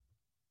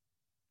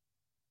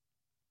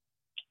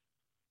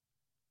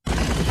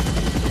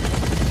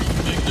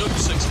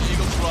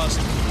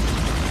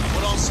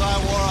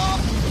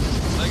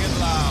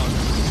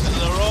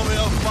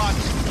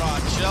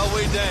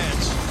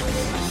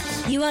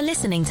You are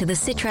listening to the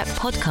Sitrep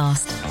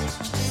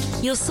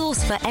podcast, your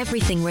source for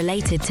everything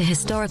related to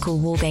historical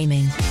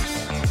wargaming.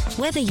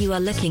 Whether you are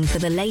looking for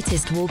the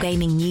latest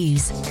wargaming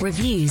news,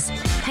 reviews,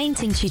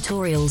 painting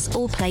tutorials,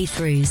 or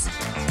playthroughs,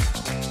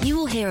 you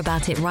will hear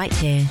about it right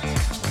here.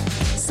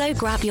 So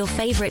grab your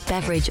favorite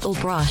beverage or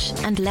brush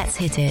and let's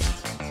hit it.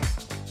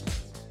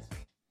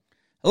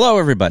 Hello,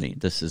 everybody.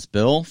 This is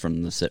Bill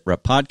from the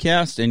Sitrep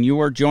podcast, and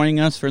you are joining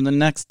us for the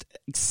next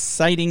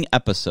exciting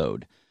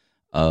episode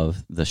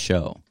of the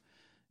show.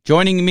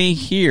 Joining me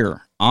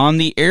here on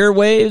the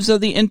airwaves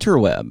of the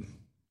interweb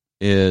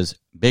is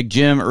Big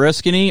Jim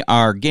Oriskany,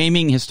 our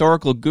gaming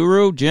historical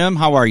guru. Jim,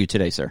 how are you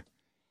today, sir?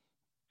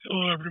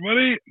 Hello,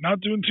 everybody.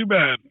 Not doing too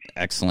bad.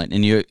 Excellent.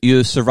 And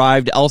you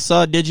survived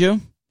Elsa, did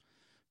you?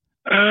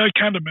 I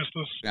kind of missed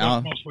this,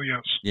 but mostly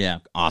yes. Yeah,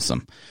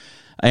 awesome.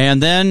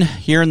 And then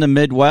here in the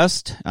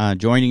Midwest,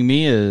 joining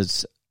me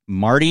is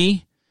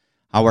Marty.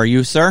 How are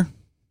you, sir?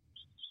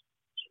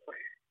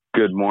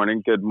 Good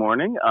morning.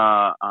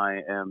 I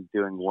am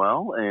doing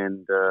well,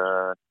 and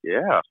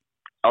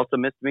Elsa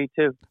missed me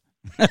too.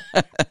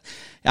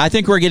 I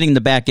think we're getting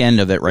the back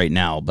end of it right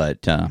now,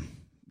 but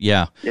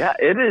yeah. Yeah,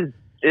 it is.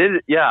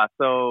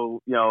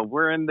 So,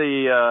 we're in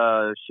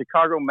the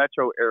Chicago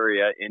metro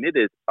area, and it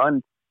is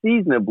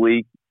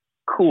unseasonably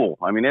cool.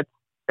 I mean,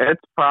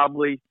 it's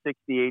probably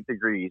 68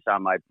 degrees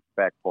on my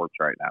back porch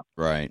right now.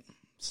 Right.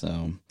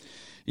 So,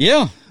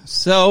 yeah.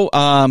 So,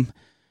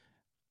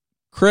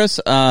 Chris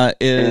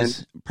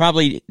is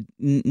probably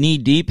knee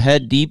deep,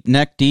 head deep,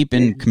 neck deep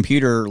in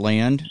computer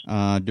land,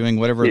 doing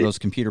whatever those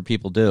computer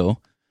people do.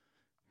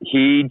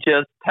 He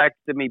just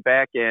texted me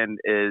back and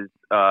is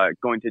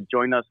going to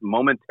join us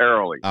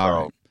momentarily.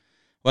 All right.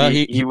 Well,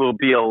 he will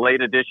be a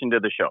late addition to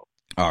the show.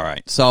 All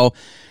right. So,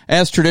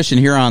 as tradition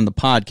here on the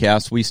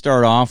podcast, we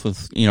start off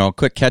with, a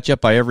quick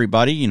catch-up by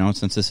everybody,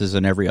 since this is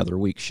an every other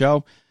week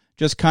show.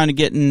 Just kind of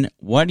getting,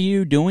 what are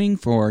you doing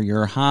for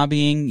your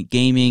hobbying,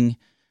 gaming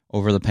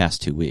over the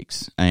past 2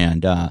 weeks?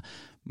 And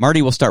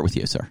Marty, we'll start with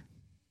you, sir.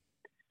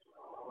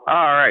 All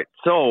right.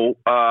 So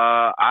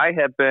I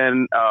have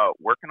been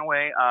working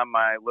away on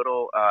my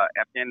little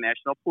Afghan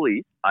National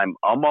Police. I'm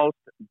almost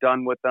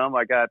done with them.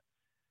 I got,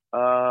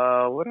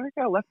 what do I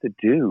got left to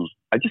do?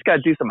 I just got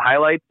to do some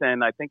highlights,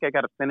 and I think I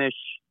got to finish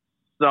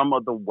some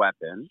of the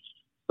weapons.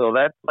 So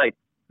that's like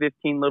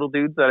 15 little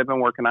dudes that I've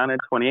been working on at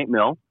 28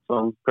 mil. So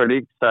I'm pretty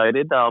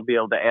excited. I'll be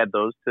able to add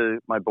those to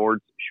my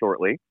boards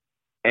shortly.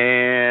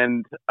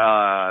 And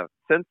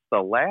since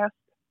the last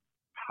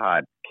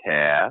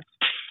podcast,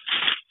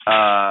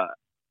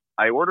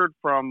 I ordered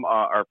from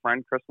our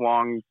friend Chris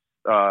Wong's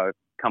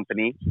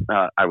company.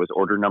 I was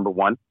order number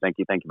one. Thank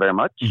you very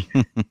much.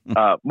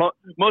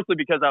 Mostly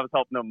because I was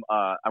helping him.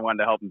 I wanted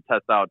to help him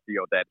test out,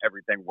 that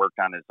everything worked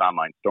on his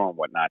online store and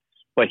whatnot.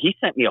 But he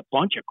sent me a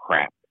bunch of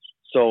crap.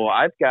 So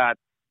I've got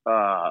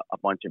a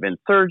bunch of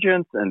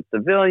insurgents and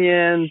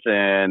civilians,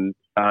 and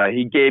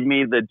he gave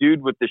me the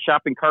dude with the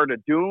shopping cart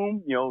of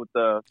doom. With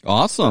the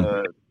awesome.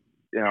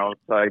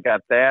 So I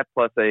got that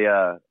plus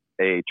a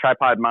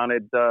tripod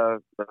mounted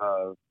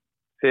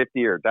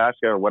 50 or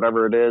Dashka or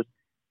whatever it is.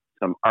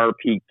 Some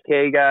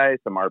RPK guys,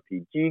 some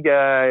RPG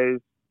guys,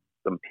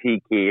 some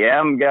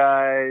PKM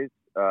guys.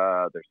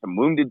 There's some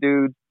wounded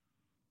dudes.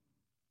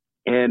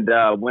 And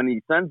when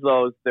he sends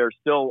those, they're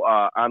still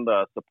on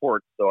the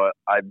support. So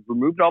I've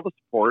removed all the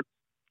supports.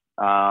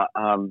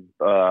 I'm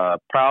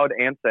proud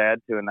and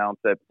sad to announce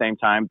at the same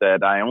time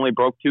that I only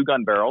broke 2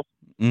 gun barrels.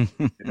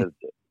 Because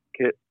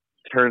it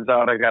turns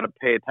out I got to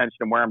pay attention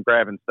to where I'm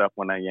grabbing stuff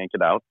when I yank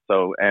it out.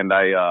 So, and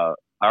I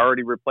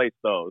already replaced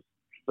those.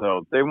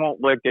 So they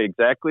won't look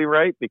exactly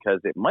right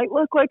because it might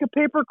look like a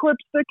paper clip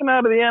sticking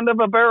out of the end of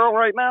a barrel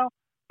right now.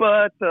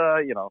 But,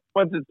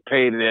 once it's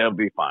paid, it'll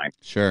be fine.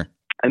 Sure.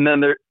 And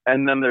then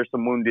there's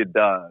some wounded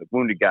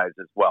guys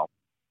as well.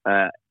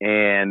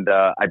 And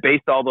I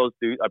based all those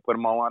dudes. I put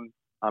them all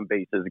on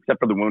bases except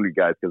for the wounded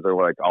guys because they're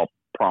like all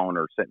prone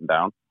or sitting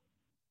down.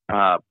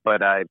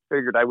 But I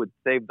figured I would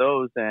save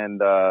those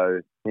and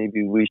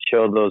maybe we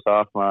show those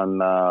off on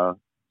a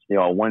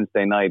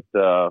Wednesday night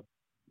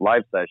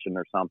live session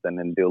or something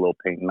and do a little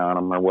painting on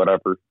them or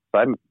whatever. So I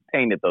haven't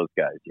painted those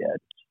guys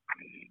yet.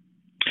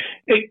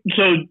 Hey,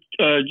 so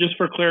just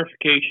for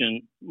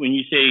clarification, when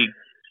you say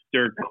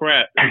they're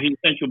crap, he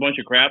sent you a bunch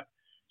of crap.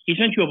 He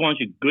sent you a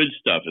bunch of good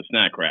stuff. It's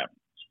not crap.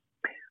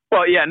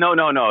 Well, yeah, no.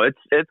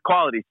 It's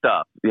quality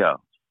stuff. Yeah,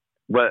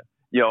 but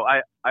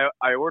I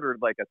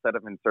ordered like a set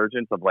of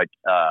insurgents of like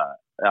I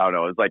don't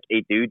know, it was like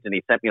 8 dudes, and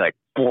he sent me like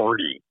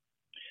 40.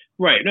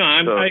 Right. No, I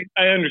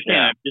understand.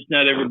 Yeah. Just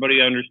not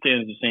everybody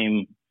understands the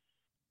same.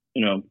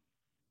 Yeah.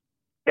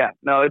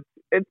 No,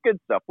 it's good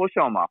stuff. We'll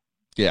show them off.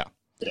 Yeah.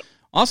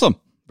 Awesome.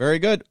 Very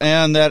good.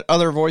 And that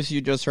other voice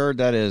you just heard,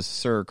 that is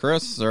Sir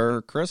Chris.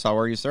 Sir Chris, how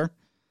are you, sir?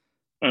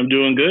 I'm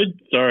doing good.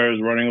 Sorry, I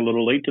was running a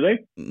little late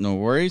today. No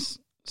worries.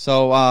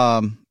 So,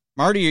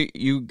 Marty,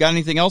 you got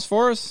anything else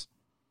for us?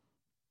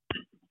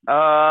 That's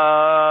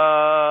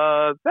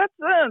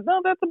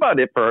about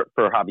it for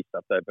hobby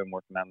stuff that I've been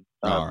working on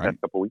the past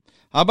couple weeks.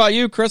 How about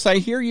you, Chris? I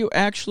hear you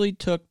actually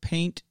took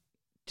paint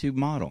to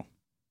model.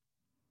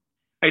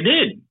 I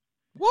did.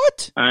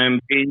 What? I'm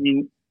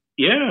painting.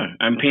 Yeah,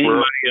 I'm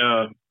painting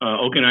my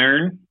oak and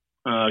iron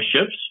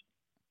ships.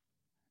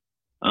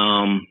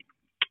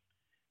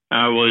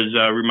 I was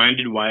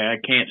reminded why I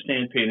can't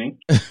stand painting.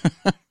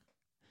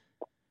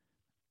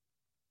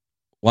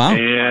 Wow.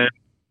 And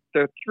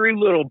They're three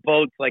little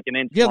boats like an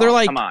inch long. They're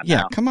like, come on. yeah,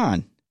 now. come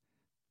on.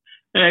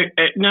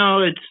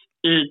 No,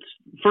 it's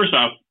first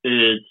off,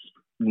 it's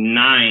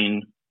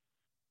 9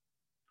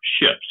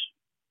 ships.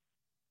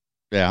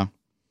 Yeah.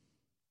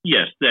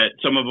 Yes, that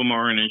some of them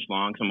are an inch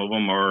long, some of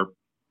them are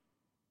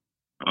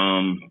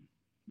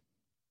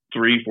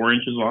 3-4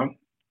 inches long.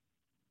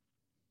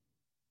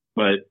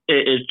 But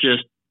it's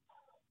just,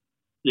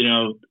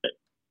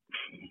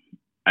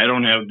 I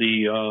don't have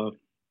the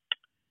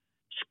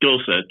skill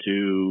set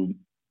to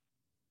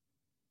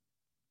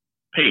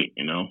paint.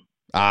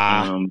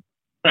 Trying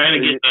to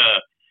get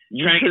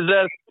you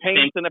possess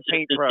paints and a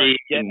paintbrush.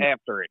 Get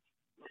after it.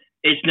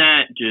 It's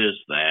not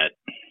just that.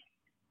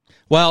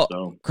 Well,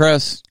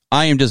 Chris,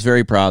 I am just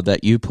very proud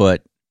that you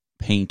put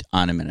paint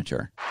on a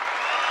miniature.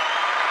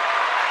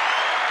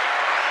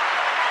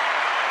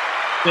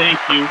 Thank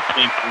you.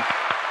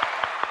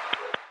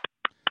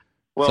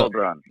 Well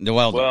done.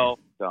 Well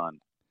done.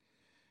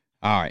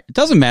 All right. It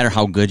doesn't matter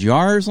how good you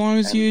are as long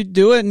as you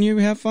do it and you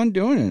have fun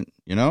doing it,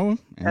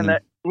 And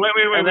Wait.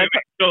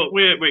 So,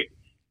 wait.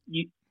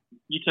 You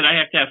said I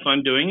have to have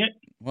fun doing it?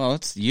 Well,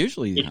 that's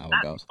usually how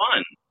it goes.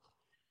 Fun.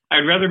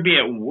 I'd rather be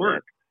at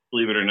work,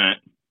 believe it or not.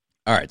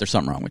 All right. There's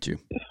something wrong with you.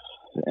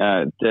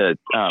 We're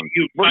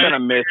gonna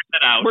miss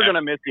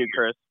you,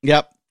 Chris.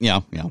 Yep.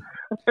 Yeah.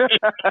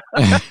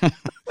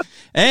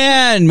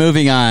 And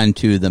moving on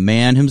to the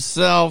man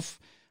himself,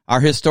 our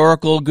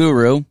historical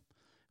guru,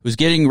 who's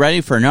getting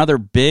ready for another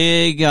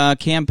big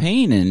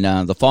campaign in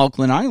the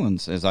Falkland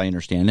Islands, as I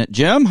understand it.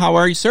 Jim, how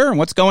are you, sir? And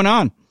what's going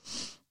on?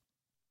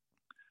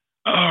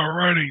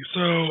 Alrighty.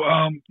 So,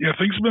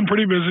 things have been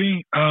pretty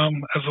busy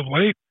as of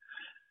late.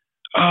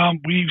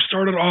 We've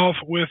started off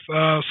with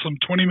some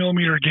 20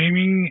 millimeter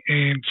gaming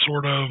and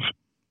sort of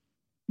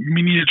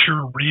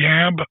miniature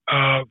rehab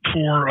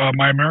for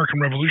My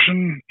American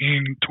Revolution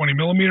in 20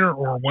 millimeter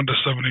or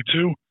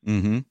 1:72.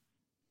 Mm-hmm.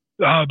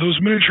 Those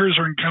miniatures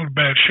are in kind of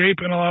bad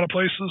shape in a lot of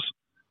places.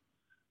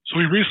 So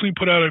we recently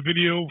put out a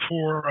video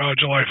for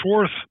July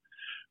 4th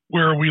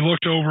where we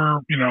looked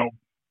over,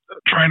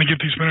 trying to get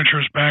these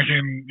miniatures back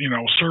in,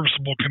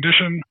 serviceable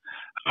condition,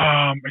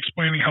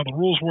 explaining how the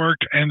rules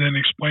worked, and then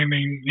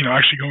explaining,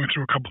 actually going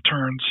through a couple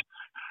turns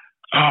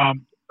of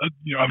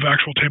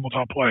actual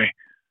tabletop play.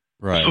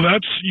 Right. So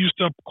that's used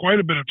up quite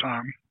a bit of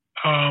time.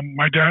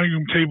 My dining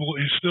room table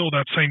is still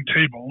that same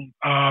table.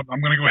 I'm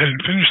going to go ahead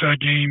and finish that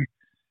game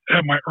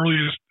at my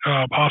earliest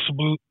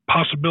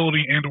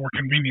possibility and or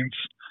convenience.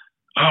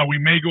 We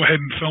may go ahead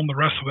and film the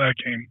rest of that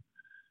game.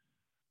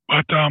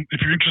 But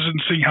if you're interested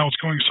in seeing how it's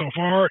going so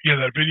far,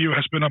 that video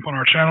has been up on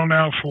our channel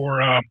now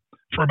for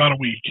about a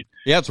week.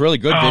 Yeah, it's a really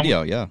good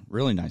video. Yeah,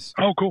 really nice.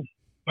 Oh, cool.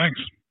 Thanks.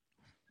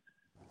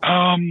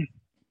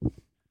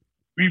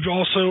 We've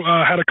also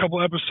had a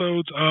couple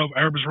episodes of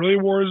Arab-Israeli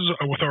Wars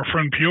with our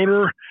friend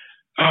Piotr,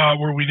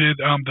 where we did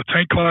the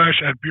tank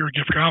clash at Bir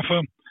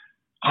Gifgafa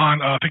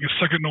on, I think it's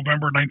 2nd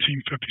November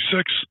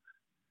 1956.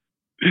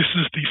 This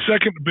is the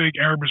second big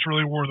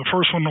Arab-Israeli war. The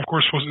first one, of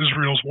course, was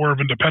Israel's War of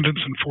Independence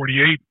in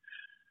 48.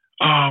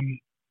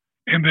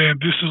 And then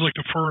this is like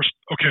the first,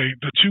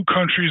 the two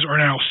countries are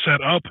now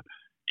set up,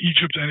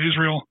 Egypt and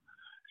Israel,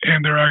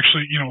 and they're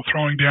actually,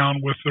 throwing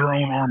down with their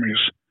own armies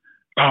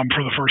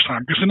for the first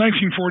time. Because in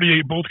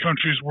 1948, both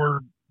countries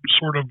were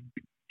sort of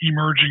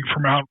emerging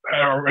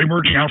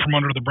out from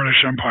under the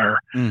British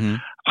Empire. Mm-hmm.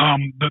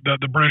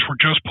 The British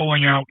were just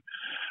pulling out.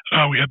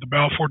 We had the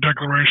Balfour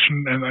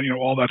Declaration and,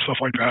 all that stuff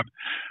like that.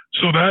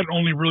 So that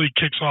only really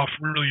kicks off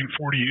really in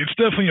 48. It's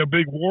definitely a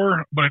big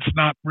war, but it's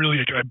not really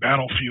a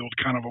battlefield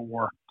kind of a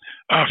war.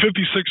 56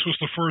 was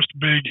the first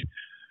big.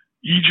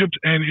 Egypt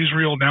and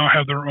Israel now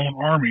have their own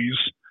armies,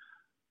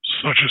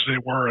 such as they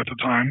were at the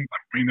time.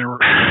 I mean,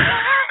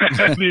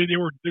 they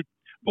were,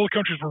 both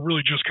countries were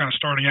really just kind of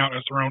starting out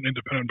as their own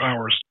independent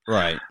powers.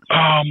 Right.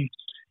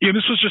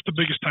 This was just the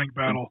biggest tank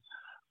battle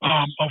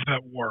of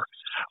that war.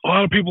 A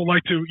lot of people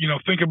like to,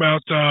 think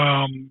about,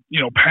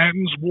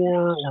 Patton's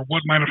war or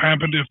what might have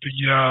happened if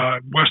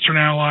the Western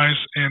Allies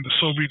and the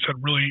Soviets had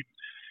really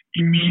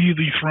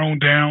immediately thrown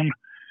down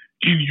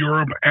in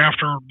Europe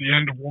after the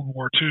end of World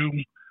War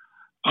II,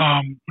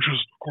 which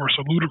was, of course,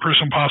 a ludicrous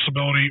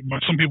impossibility,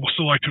 but some people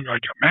still like to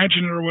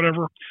imagine it or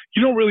whatever.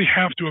 You don't really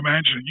have to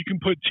imagine it. You can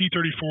put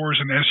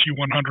T-34s and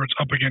Su-100s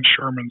up against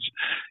Shermans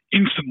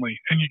instantly,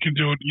 and you can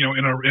do it,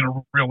 in a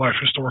real-life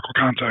historical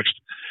context.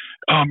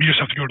 You just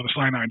have to go to the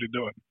Sinai to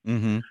do it.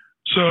 Mm-hmm.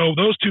 So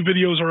those two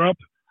videos are up.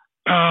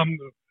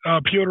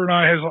 Piotr and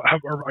I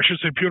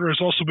Piotr has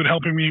also been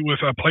helping me with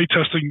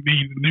playtesting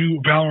the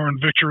new Valor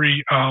and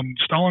Victory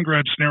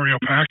Stalingrad scenario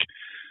pack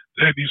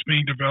that is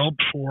being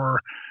developed for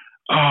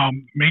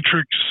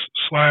Matrix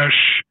 /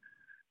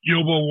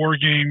 Yobo War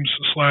Games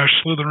 /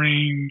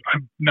 Slytherin.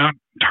 I'm not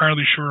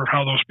entirely sure of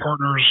how those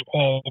partners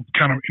all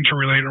kind of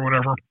interrelate or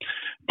whatever.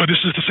 But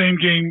this is the same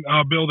game,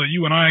 Bill, that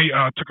you and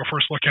I took a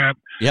first look at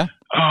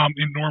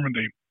in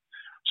Normandy.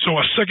 So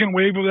a second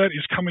wave of that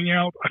is coming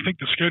out. I think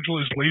the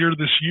schedule is later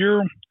this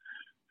year,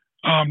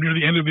 near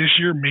the end of this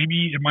year.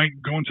 Maybe it might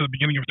go into the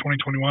beginning of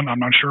 2021. I'm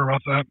not sure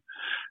about that.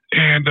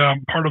 And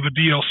part of the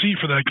DLC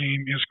for that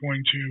game is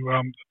going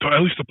to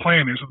at least the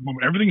plan is at the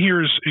moment. Everything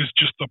here is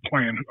just the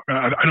plan.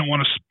 I don't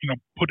want to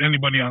put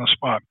anybody on the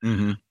spot.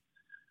 Mm-hmm.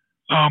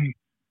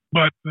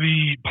 But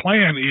the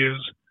plan is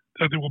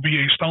that there will be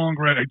a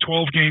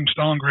 12-game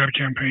Stalingrad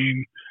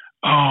campaign,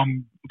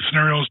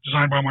 scenarios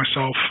designed by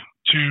myself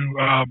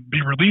to be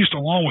released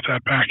along with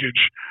that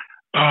package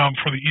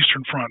for the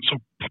Eastern Front. So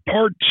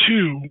Part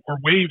 2 or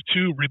Wave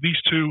 2, Release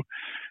 2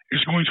 is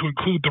going to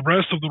include the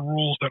rest of the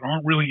rules that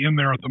aren't really in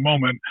there at the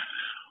moment.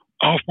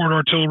 Off-board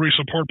artillery,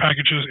 support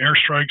packages,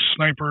 airstrikes,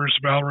 snipers,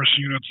 valorous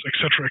units,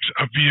 etc.,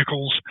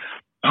 vehicles,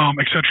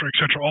 etc.,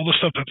 etc., all the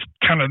stuff that's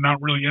kind of not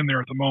really in there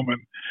at the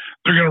moment.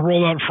 They're going to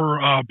roll out for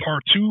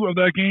Part 2 of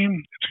that game.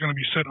 It's going to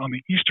be set on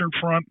the Eastern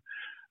Front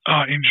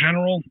in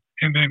general,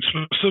 and then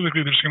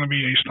specifically there's going to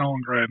be a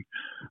Stalingrad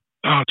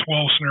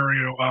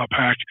 12-scenario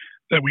pack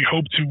that we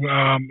hope to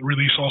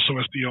release also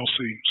as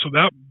DLC. So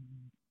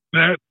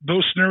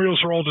those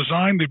scenarios are all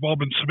designed. They've all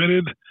been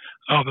submitted.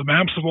 The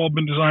maps have all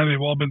been designed.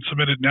 They've all been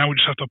submitted. Now we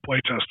just have to play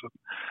test it.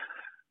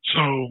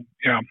 So,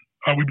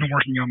 we've been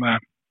working on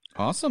that.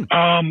 Awesome.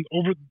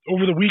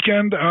 Over the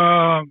weekend,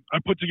 I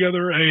put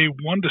together a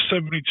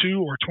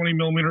 1:72 or 20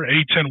 millimeter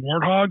A10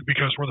 Warthog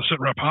because we're the Sit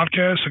Rep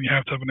podcast, and you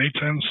have to have an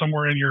A10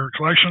 somewhere in your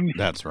collection.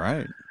 That's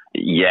right.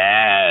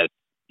 Yes.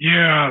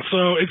 Yeah.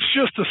 So it's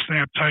just a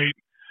snap tight,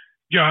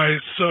 guys.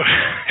 So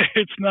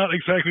it's not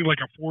exactly like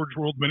a Forge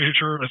World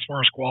miniature as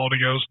far as quality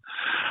goes.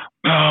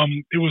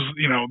 It was,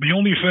 the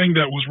only thing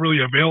that was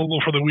really available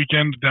for the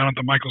weekend down at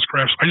the Michael's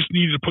Crafts. I just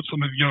needed to put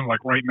something together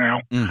like right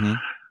now. Mm-hmm.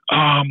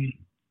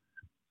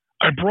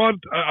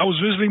 I was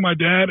visiting my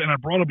dad, and I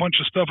brought a bunch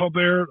of stuff up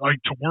there,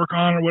 like to work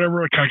on or whatever,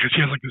 because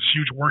he has like this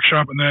huge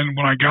workshop. And then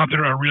when I got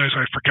there, I realized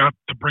I forgot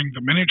to bring the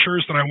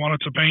miniatures that I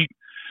wanted to paint.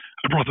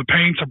 I brought the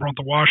paints, I brought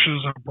the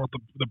washes, I brought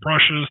the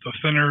brushes, the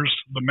thinners,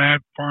 the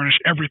matte varnish,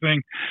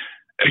 everything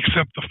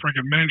except the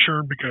friggin'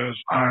 miniature because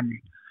I'm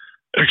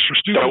extra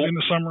stupid in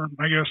the summer,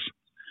 I guess.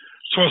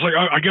 So I was like,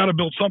 I got to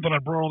build something. I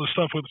brought all this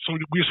stuff with. So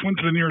we just went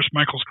to the nearest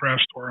Michael's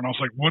Craft store, and I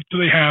was like, what do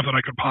they have that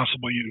I could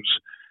possibly use?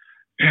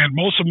 And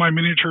most of my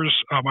miniatures,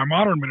 my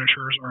modern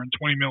miniatures, are in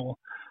 20 mil.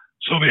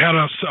 So they had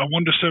a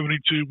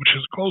 1:72, which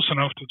is close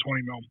enough to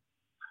 20 mil,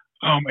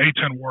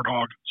 A10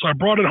 Warthog. So I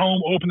brought it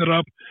home, opened it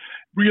up,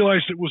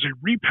 realized it was a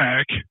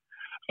repack.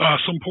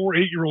 Some poor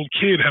 8-year-old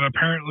kid had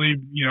apparently,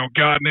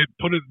 gotten it,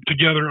 put it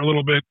together a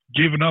little bit,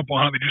 given up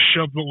on it. They just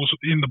shoved what was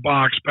in the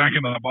box back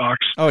into the box.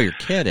 Oh, you're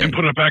kidding. And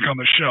put it back on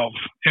the shelf.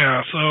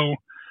 Yeah, so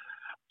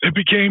it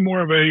became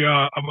more of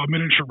a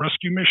miniature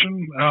rescue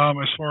mission,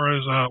 as far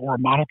as or a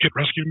model kit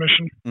rescue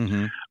mission.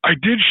 Mm-hmm. I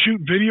did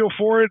shoot video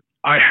for it.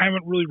 I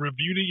haven't really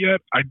reviewed it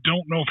yet. I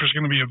don't know if there's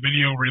going to be a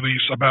video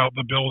release about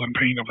the build and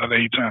paint of that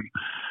A10.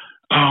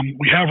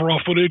 We have raw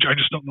footage. I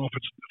just don't know if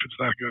it's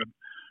that good.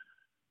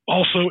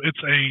 Also,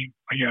 it's a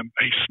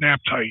snap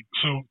tight,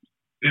 so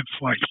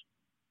it's like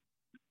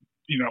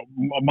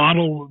a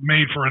model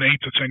made for an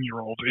 8 to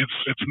 10-year-old.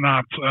 It's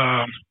not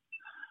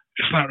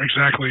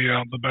exactly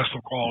the best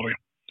of quality.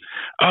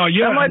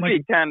 That might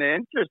be kind of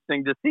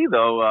interesting to see,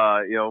 though.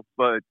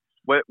 But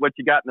what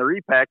you got in the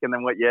repack, and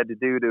then what you had to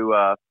do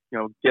to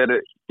get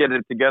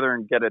it together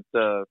and get it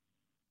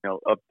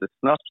up to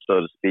snuff, so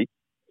to speak.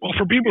 Well,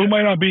 for people who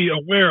might not be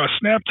aware, a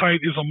snap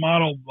tight is a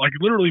model like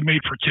literally made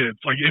for kids.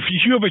 Like if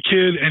you have a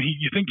kid and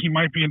you think he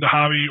might be into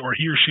hobby, or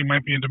he or she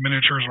might be into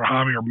miniatures or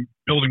hobby or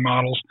building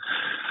models,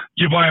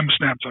 you buy him a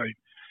snap tight.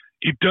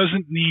 It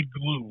doesn't need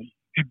glue.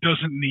 It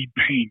doesn't need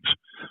paint.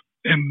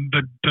 And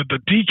the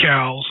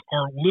decals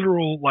are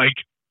literal, like,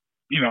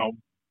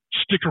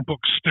 sticker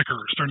book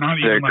stickers. They're not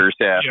even stickers,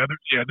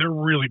 they're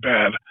really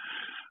bad.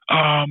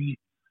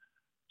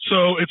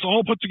 So it's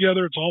all put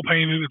together, it's all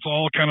painted, it's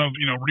all kind of,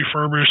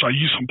 refurbished. I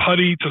used some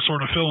putty to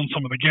sort of fill in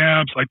some of the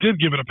gaps. I did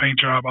give it a paint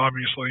job,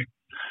 obviously.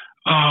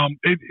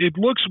 It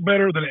looks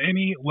better than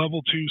any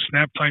level 2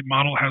 snap tight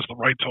model has the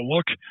right to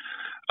look.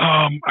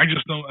 I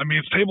just don't,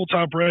 it's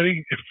tabletop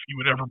ready. If you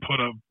would ever put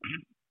a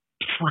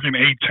friggin'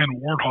 A10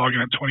 Warthog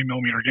in a 20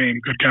 millimeter game,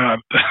 good God.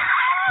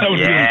 That would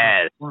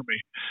really for me.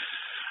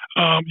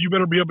 You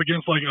better be up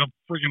against like a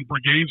friggin'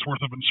 brigade's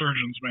worth of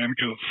insurgents, man,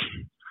 because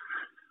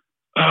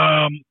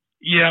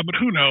yeah, but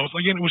who knows?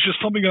 Again, it was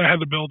just something that I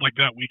had to build like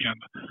that weekend.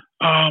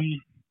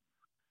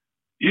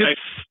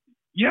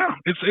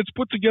 It's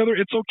put together.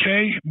 It's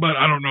okay, but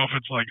I don't know if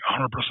it's like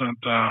 100%.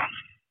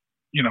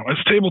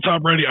 It's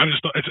tabletop ready.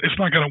 It's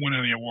not going to win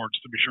any awards,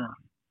 to be sure.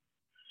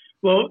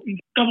 Well, a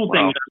couple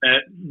things on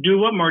that. Do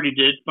what Marty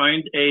did.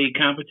 Find a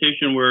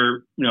competition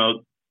where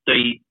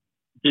they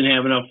didn't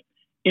have enough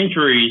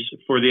entries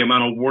for the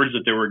amount of awards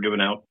that they were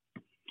giving out.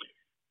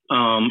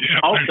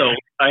 Also,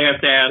 I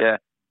have to ask.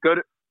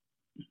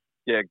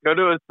 Go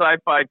to a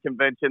sci-fi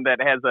convention that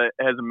has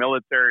a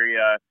military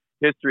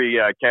history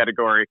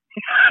category.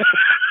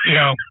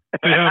 Yeah,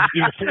 they have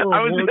 4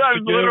 I was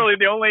awards. literally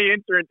the only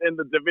entrant in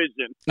the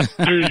division.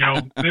 There you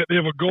go. They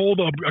have a gold,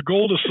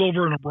 a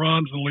silver, and a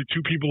bronze, and only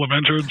 2 people have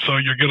entered, so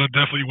you're gonna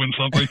definitely win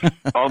something.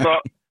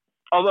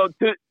 Although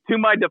to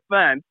my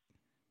defense,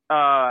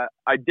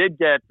 I did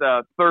get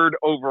 3rd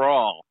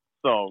overall,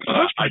 so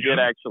I did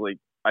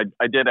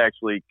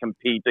actually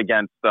compete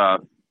against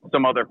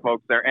some other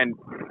folks there, and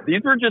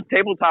these were just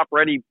tabletop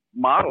ready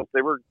models.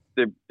 They were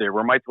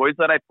my toys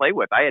that I play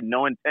with. I had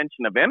no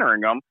intention of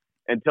entering them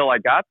until I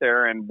got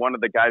there, and one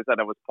of the guys that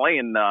I was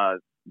playing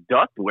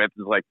Dust with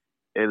was like,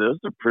 "Hey, those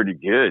are pretty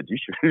good. You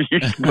should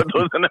put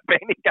those in the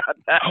painting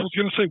contest." I was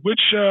gonna say,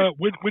 which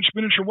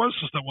miniature was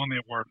this that won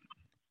the award?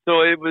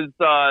 So it was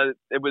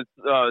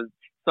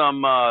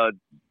some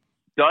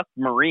Dust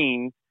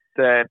Marines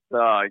that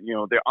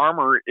the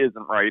armor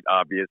isn't right,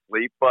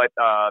 obviously, but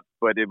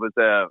it was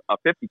a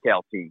 50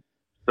 cal team.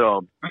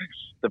 So nice.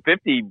 The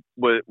 50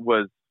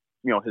 was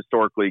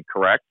historically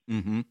correct,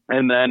 mm-hmm.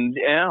 and then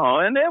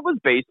and it was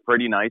based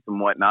pretty nice and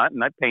whatnot,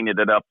 and I painted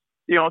it up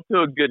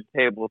to a good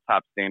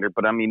tabletop standard.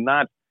 But I mean,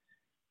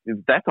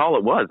 that's all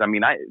it was. I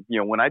mean,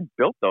 when I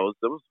built those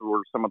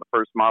were some of the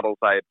first models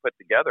I had put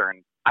together,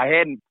 and I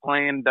hadn't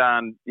planned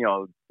on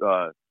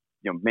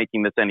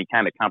making this any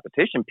kind of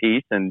competition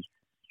piece. And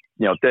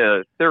there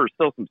were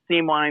still some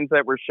seam lines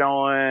that were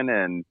showing,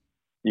 and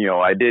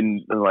I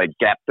didn't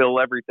gap fill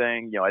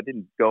everything. I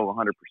didn't go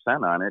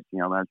 100% on it.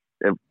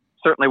 It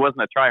certainly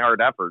wasn't a try hard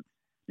effort.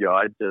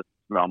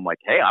 I'm like,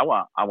 hey, I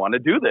want to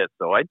do this,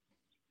 so I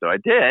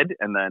did,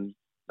 and then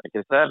like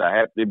I said, I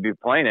have to be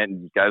playing it,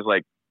 and guys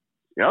like,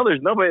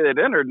 there's nobody that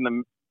entered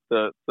in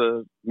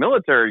the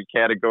military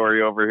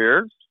category over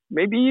here.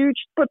 Maybe you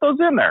should put those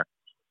in there.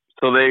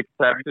 So they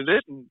accepted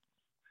it. And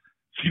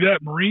see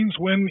that Marines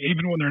win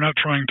even when they're not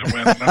trying to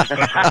win. That's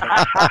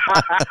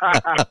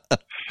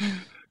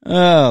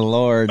oh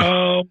Lord.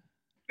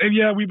 And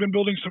yeah, we've been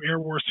building some Air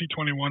Wars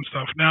C-21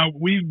 stuff. Now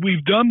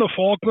we've done the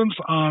Falklands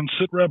on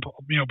SitRep,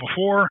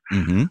 before,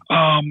 mm-hmm.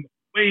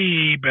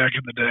 Way back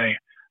in the day.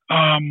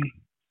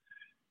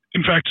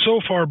 In fact, so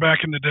far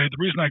back in the day, the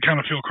reason I kind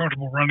of feel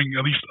comfortable running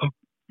at least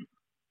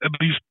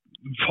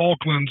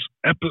Falklands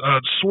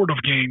sort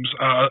of games,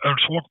 or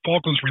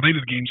Falklands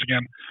related games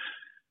again,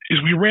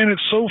 is we ran it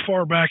so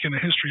far back in the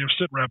history of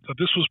SitRep that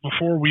this was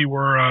before we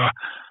were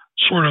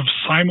sort of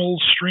simul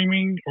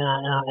streaming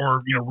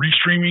or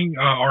restreaming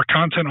our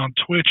content on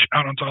Twitch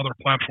out onto other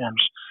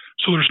platforms.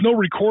 So there's no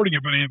recording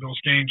of any of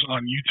those games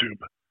on YouTube.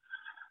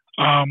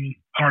 On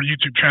our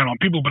YouTube channel. And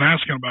people have been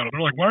asking about it.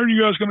 They're like, why are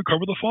you guys going to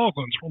cover the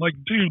Falklands? We're like,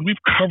 dude,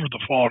 we've covered the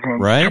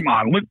Falklands. Right? Come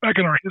on, look back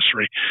in our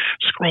history.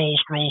 Scroll.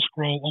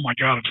 Oh my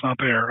God, it's not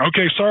there.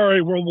 Okay,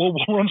 sorry, we'll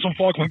run some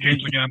Falkland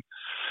games again.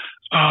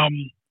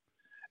 And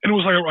it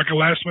was like a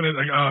last minute,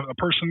 a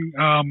person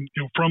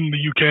from the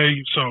UK.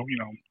 So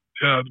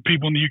the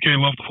people in the UK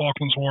love the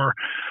Falklands War.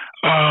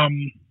 At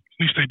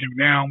least they do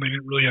now. They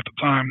didn't really at the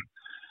time.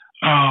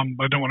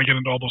 But I don't want to get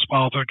into all those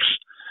politics.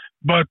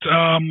 But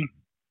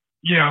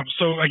yeah,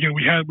 so again,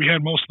 we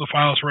had most of the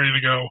files ready to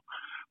go.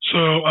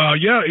 So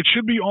it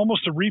should be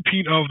almost a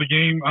repeat of the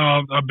game,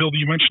 Bill, that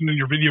you mentioned in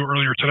your video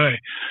earlier today.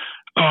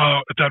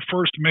 At that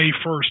first May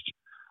 1st,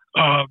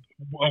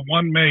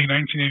 1 May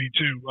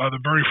 1982, the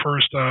very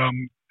first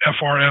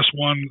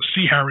FRS-1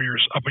 Sea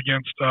Harriers up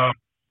against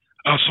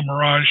some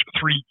Mirage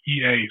 3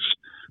 EAs.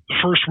 The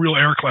first real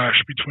air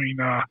clash between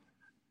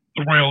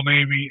the Royal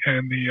Navy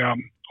and the,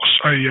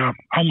 I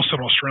almost said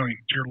Australian,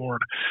 dear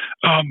Lord,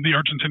 the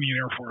Argentinian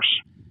Air Force.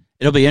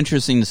 It'll be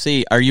interesting to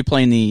see. Are you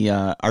playing the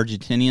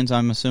Argentinians,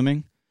 I'm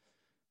assuming?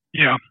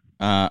 Yeah.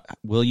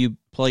 Will you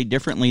play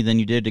differently than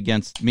you did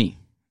against me?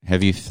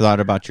 Have you thought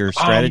about your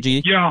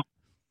strategy? Yeah.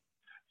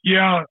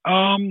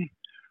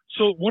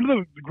 So one of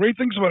the great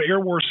things about Air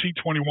Wars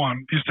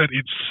C-21 is that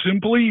it's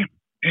simply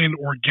and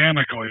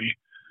organically,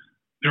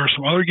 there are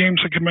some other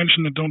games I could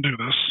mention that don't do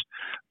this,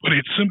 but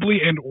it simply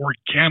and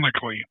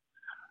organically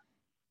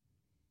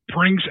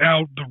brings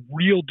out the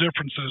real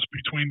differences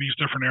between these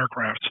different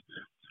aircraft.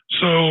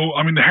 So,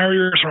 I mean, the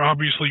Harriers are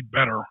obviously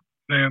better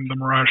than the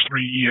Mirage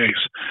 3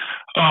 EAs.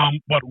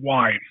 But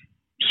why?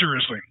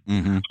 Seriously.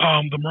 Mm-hmm.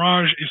 The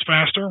Mirage is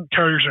faster.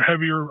 Carriers are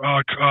heavier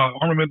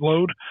armament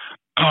load,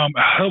 a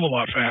hell of a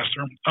lot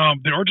faster.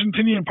 The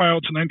Argentinian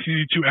pilots in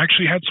 1982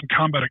 actually had some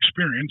combat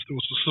experience. There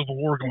was the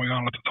Civil War going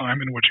on at the time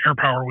in which air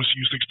power was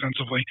used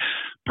extensively.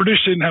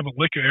 British didn't have a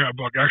lick of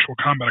actual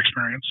combat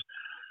experience.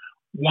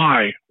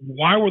 Why?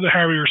 Why were the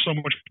Harriers so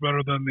much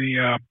better than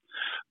the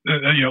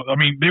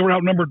they were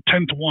outnumbered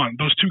 10-1.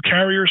 Those two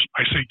carriers,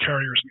 I say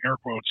carriers in air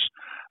quotes,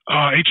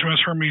 HMS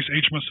Hermes,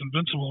 HMS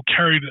Invincible,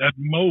 carried at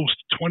most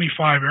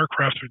 25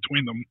 aircraft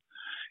between them.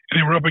 And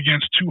they were up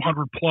against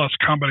 200-plus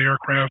combat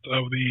aircraft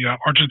of the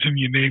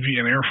Argentinian Navy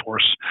and Air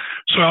Force.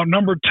 So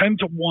outnumbered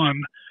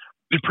 10-1,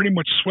 they pretty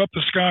much swept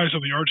the skies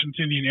of the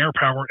Argentinian air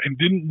power and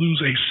didn't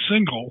lose a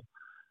single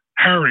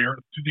Harrier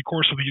through the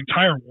course of the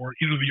entire war,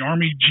 either the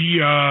Army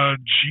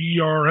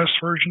GRS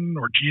version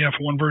or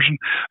GF1 version,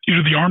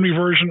 either the Army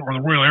version or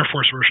the Royal Air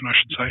Force version, I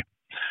should say,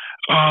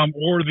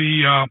 or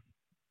the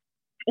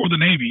or the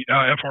Navy,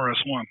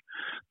 FRS-1.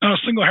 Not a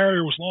single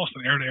Harrier was lost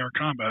in air-to-air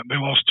combat. They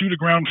lost 2 to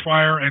ground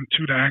fire and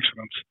 2 to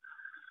accidents.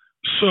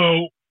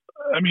 So,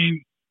 I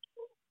mean,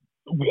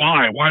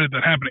 why? Why did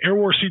that happen? Air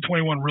War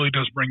C-21 really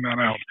does bring that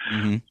out.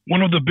 Mm-hmm.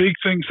 One of the big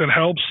things that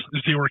helps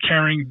is they were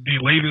carrying the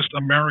latest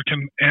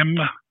American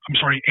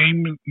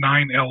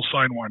AIM-9L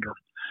Sidewinder,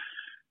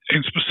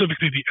 and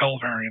specifically the L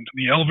variant.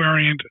 The L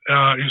variant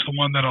is the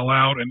one that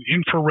allowed an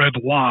infrared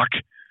lock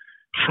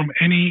from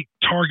any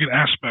target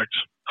aspect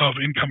of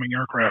incoming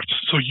aircraft.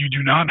 So you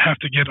do not have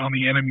to get on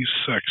the enemy's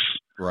 6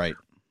 Right.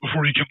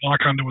 before you can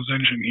lock onto his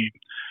engine heat,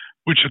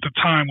 which at the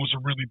time was a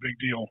really big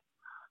deal.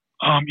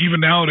 Even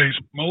nowadays,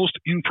 most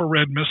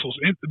infrared missiles,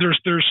 there's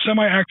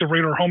semi-active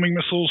radar homing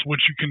missiles,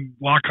 which you can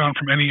lock on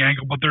from any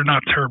angle, but they're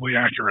not terribly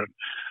accurate.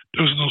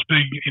 Those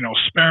big,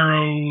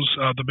 Sparrows,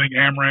 the big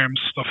AMRAAMs,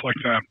 stuff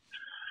like that.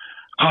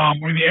 I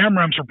mean, the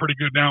AMRAAMs are pretty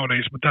good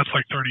nowadays, but that's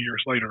like 30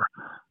 years later.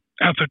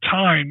 At the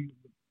time,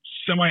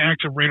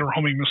 semi-active radar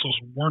homing missiles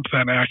weren't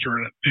that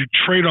accurate. The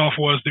trade-off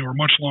was they were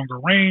much longer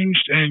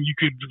ranged, and you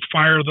could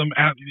fire them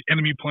at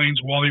enemy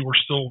planes while they were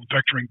still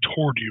vectoring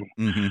toward you.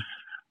 Mm-hmm.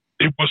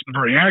 It wasn't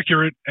very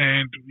accurate,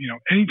 and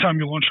anytime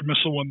you launch a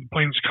missile when the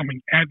plane is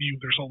coming at you,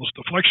 there's all this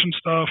deflection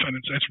stuff, and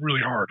it's really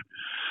hard.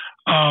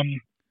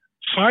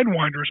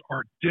 Sidewinders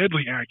are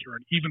deadly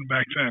accurate even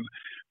back then,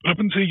 but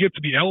up until you get to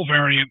the L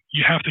variant,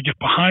 you have to get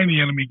behind the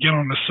enemy, get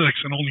on the 6,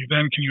 and only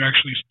then can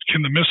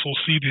the missile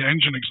see the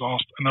engine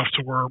exhaust enough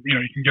to where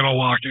you can get a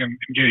lock and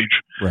engage.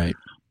 Right.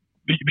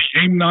 The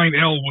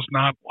AIM-9L was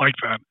not like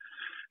that,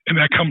 and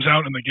that comes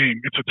out in the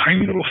game. It's a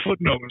tiny little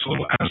footnote. It's a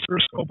little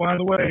asterisk. Oh, by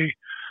the way.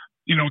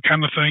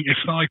 Kind of thing.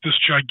 It's not like this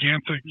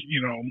gigantic,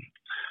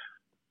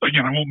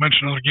 again, I won't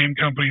mention other game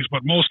companies,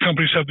 but most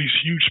companies have these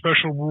huge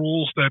special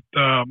rules that,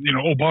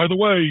 oh, by the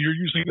way, you're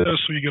using this,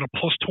 so you get a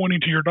plus 20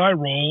 to your die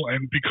roll.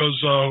 And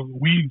because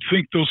we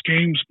think those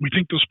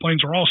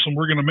planes are awesome,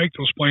 we're going to make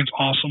those planes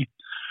awesome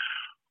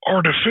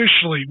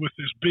artificially with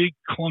this big,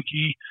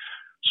 clunky,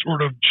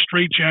 sort of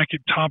straitjacket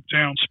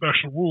top-down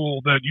special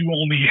rule that you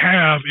only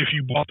have if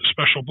you bought the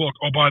special book.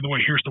 Oh, by the way,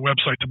 here's the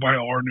website to buy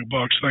all our new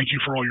books. Thank you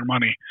for all your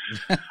money.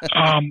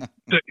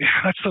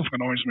 That stuff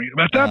annoys me.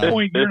 At that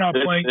point, you're not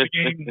playing the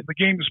game. The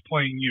game is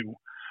playing you.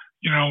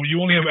 You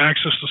only have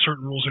access to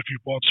certain rules if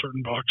you bought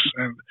certain books.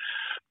 And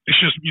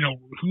it's just,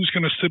 who's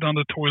going to sit on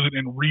the toilet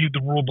and read the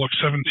rule book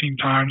 17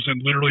 times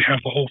and literally have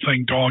the whole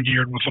thing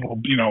dog-eared with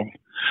little,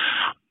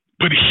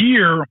 But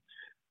here,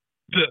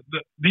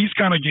 these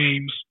kind of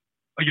games,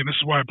 again, this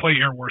is why I play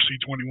Air War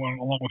C-21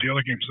 along with the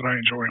other games that I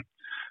enjoy.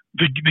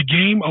 The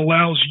game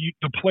allows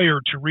the player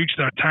to reach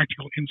that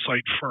tactical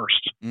insight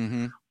first.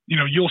 Mm-hmm.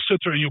 You'll sit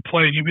there and you'll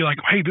play and you'll be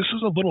like, hey, this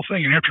is a little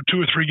thing. And after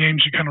 2 or 3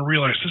 games, you kind of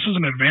realize this is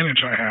an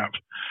advantage I have.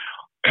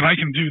 And I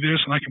can do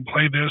this and I can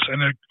play this.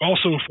 And it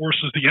also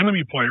forces the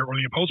enemy player or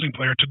the opposing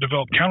player to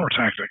develop counter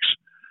tactics.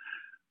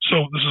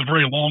 So this is a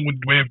very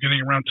long-winded way of getting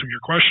around to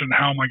your question,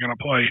 how am I going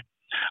to play?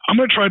 I'm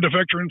going to try to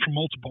vector in from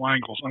multiple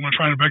angles. I'm going to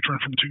try to vector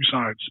in from 2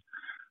 sides.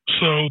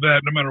 So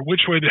that no matter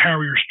which way the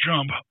Harriers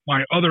jump,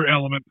 my other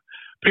element,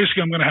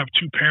 basically I'm going to have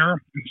 2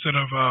 pair instead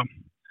of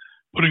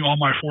putting all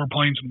my 4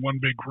 planes in one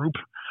big group.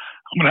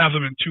 I'm going to have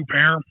them in 2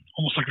 pair,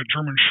 almost like a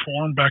German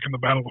Schwarm back in the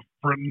Battle of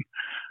Britain.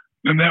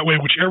 And that way,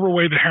 whichever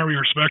way the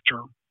Harriers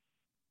vector,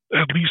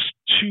 at least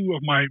 2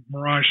 of my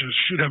Mirages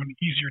should have an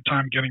easier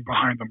time getting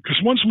behind them. Because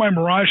once my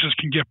Mirages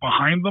can get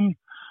behind them,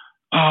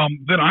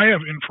 then I have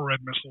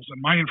infrared missiles,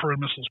 and my infrared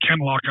missiles can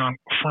lock on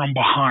from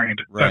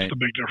behind. Right. That's the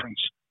big difference.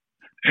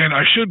 And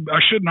I should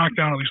knock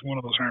down at least one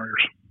of those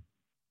Harriers.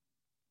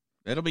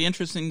 It'll be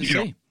interesting to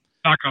see.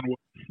 Knock on wood.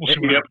 We'll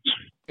see what happens.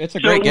 It's a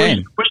great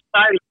game. Which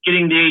side is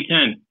getting the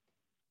A-10?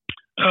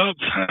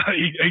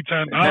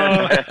 A-10.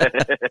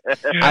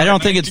 I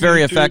don't think it's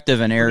very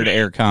effective in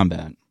air-to-air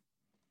combat.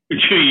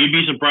 You'd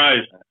be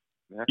surprised.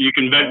 You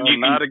can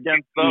not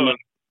against those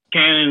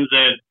cannons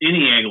at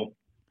any angle.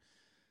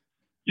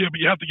 Yeah, but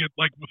you have to get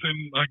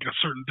within a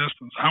certain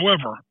distance.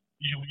 However,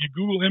 you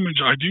Google image,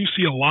 I do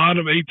see a lot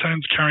of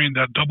A-10s carrying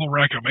that double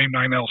rack of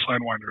AIM-9L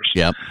Sidewinders.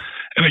 Yep.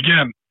 And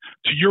again,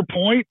 to your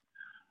point,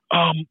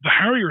 the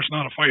Harrier's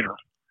not a fighter.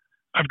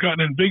 I've gotten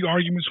in big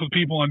arguments with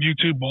people on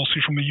YouTube,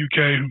 mostly from the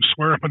UK, who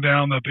swear up and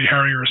down that the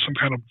Harrier is some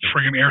kind of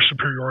friggin' air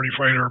superiority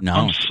fighter.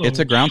 No, it's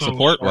a ground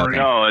support weapon.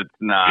 No, it's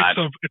not.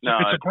 It's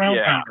a ground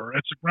pounder.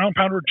 It's a ground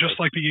pounder just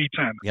like the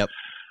A-10. Yep.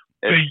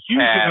 They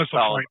use it as a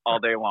fighter all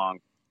day long.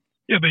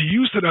 Yeah, they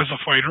used it as a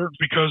fighter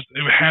because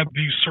it had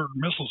these certain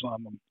missiles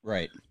on them,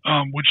 right?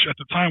 Which at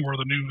the time were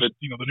the new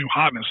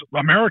hotness.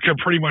 America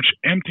pretty much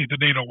emptied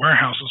the NATO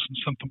warehouses and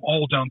sent them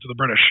all down to the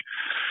British,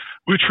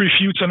 which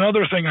refutes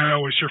another thing I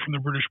always hear from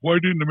the British: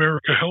 why didn't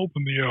America help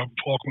in the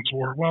Falklands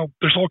War? Well,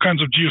 there's all kinds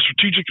of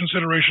geostrategic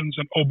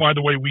considerations, and oh, by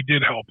the way, we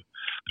did help.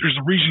 There's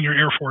a reason your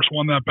Air Force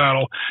won that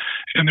battle,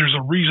 and there's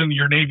a reason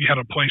your Navy had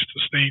a place to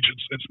stage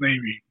its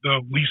Navy,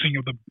 the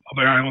leasing of the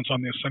islands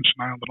on the Ascension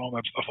Island and all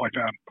that stuff like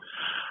that.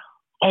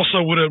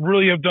 Also, would it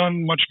really have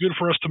done much good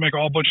for us to make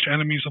all bunch of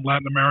enemies in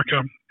Latin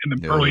America in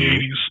the early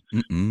 80s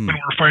when we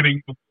were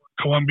fighting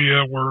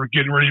Colombia. We're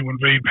getting ready to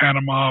invade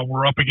Panama.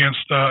 We're up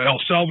against El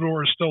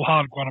Salvador is still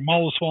hot.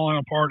 Guatemala's falling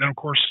apart. And, of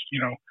course,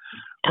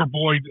 our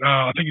boy,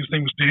 I think his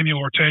name was Daniel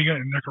Ortega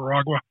in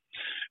Nicaragua.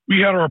 We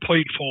had our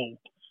plate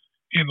full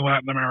in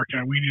Latin America,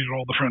 and we needed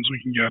all the friends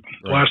we can get.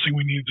 Right. The last thing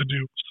we needed to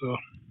do was to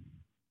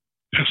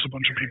piss a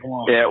bunch of people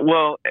off. Yeah,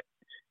 well,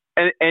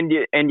 and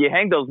you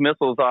hang those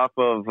missiles off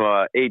of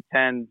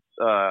A-10s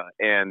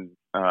and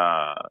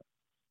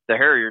the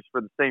Harriers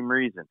for the same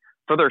reason,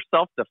 for their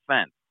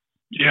self-defense.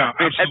 Yeah,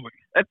 absolutely.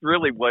 That's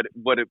really what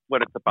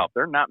it's about.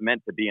 They're not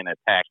meant to be an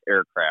attack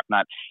aircraft,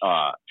 not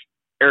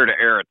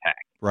air-to-air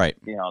attack. Right.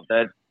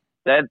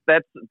 That's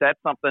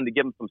something to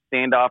give them some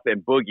standoff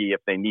and boogie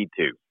if they need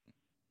to.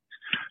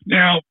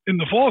 Now, in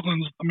the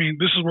Falklands, I mean,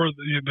 this is where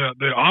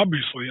the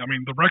obviously, I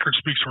mean, the record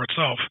speaks for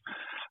itself.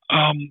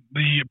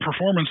 The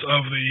performance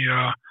of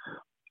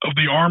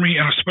the Army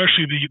and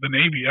especially the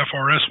Navy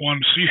FRS-1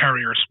 Sea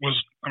Harriers was,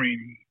 I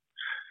mean,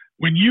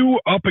 when you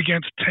up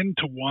against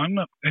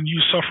 10-1 and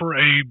you suffer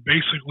a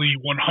basically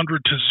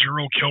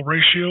 100-0 kill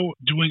ratio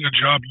doing a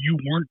job you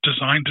weren't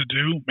designed to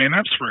do, man,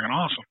 that's friggin'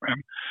 awesome,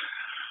 man.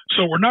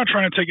 So we're not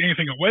trying to take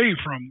anything away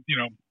from,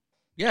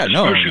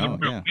 especially the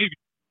Royal Navy.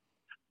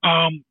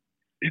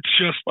 It's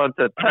just, well,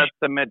 it's a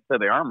testament to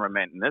the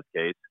armament in this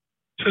case.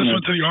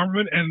 Testament to the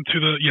armament and to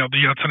the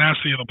the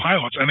tenacity of the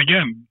pilots. And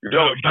again,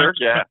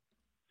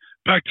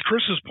 back to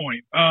Chris's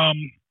point,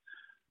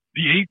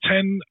 the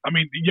A-10. I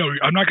mean,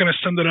 I'm not going to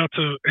send it out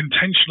to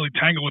intentionally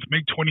tangle with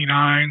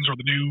MiG-29s or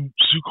the new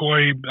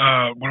Sukhoi,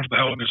 whatever the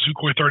hell it is,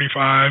 Sukhoi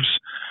 35s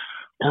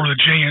or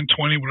the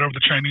JN-20, whatever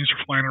the Chinese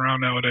are flying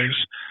around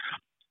nowadays.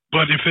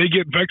 But if they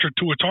get vectored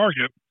to a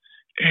target,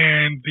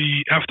 and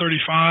the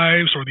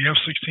F-35s or the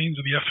F-16s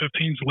or the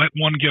F-15s let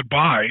one get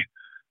by,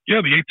 the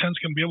A-10's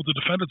going to be able to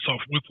defend itself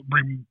with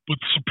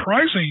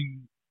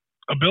surprising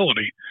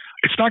ability.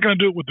 It's not going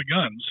to do it with the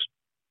guns,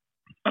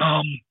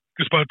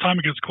 because by the time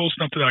it gets close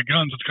enough to that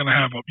guns, it's going to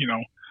have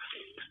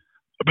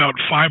about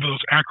 5 of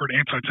those accurate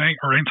anti-tank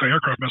or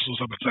anti-aircraft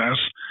missiles up its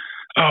ass.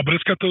 But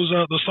it's got those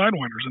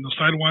sidewinders, and the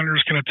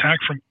sidewinders can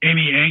attack from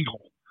any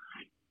angle.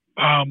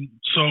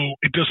 So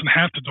it doesn't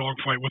have to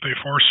dogfight with a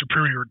far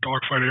superior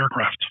dogfight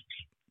aircraft.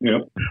 Yeah.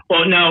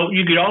 Well, now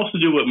you could also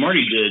do what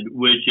Marty did,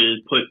 which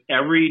is put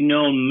every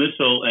known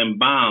missile and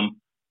bomb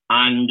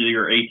onto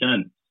your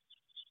A-10.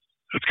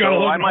 It's got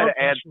I might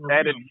have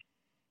added.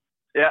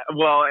 Yeah.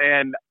 Well,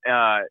 and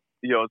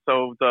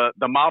so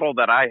the model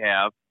that I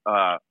have,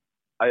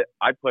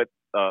 I put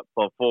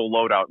the full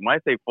loadout. When I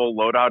say full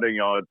loadout,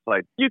 it's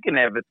like you can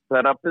have it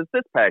set up as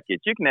this package.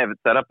 You can have it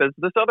set up as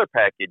this other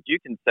package. You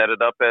can set it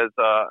up as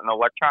an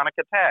electronic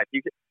attack.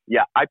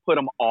 I put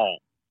them all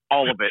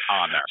of it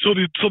on there. So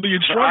the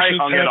instructions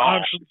had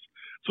options.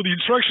 So the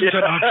instructions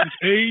had options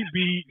A,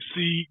 B,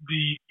 C,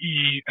 D,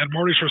 E, and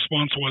Marty's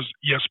response was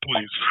yes,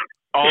 please.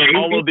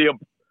 All of the.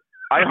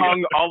 I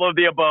hung all of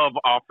the above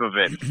off of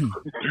it.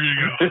 There you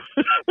go.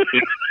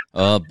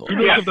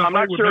 I'm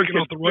not sure it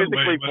can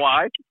physically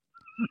fly.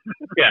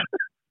 Yeah,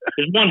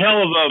 it's one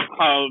hell of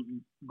a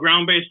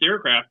ground-based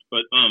aircraft,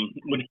 but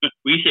when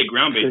we say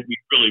ground-based, we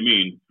really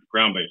mean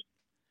ground-based.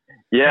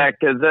 Yeah,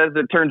 because as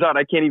it turns out,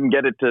 I can't even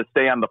get it to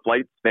stay on the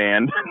flight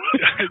stand.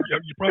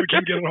 You probably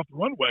can't get it off the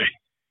runway.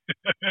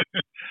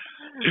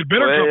 It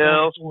better come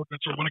off its orbit,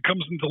 so when it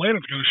comes into land,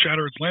 it's going to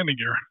shatter its landing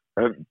gear.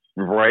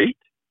 Right?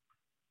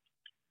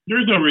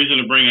 There's no reason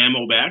to bring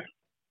ammo back.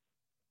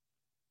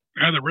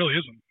 Yeah, there really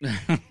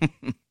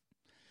isn't.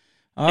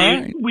 All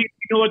right. We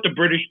know what the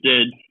British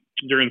did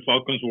during the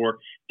Falklands War.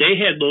 They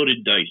had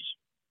loaded dice.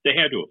 They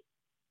had to.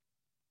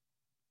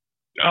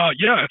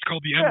 It's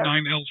called the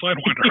M9L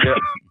Sidewinder.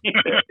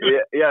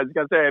 Yeah, I was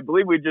going to say, I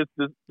believe we just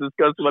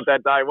discussed what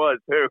that die was,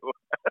 too.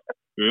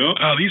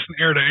 At least in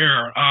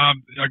air-to-air.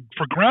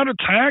 For ground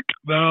attack,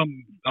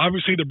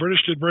 obviously the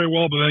British did very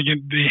well, but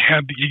again, they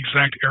had the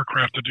exact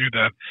aircraft to do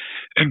that.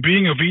 And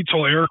being a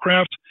VTOL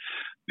aircraft,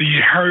 the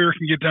Harrier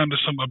can get down to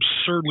some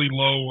absurdly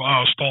low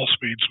stall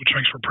speeds, which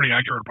makes for pretty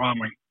accurate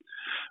bombing.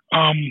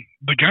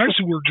 The guys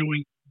who were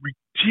doing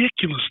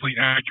ridiculously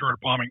accurate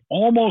bombing,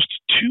 almost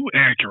too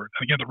accurate,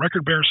 again, the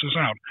record bears this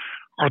out,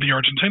 are the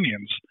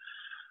Argentinians.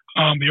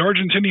 The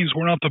Argentinians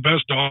were not the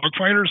best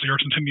dogfighters, the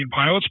Argentinian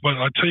pilots, but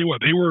I tell you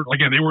what, they were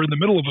in the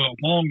middle of a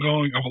long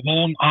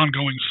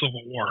ongoing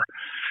civil war,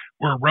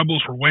 where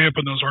rebels were way up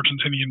in those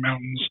Argentinian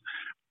mountains,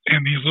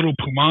 and these little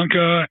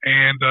Pumanca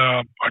and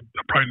I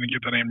probably didn't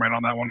get the name right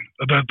on that one.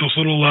 Those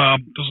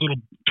little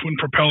twin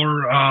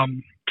propeller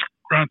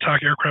ground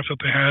attack aircraft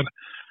that they had,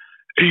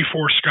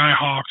 A4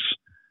 Skyhawks,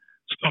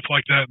 stuff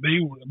like that. They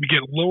would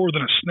get lower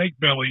than a snake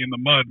belly in the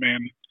mud,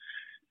 man,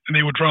 and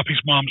they would drop these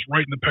bombs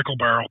right in the pickle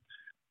barrel.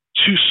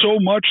 To so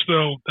much,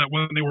 though, that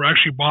when they were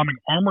actually bombing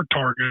armored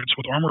targets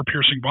with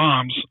armor-piercing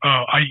bombs,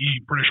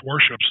 i.e. British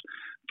warships,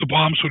 the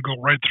bombs would go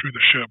right through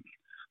the ship.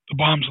 The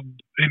bombs,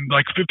 in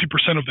like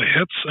 50% of the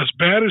hits, as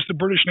bad as the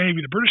British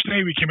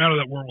Navy came out of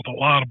that war with a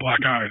lot of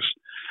black eyes.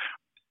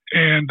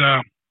 And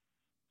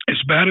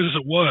as bad as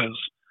it was,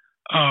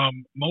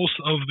 Most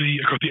of the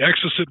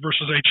Exocet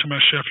versus HMS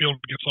Sheffield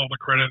gets all the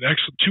credit.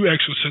 Two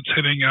Exocets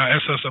hitting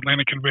SS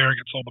Atlantic Conveyor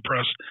gets all the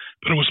press,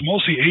 but it was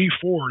mostly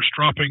A4s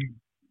dropping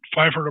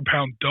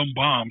 500-pound dumb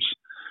bombs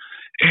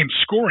and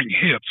scoring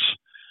hits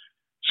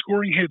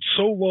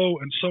so low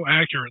and so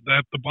accurate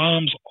that the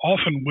bombs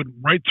often went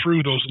right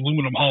through those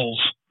aluminum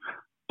hulls,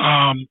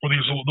 or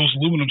those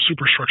aluminum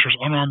superstructures,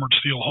 unarmored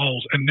steel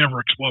hulls, and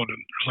never exploded.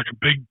 There's like a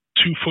big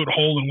 2-foot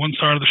hole in one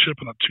side of the ship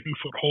and a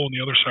 2-foot hole in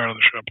the other side of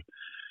the ship.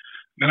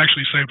 That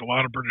actually saved a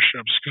lot of British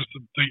ships because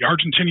the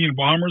Argentinian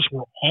bombers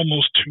were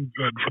almost too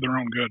good for their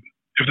own good,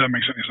 if that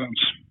makes any sense.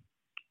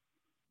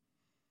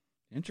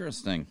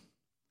 Interesting.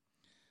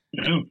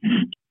 Yeah.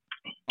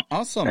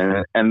 Awesome.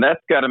 And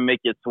that's got to make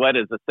you sweat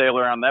as a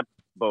sailor on that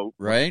boat.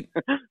 Right?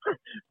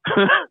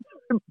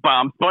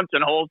 Bombs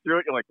punching holes through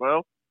it. You're like,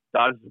 well,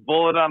 dodged a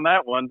bullet on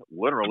that one,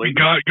 literally. It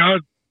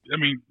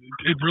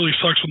really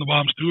sucks when the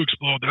bombs do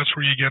explode. That's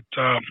where you get...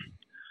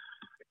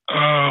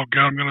 oh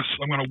God, I'm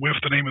gonna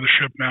whiff the name of the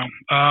ship now.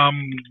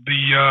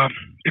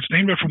 It's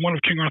named after one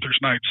of King Arthur's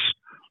knights,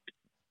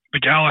 the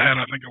Galahad,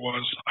 I think it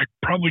was. I'm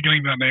probably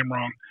getting that name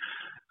wrong.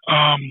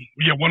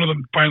 One of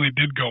them finally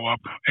did go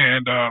up,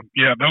 and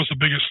that was the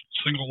biggest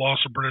single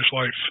loss of British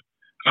life.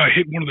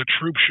 Hit one of the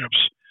troop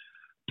ships,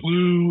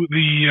 blew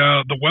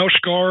the Welsh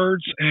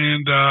Guards,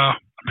 and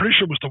I'm pretty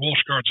sure it was the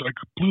Welsh Guards. I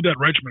blew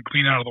that regiment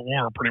clean out of the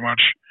war, pretty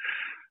much.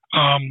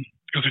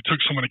 Because they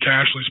took so many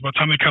casualties. By the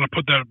time they kind of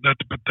put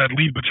that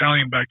lead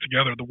battalion back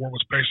together, the war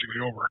was basically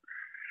over.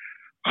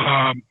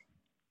 I'm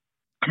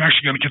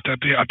actually going to get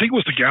that day. I think it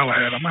was the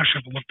Galahad. I'm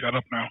actually going to have to look that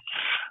up now,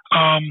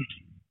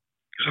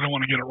 because I don't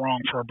want to get it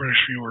wrong for our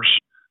British viewers.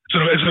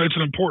 It's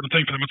an important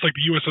thing for them. It's like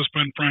the USS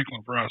Ben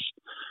Franklin for us.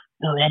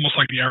 We're almost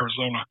like the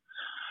Arizona.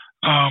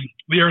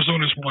 The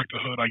Arizona is more like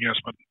the Hood, I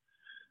guess. But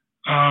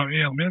let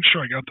me make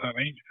sure I got that.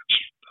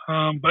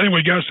 But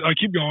anyway, guys, I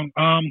keep going.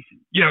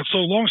 So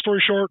long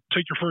story short,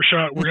 take your first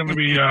shot. We're going to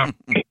be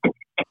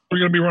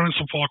running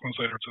some Falklands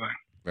later today.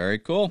 Very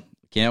cool.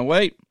 Can't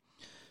wait.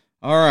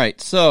 All right.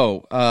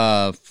 So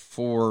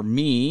for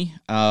me,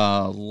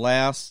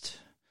 last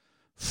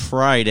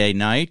Friday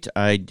night,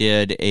 I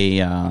did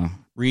a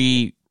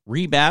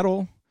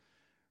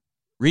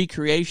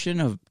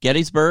recreation of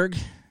Gettysburg,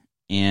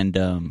 and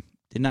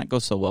did not go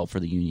so well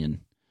for the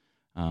Union.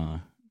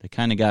 They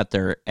kind of got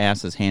their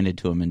asses handed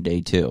to them in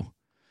day 2.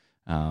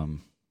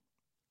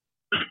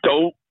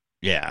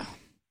 Yeah,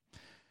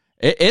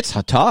 it's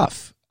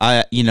tough.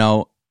 Playing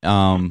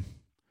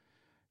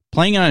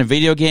on a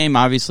video game,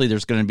 obviously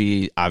there's going to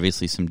be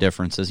some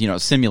differences.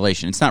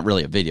 Simulation. It's not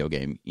really a video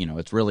game.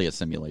 It's really a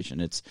simulation.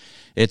 It's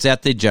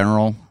at the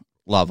general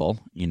level.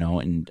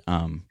 And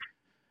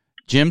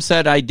Jim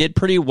said I did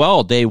pretty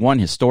well day 1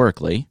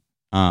 historically.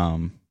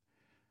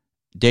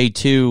 Day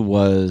 2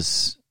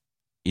 was,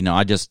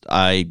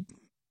 I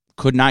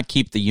could not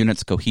keep the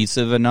units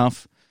cohesive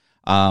enough.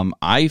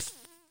 I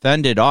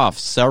fended off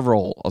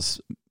several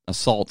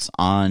assaults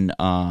on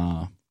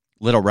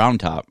Little Round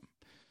Top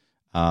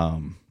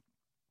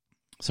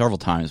several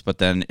times, but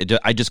then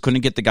I just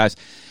couldn't get the guys.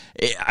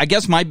 I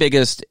guess my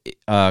biggest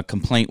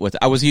complaint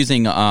I was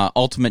using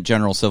Ultimate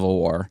General Civil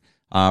War,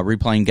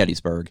 replaying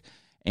Gettysburg,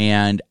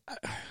 and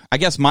I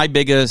guess my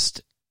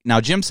biggest... Now,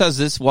 Jim says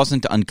this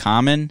wasn't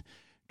uncommon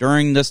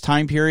during this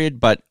time period,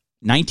 but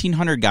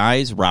 1,900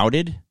 guys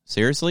routed,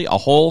 seriously, a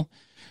whole...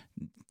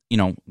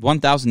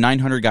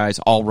 1,900 guys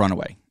all run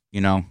away,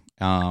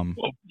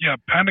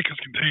 panic is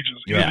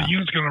contagious. Either the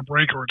unit's going to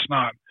break or it's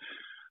not.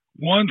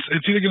 Once,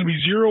 it's either going to be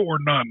 0 or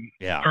none.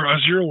 Yeah. Or a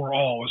 0 or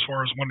all as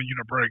far as when the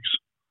unit breaks.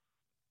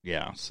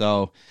 Yeah.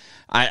 So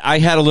I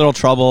had a little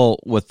trouble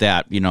with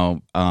that,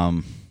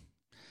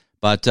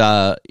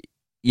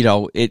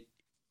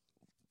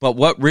 But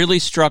what really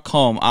struck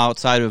home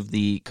outside of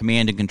the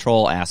command and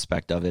control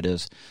aspect of it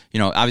is,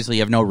 obviously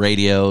you have no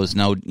radios,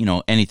 no,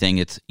 anything.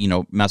 It's,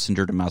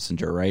 messenger to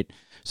messenger, right?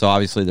 So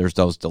obviously there's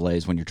those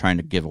delays when you're trying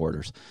to give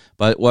orders.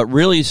 But what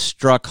really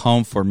struck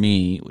home for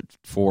me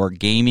for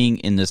gaming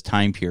in this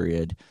time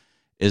period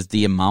is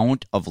the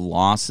amount of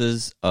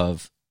losses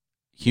of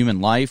human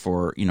life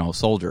or,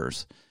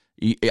 soldiers.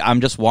 I'm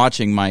just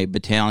watching my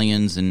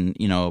battalions and,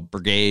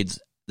 brigades,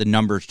 the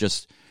numbers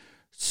just...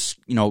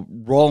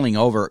 rolling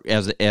over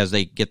as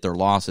they get their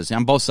losses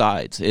on both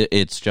sides.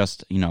 It's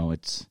just,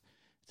 it's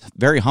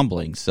very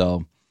humbling.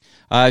 So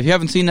if you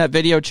haven't seen that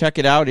video, check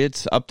it out.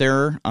 It's up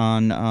there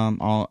on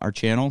all our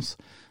channels.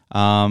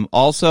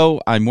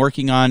 Also, I'm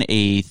working on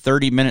a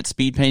 30-minute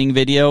speed painting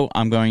video.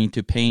 I'm going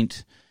to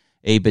paint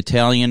a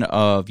battalion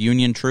of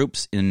Union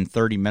troops in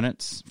 30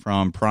 minutes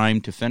from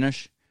prime to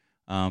finish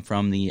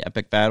from the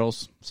epic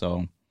battles.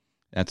 So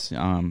that's,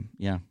 going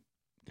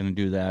to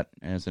do that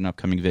as an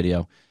upcoming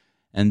video.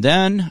 And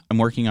then I'm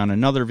working on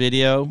another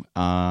video.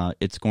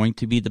 It's going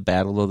to be the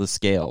Battle of the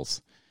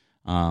Scales.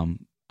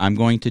 I'm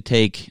going to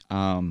take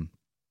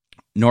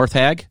North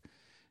Hag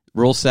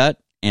rule set,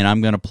 and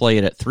I'm going to play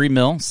it at 3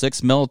 mil,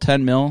 6 mil,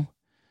 10 mil,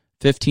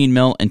 15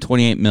 mil, and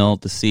 28 mil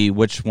to see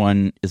which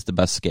one is the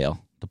best scale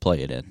to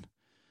play it in.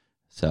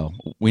 So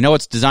we know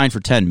it's designed for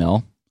 10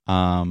 mil.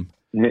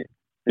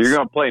 You're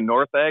going to play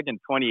North Egg in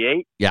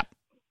 28? Yeah.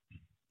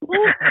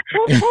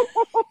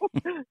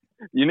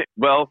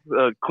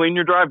 Clean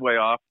your driveway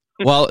off.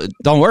 Well,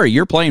 don't worry.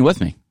 You're playing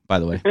with me, by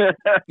the way.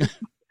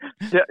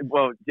 It's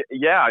going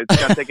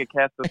to take a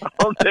cast of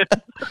something.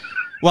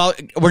 Well,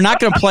 we're not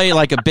going to play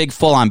like a big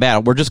full-on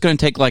battle. We're just going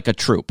to take like a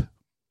troop,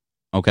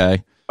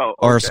 okay?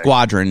 Or a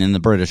squadron in the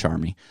British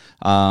Army.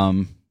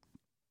 And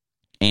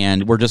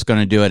we're just going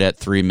to do it at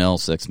 3 mil,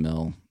 6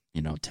 mil,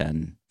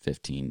 10,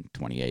 15,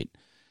 28,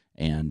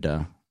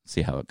 and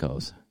see how it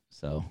goes.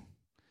 So,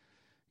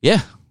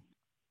 yeah,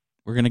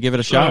 we're going to give it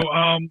a shot. So,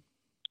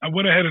 I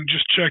went ahead and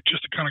just checked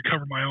just to kind of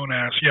cover my own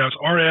ass. Yeah, it's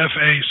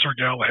RFA Sir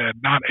Galahad,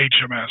 not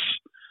HMS.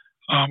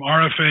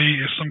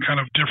 RFA is some kind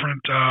of different.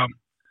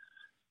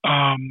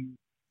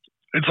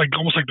 It's like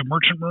almost like the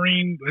Merchant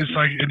Marine. It's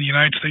like in the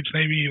United States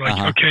Navy. Like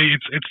okay,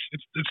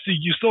 it's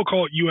you still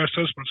call it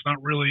USS, but it's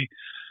not really.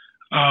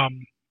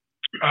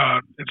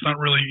 It's not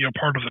really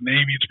part of the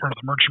Navy. It's part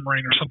of the Merchant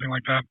Marine or something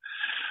like that.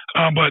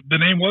 But the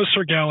name was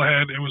Sir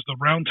Galahad. It was the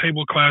Round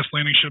Table class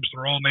landing ships.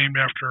 They're all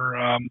named after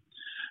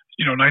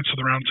Knights of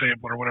the Round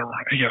Table or whatever.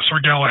 And yeah, Sir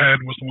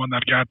Galahad was the one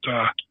that got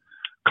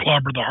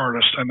clobbered the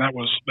hardest, and that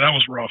was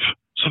rough.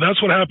 So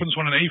that's what happens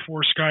when an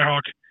A4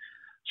 Skyhawk,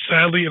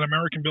 sadly an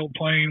American-built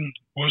plane,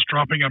 was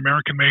dropping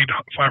American-made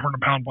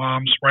 500-pound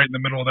bombs right in the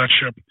middle of that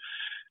ship,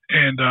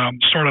 and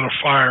started a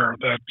fire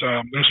that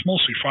it was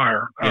mostly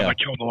fire that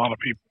killed a lot of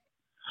people.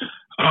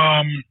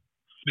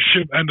 The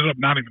ship ended up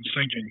not even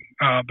sinking.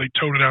 They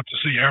towed it out to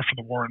sea after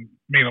the war and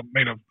made a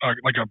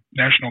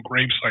national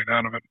gravesite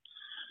out of it.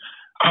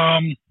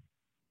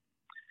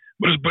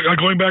 But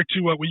going back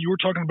to what you were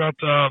talking about,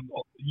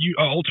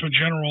 Ultimate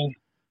General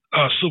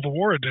Civil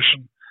War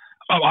Edition,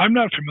 I'm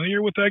not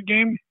familiar with that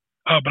game,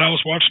 but I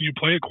was watching you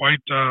play it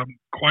quite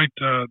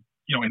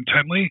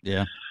intently.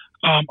 Yeah.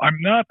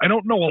 I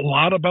don't know a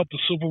lot about the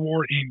Civil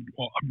War.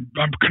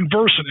 I'm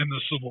conversant in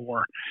the Civil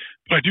War,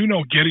 but I do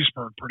know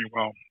Gettysburg pretty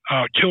well.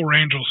 Kill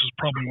Angels is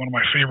probably one of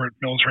my favorite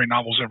military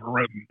novels ever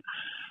written.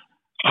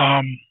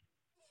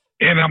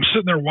 And I'm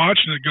sitting there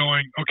watching it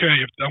going, okay,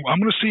 I'm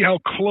going to see how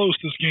close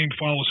this game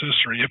follows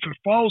history. If it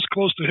follows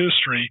close to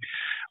history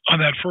on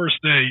that first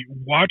day,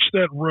 watch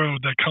that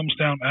road that comes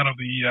down out of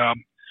the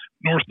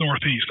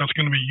northeast. That's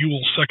going to be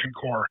Ewell's Second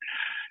Corps.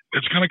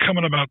 It's going to come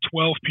at about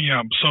 12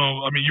 p.m. So,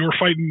 I mean, you were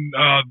fighting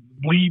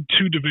lead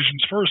two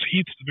divisions first,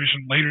 Heath's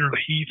division, later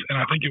Heath, and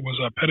I think it was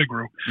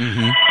Pettigrew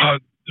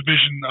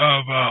division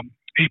of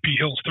A.P.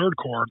 Hill's Third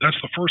Corps. That's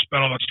the first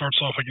battle that starts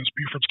off against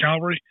Buford's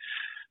cavalry.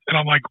 And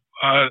I'm like,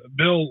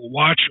 Bill,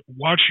 watch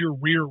your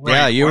rear right.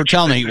 Yeah, you were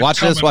telling me, watch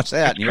this, watch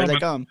that, and here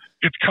they come.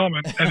 It's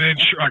coming, and then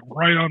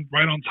right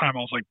on time,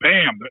 I was like,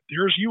 bam!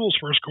 There's Ewell's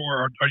First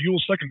Corps, or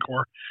Ewell's Second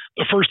Corps,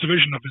 the first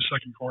division of his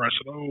Second Corps. I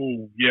said,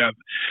 oh yeah.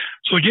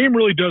 So the game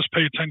really does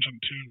pay attention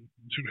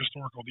to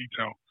historical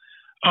detail.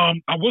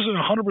 I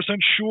wasn't 100%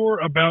 sure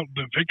about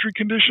the victory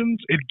conditions.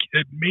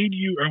 It made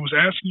you. I was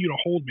asking you to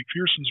hold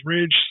McPherson's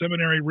Ridge,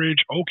 Seminary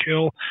Ridge, Oak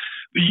Hill.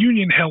 The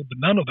Union held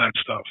none of that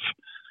stuff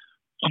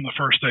on the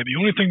first day. The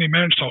only thing they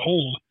managed to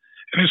hold,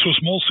 and this was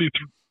mostly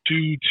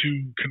due to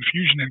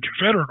confusion in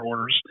Confederate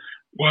orders,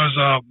 was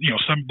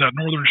that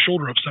northern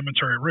shoulder of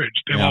Cemetery Ridge.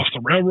 They lost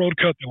the railroad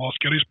cut. They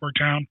lost Gettysburg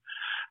Town.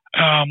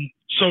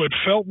 So it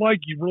felt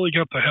like you really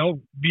got the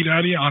hell beat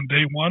out of you on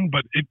day one,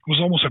 but it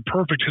was almost a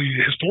perfect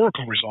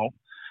historical result.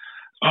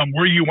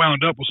 Where you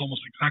wound up was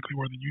almost exactly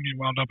where the Union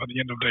wound up at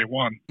the end of day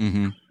one.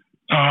 Mm-hmm.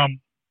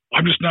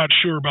 I'm just not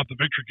sure about the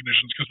victory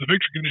conditions, because the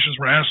victory conditions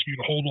were asking you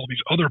to hold all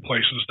these other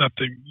places that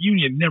the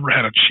Union never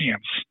had a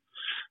chance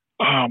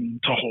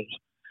to hold.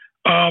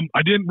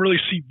 I didn't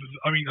really see,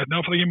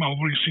 enough of the game. I've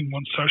only seen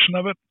one session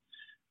of it.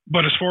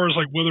 But as far as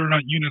like whether or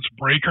not units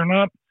break or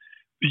not,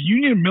 the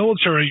Union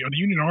military, or the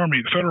Union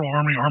Army, the Federal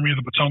Army, Army of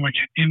the Potomac,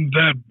 in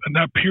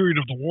that period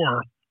of the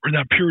war, or in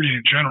that period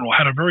in general,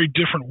 had a very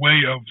different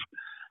way of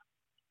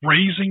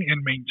raising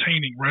and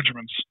maintaining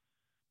regiments,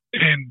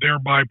 and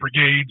thereby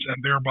brigades,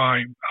 and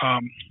thereby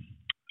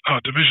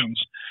divisions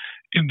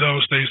in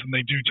those days than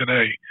they do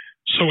today.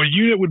 So a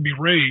unit would be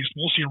raised,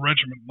 mostly a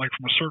regiment, like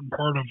from a certain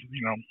part of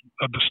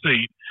the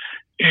state,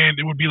 and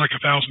it would be like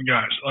 1,000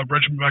 guys. A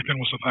regiment back then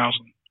was 1,000,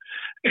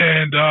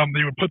 and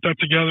they would put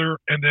that together,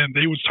 and then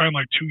they would sign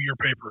like 2-year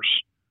papers,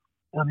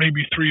 or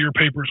maybe 3-year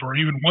papers, or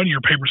even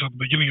 1-year papers at the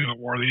beginning of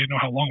the war. They didn't know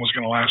how long it was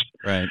going to last,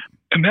 right?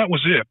 And that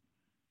was it.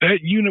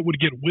 That unit would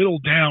get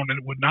whittled down, and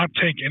it would not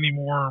take any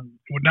more.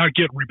 It would not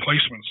get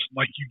replacements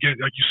like you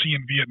see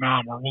in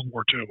Vietnam or World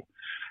War II.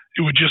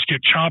 It would just get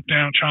chopped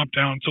down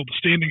until the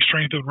standing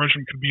strength of the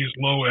regiment could be as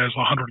low as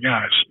 100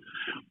 guys,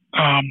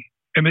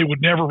 and they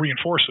would never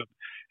reinforce it.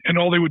 And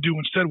all they would do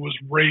instead was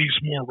raise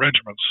more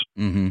regiments.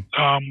 Mm-hmm.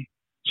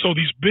 So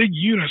these big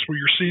units where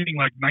you're seeing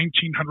like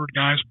 1,900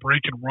 guys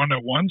break and run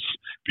at once,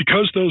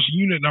 because those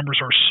unit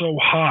numbers are so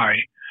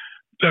high,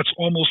 that's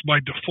almost by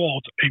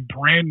default a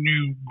brand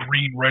new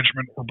Green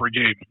Regiment or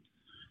brigade.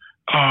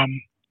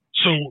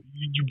 So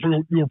you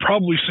were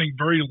probably seeing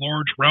very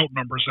large route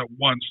numbers at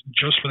once,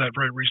 just for that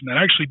very reason. That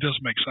actually does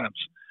make sense.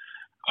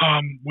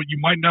 What you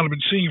might not have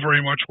been seeing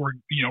very much were,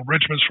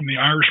 regiments from the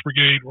Irish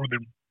Brigade or the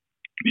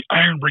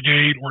Iron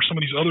Brigade or some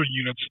of these other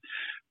units,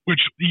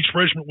 which each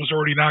regiment was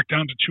already knocked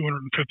down to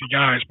 250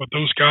 guys, but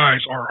those guys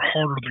are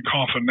harder than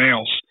coffin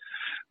nails.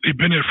 They've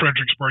been at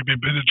Fredericksburg,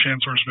 they've been at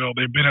Chancellorsville,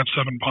 they've been at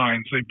Seven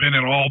Pines, they've been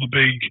at all the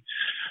big,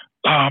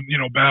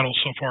 battles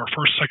so far.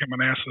 First, Second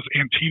Manassas,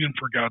 Antietam,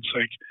 for God's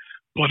sake,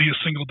 bloodiest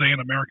single day in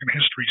American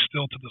history,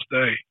 still to this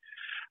day.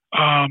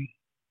 And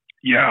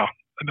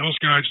those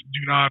guys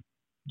do not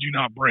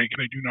break,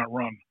 they do not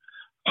run.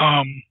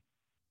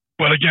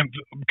 But again,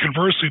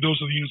 conversely,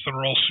 those are the units that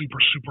are all super,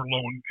 super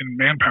low in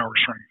manpower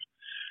strength.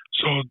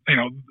 So,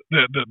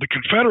 the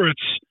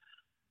Confederates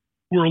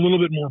were a little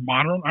bit more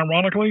modern,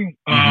 ironically,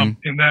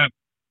 in that,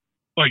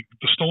 like,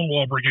 the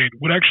Stonewall Brigade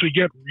would actually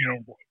get,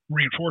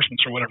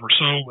 reinforcements or whatever.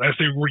 So as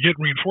they were getting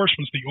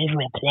reinforcements, the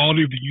overall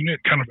quality of the unit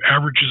kind of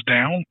averages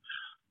down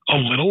a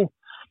little.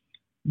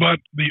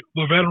 But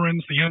the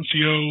veterans, the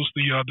NCOs,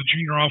 the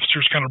junior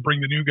officers kind of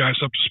bring the new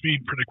guys up to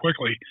speed pretty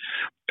quickly.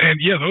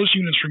 And, those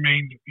units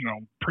remained,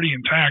 pretty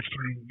intact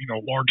through,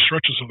 large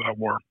stretches of that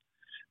war.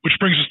 Which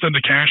brings us then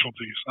to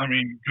casualties. I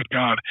mean, good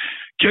God.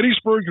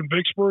 Gettysburg and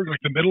Vicksburg,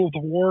 like the middle of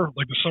the war,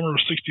 like the summer of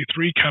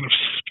 '63, kind of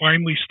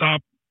finally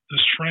stopped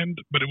this trend,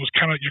 but you're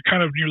kind of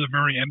near the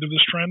very end of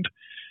this trend,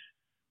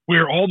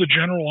 where all the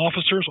general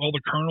officers, all the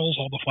colonels,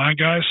 all the flag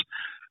guys,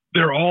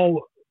 they're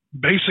all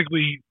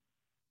basically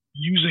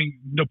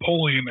using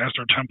Napoleon as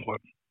their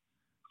template.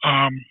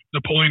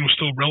 Napoleon was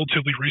still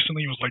relatively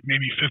recently, it was like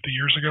maybe 50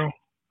 years ago.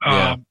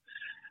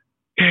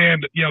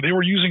 And they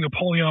were using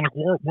Napoleonic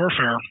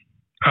warfare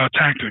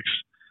tactics,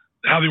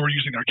 how they were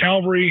using their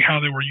cavalry, how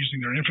they were using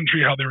their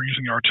infantry, how they were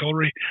using the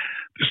artillery.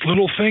 This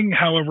little thing,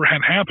 however,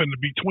 had happened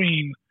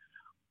between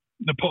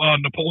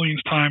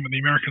Napoleon's time and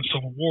the American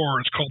Civil War.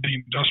 It's called the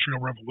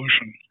Industrial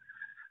Revolution.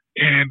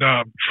 And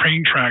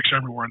train tracks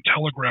everywhere and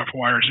telegraph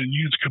wires, and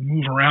units could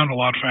move around a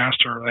lot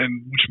faster,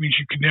 and which means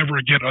you could never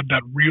get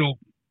that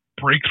real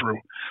breakthrough.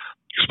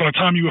 Because by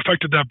the time you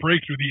effected that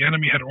breakthrough, the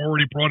enemy had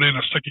already brought in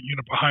a second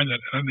unit behind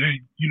that, and a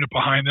unit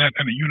behind that,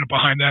 and a unit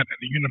behind that,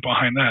 and a unit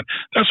behind that.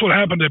 That's what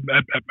happened at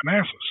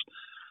Manassas.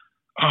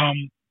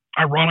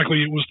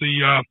 Ironically, it was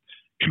the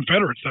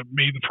Confederates that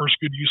made the first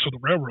good use of the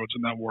railroads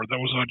in that war. That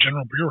was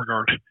General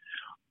Beauregard.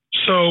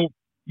 So,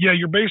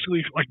 you're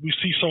basically, like we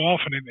see so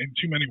often in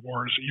too many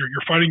wars,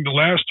 you're fighting with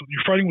last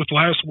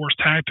war's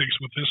tactics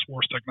with this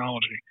war's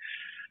technology.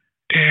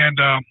 And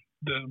a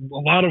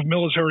lot of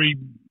military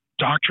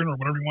doctrine, or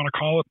whatever you want to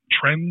call it,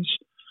 trends,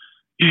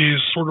 is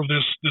sort of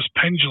this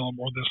pendulum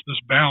or this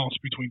balance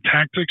between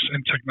tactics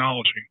and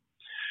technology.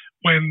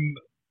 When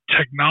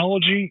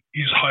technology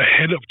is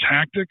ahead of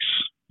tactics,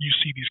 you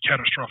see these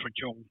catastrophic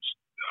kill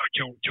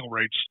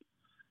rates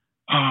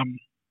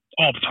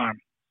all the time.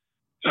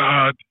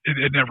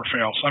 It never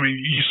fails. I mean,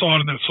 you saw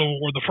it in the Civil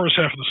War. The first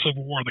half of the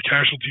Civil War, the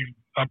casualty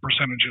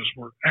percentages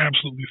were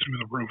absolutely through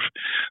the roof.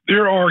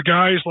 There are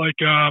guys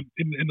like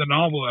in the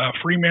novel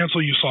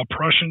Fremantle, you saw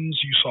Prussians,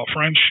 you saw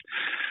French,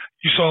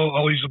 you saw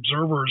all these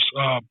observers,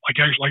 like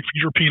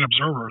European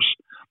observers,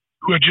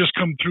 who had just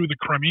come through the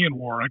Crimean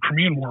War. And the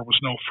Crimean War was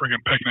no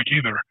friggin' picnic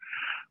either.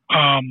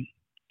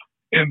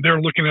 And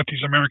they're looking at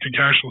these American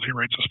casualty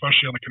rates,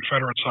 especially on the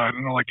Confederate side,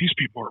 and they're like, these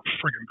people are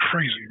friggin'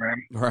 crazy,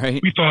 man.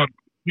 Right. We thought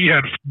we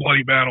had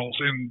bloody battles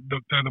in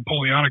the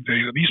Napoleonic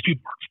days, and these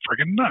people are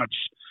friggin' nuts.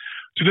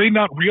 Do they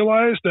not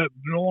realize that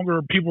no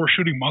longer people are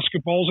shooting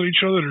musket balls at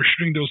each other? They're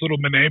shooting those little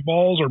mini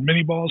balls or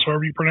mini balls,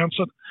 however you pronounce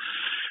it,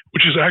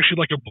 which is actually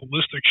like a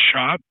ballistic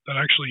shot that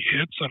actually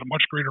hits at a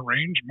much greater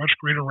range, much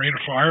greater rate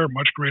of fire,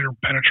 much greater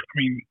penetration. I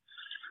mean,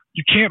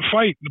 you can't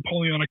fight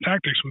Napoleonic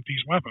tactics with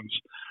these weapons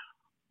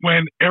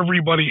when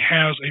everybody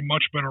has a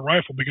much better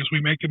rifle, because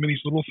we make them in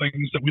these little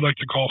things that we like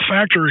to call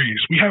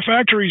factories. We have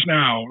factories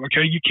now,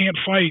 okay? You can't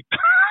fight,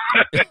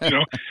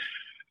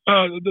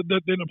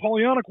 The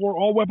Napoleonic War,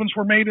 all weapons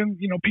were made in,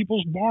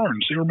 people's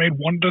barns. They were made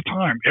one at a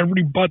time.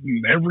 Every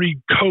button, every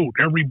coat,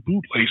 every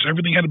bootlace,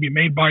 everything had to be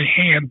made by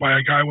hand by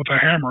a guy with a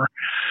hammer,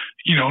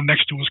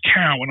 next to his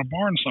cow in a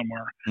barn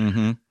somewhere.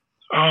 Mm-hmm.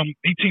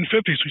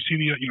 1850s, we see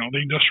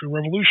the Industrial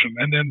Revolution,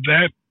 and then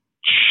that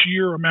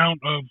sheer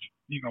amount of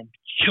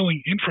killing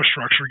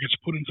infrastructure gets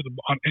put into the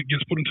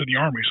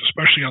armies,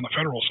 especially on the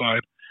federal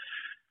side.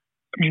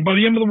 I mean, by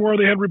the end of the war,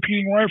 they had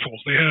repeating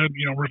rifles, they had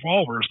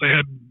revolvers, they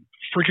had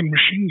freaking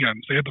machine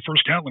guns, they had the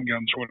first Gatling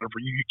guns or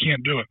whatever. You can't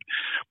do it.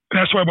 And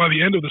that's why by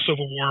the end of the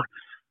Civil War,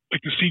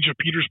 like the siege of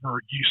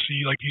Petersburg, you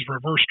see like these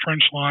reverse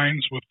trench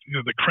lines with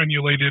the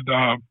crenulated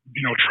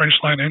trench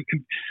line, and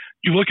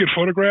you look at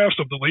photographs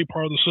of the late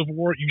part of the Civil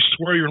War, you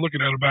swear you're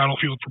looking at a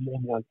battlefield from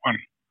World War I.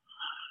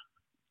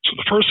 So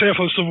the first half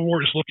of the Civil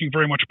War is looking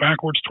very much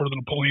backwards toward the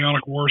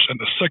Napoleonic Wars, and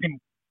the second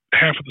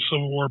half of the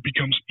Civil War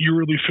becomes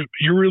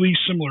eerily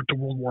similar to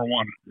World War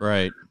I.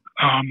 Right.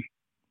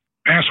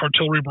 Mass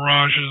artillery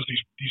barrages,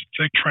 these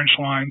thick trench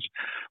lines,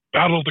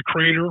 Battle of the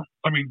Crater.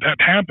 I mean, that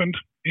happened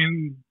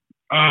in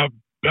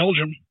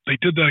Belgium, they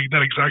did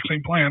that exact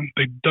same plan.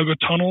 They dug a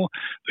tunnel,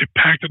 they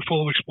packed it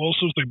full of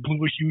explosives, they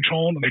blew a huge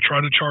hole, and they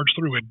tried to charge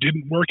through. It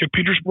didn't work at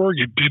Petersburg.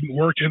 It didn't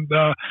work in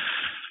I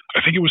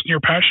think it was near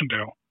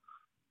Passchendaele,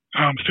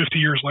 50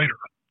 years later.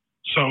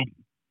 So,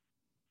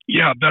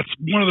 yeah, that's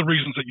one of the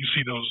reasons that you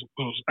see those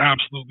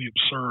absolutely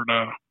absurd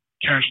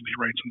casualty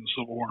rates in the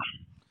Civil War.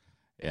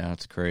 Yeah,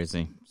 it's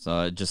crazy.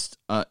 So it just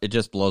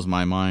blows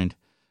my mind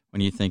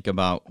when you think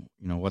about,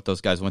 what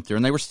those guys went through.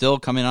 And they were still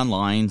coming on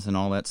lines and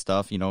all that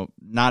stuff,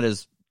 not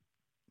as,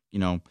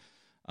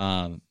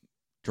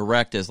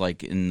 direct as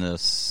like in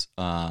the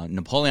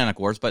Napoleonic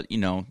Wars, but,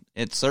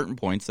 at certain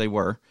points they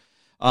were.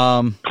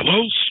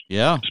 Close.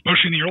 Yeah.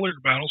 Especially in the earlier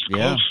battles. Close.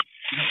 Yeah.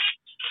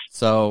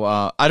 So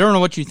I don't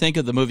know what you think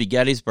of the movie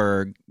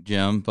Gettysburg,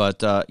 Jim, but,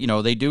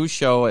 they do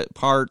show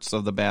parts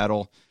of the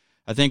battle.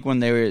 I think when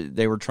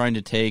they were trying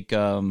to take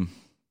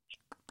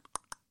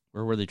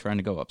where were they trying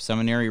to go? Up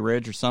Seminary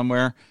Ridge or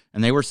somewhere,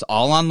 and they were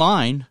all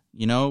online,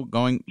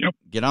 going,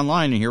 Get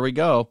online, and here we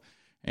go.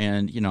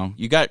 And,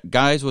 you got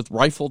guys with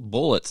rifled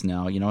bullets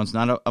now, it's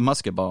not a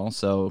musket ball.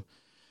 So,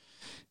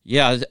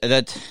 yeah,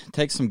 that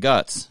takes some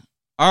guts.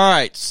 All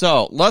right,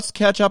 so let's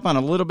catch up on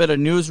a little bit of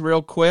news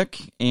real quick,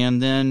 and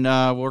then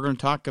we're going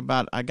to talk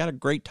about, I got a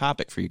great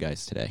topic for you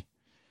guys today.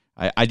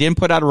 I didn't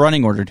put out a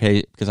running order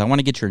today because I want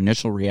to get your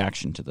initial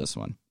reaction to this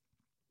one.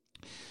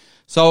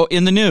 So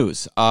in the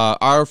news,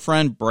 our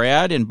friend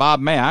Brad and Bob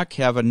Mack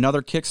have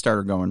another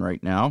Kickstarter going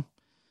right now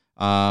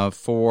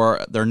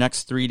for their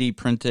next 3D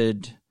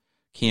printed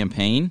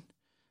campaign.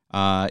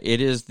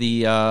 It is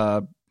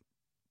the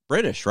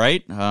British,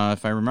 right?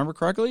 If I remember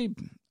correctly,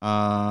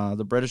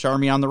 the British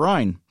Army on the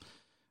Rhine.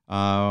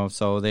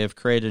 So they have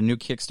created a new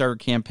Kickstarter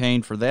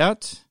campaign for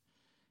that,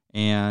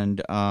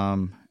 and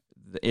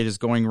it is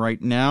going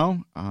right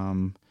now.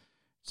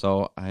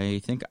 So I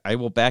think I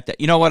will back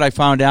that. You know what I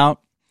found out?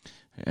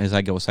 As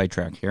I go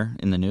sidetrack here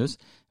in the news,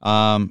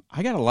 I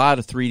got a lot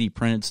of 3D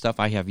printed stuff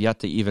I have yet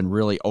to even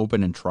really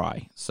open and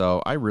try.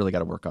 So I really got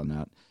to work on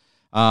that.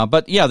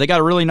 But yeah, they got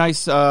a really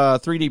nice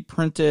 3D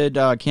printed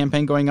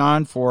campaign going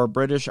on for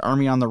British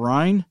Army on the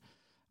Rhine.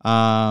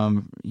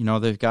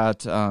 They've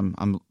got,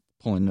 I'm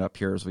pulling it up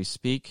here as we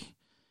speak.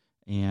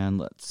 And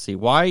let's see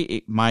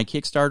why my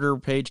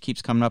Kickstarter page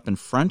keeps coming up in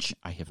French.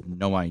 I have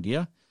no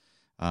idea.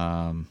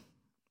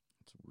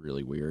 It's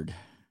really weird.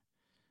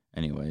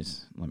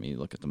 Anyways, let me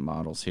look at the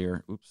models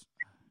here. Oops.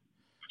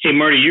 Hey,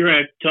 Marty, you're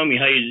going to tell me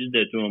how you did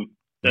that to them.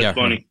 That's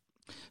funny.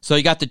 So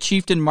you got the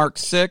Chieftain Mark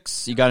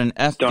 6. You got an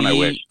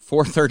FD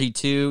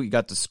 432. You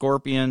got the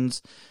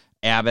Scorpions,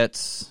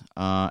 Abbots,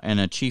 and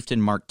a Chieftain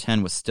Mark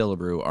 10 with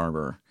Stillabrew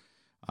armor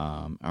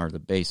are the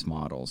base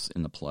models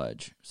in the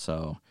pledge.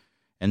 So,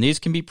 and these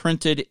can be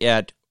printed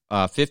at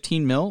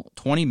 15 mil,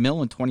 20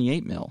 mil, and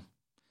 28 mil.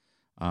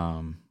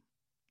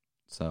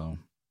 So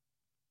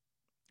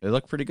they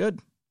look pretty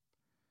good.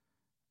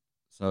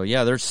 So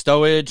yeah, there's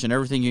stowage and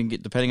everything you can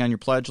get depending on your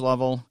pledge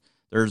level.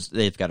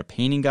 They've got a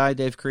painting guide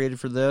they've created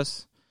for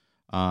this.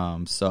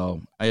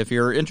 So if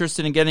you're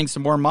interested in getting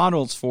some more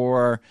models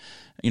for,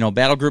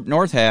 Battle Group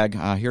North Hag,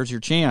 here's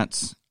your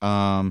chance.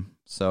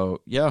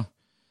 So yeah.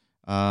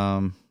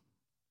 Other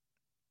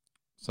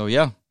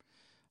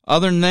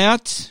than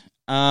that,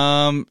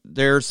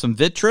 there's some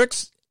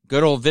Victrix.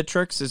 Good old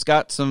Victrix has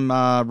got some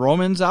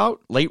Romans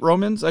out, late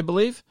Romans, I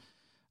believe.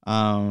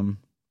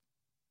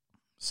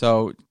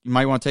 So you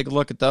might want to take a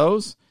look at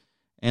those.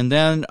 And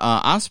then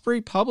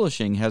Osprey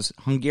Publishing has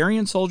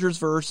Hungarian soldiers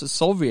versus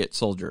Soviet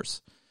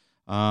soldiers.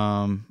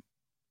 That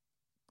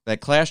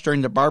clashed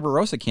during the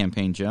Barbarossa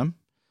campaign, Jim.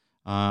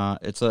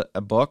 It's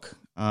a book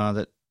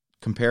that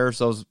compares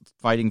those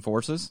fighting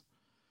forces.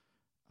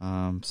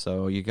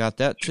 So you got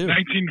that too. In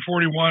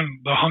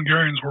 1941, the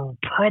Hungarians were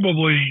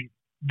probably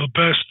the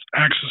best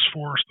Axis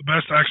force, the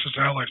best Axis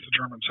allies the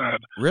Germans had.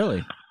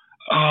 Really?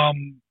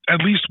 At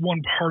least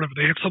one part of it.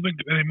 They had something,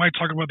 they might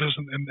talk about this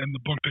in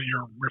the book that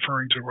you're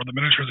referring to, or the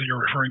miniatures that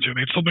you're referring to.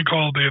 They had something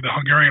called the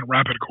Hungarian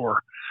Rapid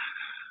Corps.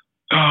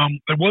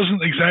 It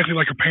wasn't exactly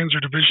like a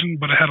Panzer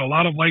division, but it had a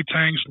lot of light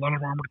tanks, a lot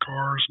of armored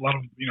cars, a lot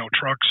of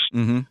trucks,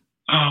 and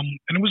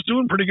it was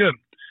doing pretty good.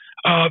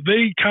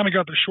 They kind of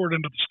got the short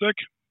end of the stick.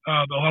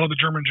 A lot of the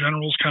German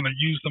generals kind of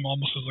used them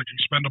almost as like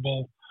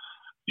expendable.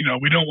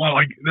 We don't want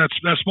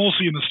that's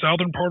mostly in the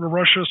southern part of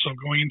Russia, so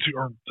going into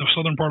or the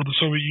southern part of the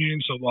Soviet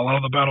Union. So a lot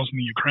of the battles in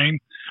the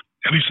Ukraine,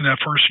 at least in that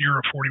first year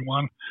of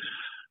 41.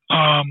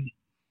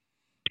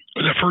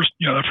 That first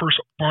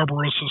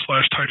Barbarossa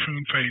 /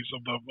 Typhoon phase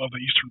of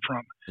the Eastern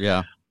Front.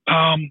 Yeah.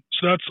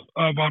 So that's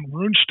von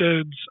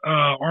Rundstedt's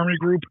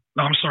army group.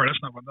 No, I'm sorry, that's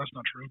not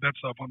true.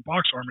 That's von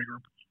Bock's army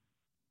group.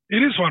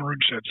 It is von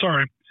Rundstedt.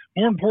 Sorry.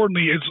 More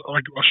importantly, it's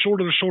like a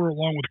shoulder to shoulder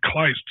along with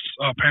Kleist's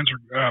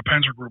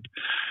Panzer group.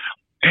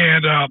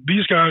 And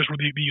these guys were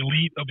the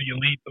elite of the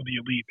elite of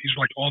the elite. These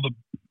were like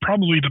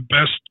probably the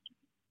best,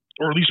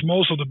 or at least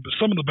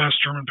some of the best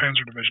German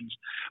Panzer divisions.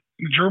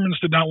 And the Germans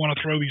did not want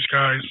to throw these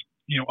guys,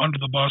 under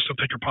the bus if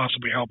they could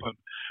possibly help it.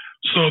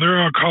 So there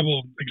are a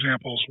couple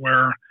examples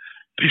where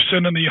they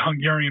send in the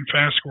Hungarian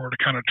Fast Corps to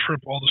kind of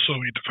trip all the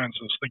Soviet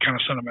defenses. They kind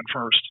of send them in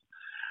first.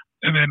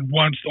 and then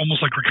once,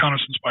 almost like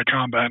reconnaissance by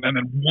combat, and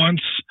then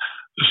once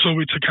the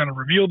Soviets had kind of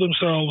revealed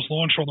themselves,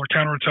 launched all their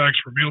counterattacks,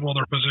 revealed all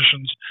their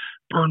positions,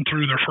 burned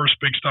through their first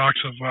big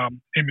stocks of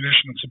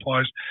ammunition and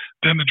supplies,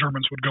 then the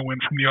Germans would go in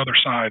from the other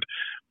side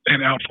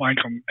and outflank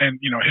them and,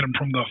 hit them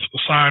from the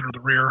side or the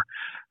rear.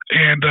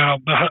 And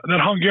that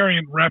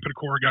Hungarian Rapid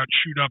Corps got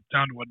chewed up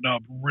down to a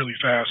nub really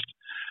fast.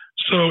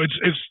 So it's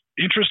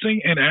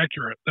interesting and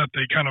accurate that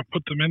they kind of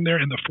put them in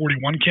there in the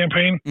 41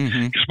 campaign,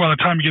 because by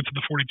the time you get to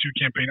the 42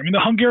 campaign, I mean,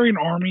 the Hungarian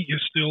army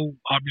is still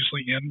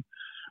obviously in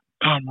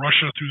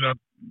Russia through that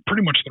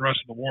pretty much the rest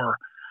of the war,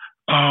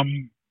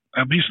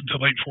 at least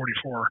until late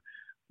 44.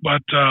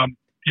 But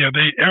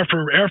they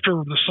after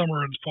the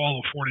summer and fall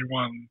of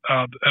 41,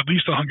 at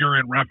least the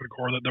Hungarian Rapid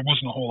Corps, that there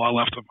wasn't a whole lot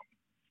left of them.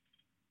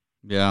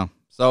 Yeah.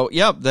 So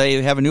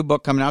they have a new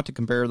book coming out to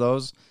compare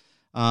those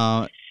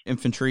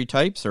infantry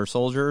types or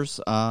soldiers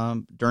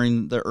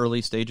during the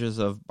early stages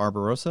of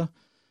Barbarossa.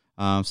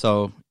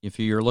 So if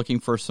you're looking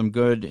for some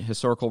good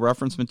historical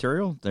reference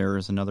material, there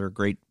is another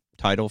great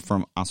title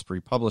from Osprey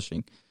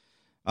Publishing.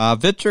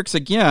 Victrix,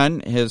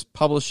 again, is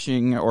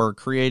publishing or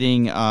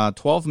creating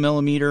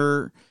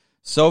 12-millimeter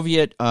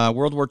Soviet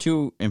World War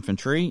II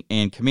infantry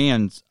and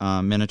command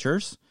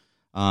miniatures.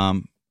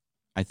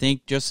 I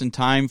think just in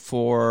time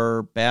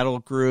for Battle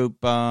Group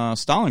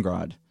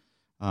Stalingrad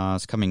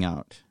is coming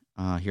out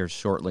here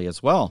shortly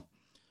as well.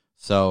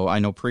 So I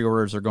know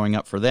pre-orders are going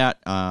up for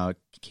that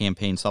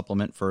campaign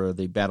supplement for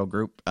the Battle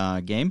Group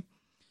game,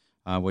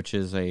 which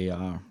is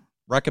a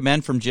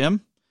recommend from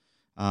Jim.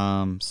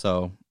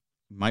 So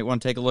you might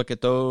want to take a look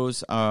at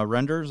those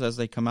renders as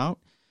they come out.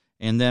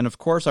 And then, of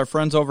course, our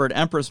friends over at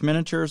Empress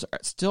Miniatures are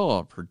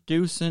still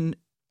producing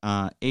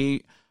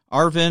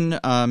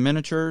Arvin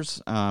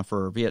miniatures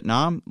for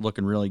Vietnam,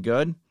 looking really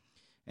good.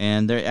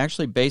 And they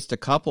actually based a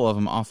couple of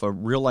them off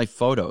of real-life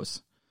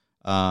photos,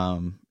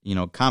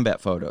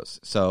 combat photos.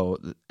 So,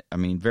 I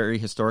mean, very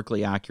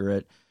historically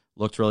accurate.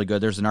 Looked really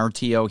good. There's an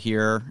RTO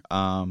here,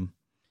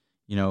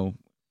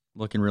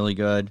 looking really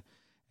good.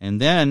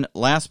 And then,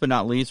 last but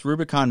not least,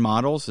 Rubicon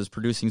Models is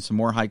producing some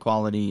more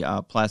high-quality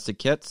plastic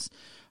kits.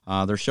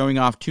 They're showing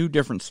off 2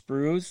 different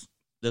sprues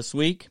this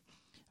week,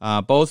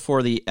 both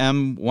for the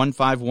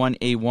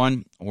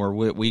M151A1, or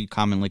what we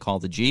commonly call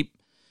the Jeep.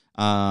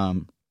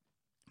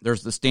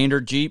 There's the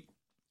standard Jeep,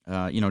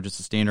 just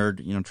a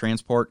standard,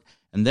 transport.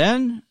 And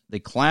then the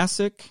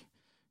classic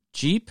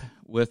Jeep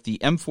with the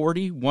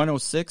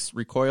M40-106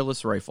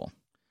 recoilless rifle.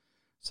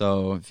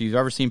 So if you've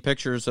ever seen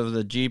pictures of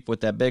the Jeep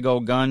with that big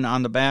old gun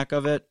on the back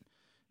of it,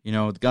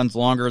 the gun's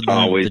longer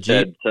than the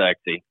Jeep. Always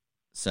sexy.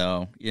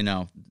 So,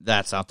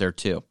 that's out there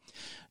too.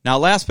 Now,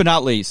 last but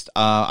not least,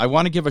 I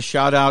want to give a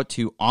shout out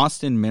to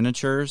Austin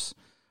Miniatures.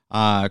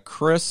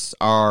 Chris,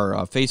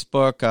 our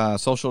Facebook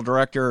social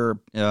director,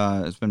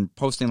 has been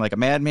posting like a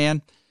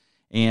madman.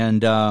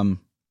 And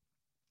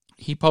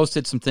he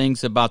posted some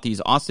things about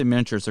these Austin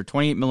Miniatures. They're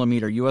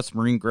 28-millimeter U.S.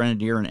 Marine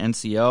Grenadier and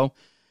NCO.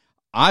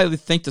 I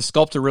think the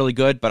sculpts are really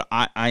good, but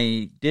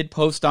I did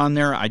post on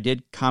there. I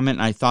did comment,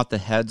 and I thought the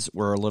heads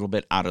were a little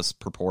bit out of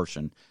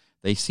proportion.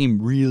 They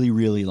seem really,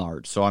 really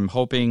large. So I'm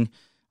hoping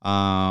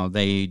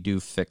they do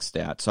fix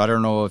that. So I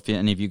don't know if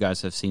any of you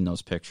guys have seen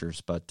those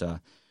pictures, but other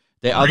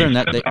than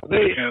that, I was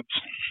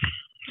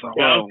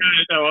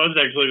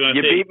actually going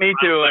to say. You beat me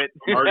to it.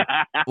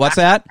 What's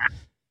that?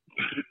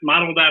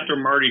 Modeled after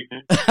Marty.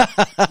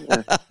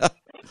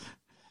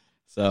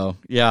 So,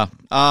 yeah.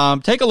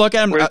 Take a look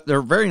at them.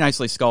 They're very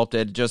nicely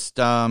sculpted. Just,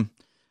 go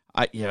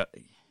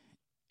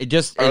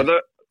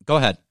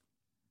ahead.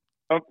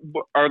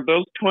 Are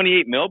those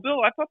 28 mil,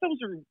 Bill? I thought those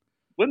were,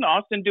 wasn't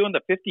Austin doing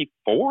the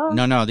 54?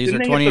 No, these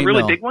Didn't are they 28 have the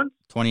really mil. big ones?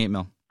 28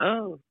 mil.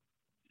 Oh.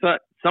 So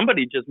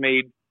somebody just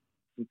made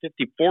some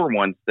 54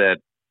 ones that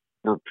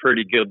were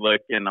pretty good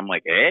looking. I'm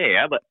like, hey,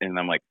 and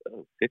I'm like,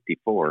 oh,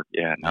 54.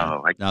 Yeah,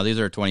 no. No, these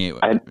are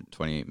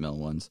 28 mil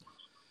ones.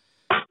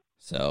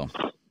 So,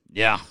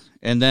 yeah.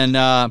 And then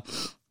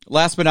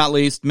last but not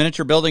least,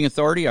 Miniature Building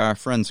Authority, our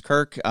friends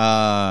Kirk.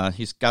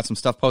 He's got some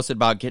stuff posted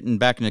about getting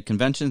back into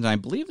conventions, and I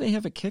believe they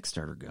have a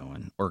Kickstarter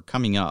going or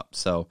coming up.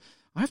 So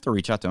I have to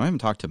reach out to him. I haven't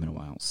talked to him in a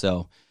while.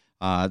 So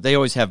they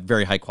always have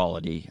very high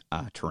quality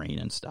terrain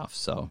and stuff.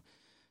 So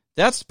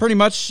that's pretty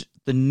much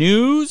the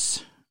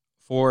news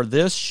for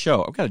this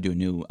show. I've got to do a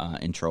new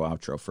intro,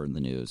 outro for the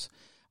news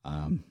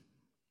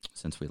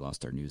since we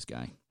lost our news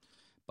guy.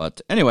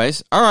 But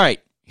anyways, all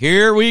right,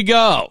 here we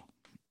go.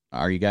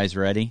 Are you guys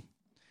ready?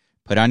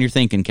 Put on your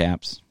thinking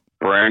caps.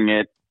 Bring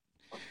it.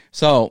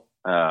 So,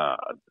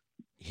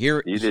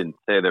 here you didn't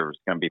say there was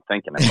going to be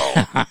thinking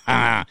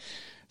involved.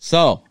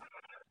 So,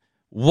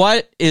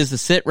 what is the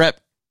SitRep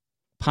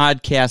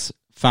Podcast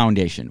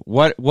Foundation?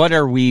 What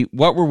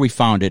were we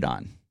founded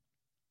on?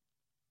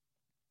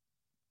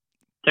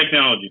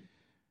 Technology.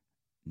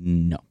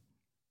 No.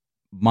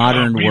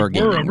 Modern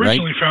wargaming, right? We were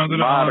originally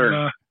founded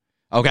on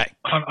okay.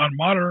 On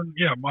modern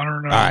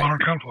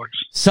conflicts.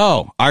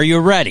 So, are you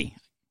ready?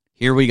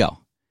 Here we go.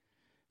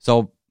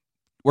 So,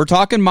 we're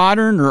talking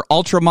modern or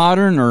ultra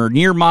modern or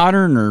near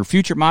modern or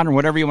future modern,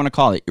 whatever you want to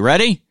call it. You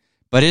ready?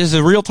 But it is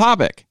a real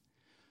topic.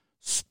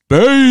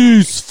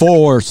 Space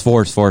Force.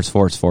 Oh,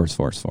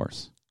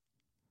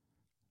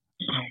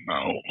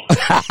 no.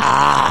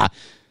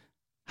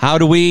 How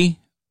do we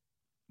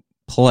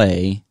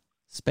play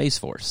Space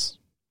Force?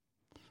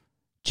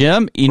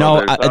 Jim, there's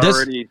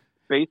already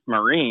Space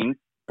Marines.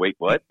 Wait,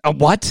 what?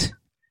 What?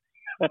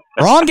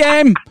 Wrong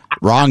game.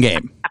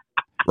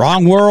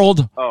 Wrong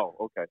world. Oh,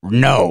 okay.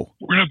 No.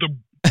 We're going to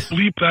have to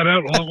bleep that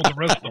out along with the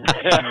rest of the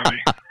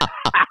movie.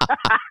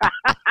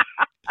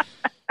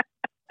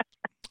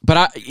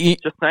 But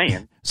just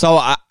saying. So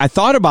I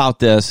thought about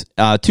this.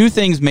 Two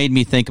things made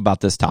me think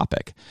about this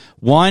topic.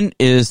 One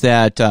is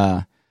that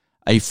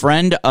a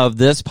friend of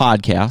this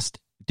podcast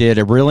did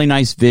a really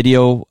nice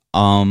video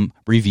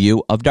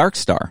review of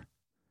Darkstar.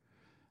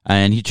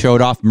 And he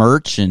showed off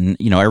merch and,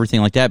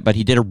 everything like that. But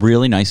he did a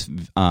really nice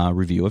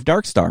review of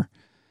Darkstar,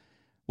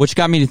 which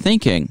got me to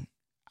thinking,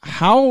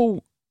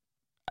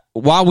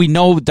 while we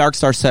know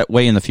Darkstar's set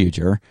way in the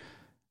future,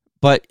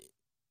 but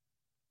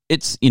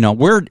it's,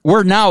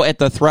 we're now at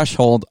the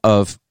threshold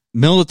of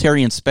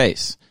military and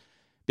space.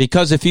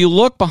 Because if you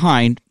look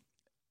behind,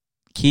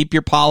 keep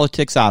your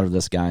politics out of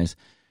this, guys.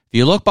 If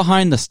you look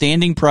behind the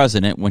standing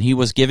president when he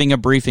was giving a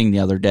briefing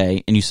the other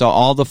day and you saw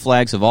all the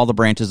flags of all the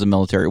branches of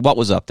military, what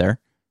was up there?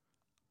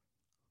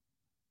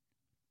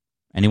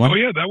 Anyone? Oh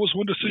yeah, that was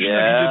one decision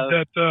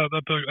that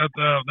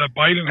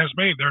Biden has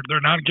made.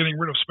 They're not getting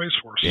rid of Space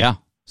Force. Yeah.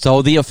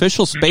 So the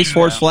official Space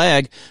Force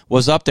flag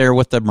was up there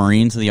with the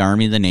Marines, the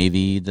Army, the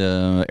Navy,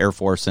 the Air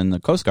Force, and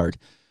the Coast Guard.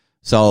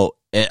 So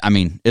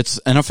it's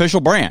an official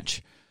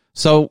branch.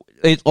 So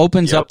it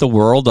opens up the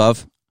world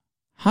of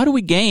how do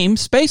we game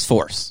Space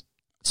Force,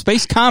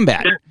 space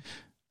combat.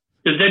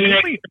 Does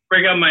anyone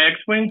bring out my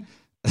X-wing?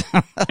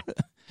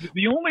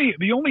 The only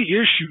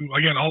issue,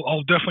 again,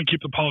 I'll definitely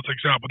keep the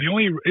politics out, but the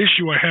only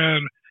issue I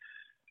had,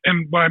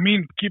 and what I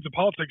mean keep the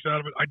politics out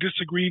of it, I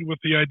disagreed with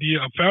the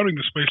idea of founding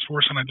the Space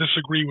Force, and I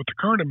disagree with the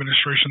current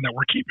administration that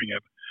we're keeping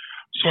it.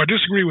 So I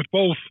disagree with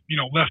both,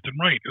 left and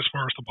right as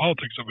far as the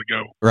politics of it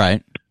go.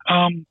 Right.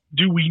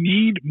 Do we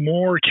need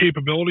more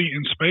capability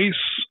in space?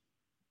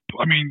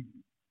 I mean,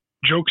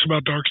 jokes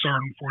about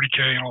Darkstar and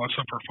 40K and all that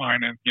stuff are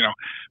fine, and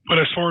but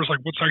as far as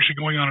like what's actually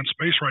going on in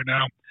space right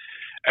now,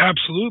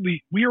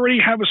 absolutely. We already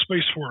have a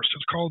Space Force.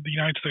 It's called the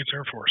United States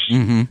Air Force.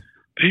 Mm-hmm.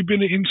 They've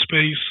been in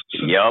space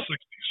since the 60s.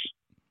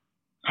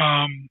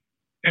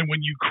 And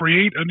when you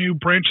create a new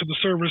branch of the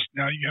service,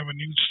 now you have a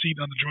new seat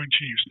on the Joint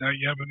Chiefs. Now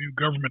you have a new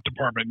government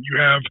department. You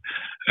have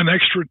an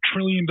extra $1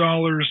 trillion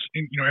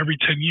in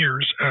every 10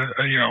 years,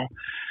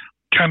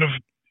 kind of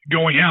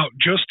going out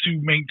just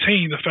to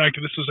maintain the fact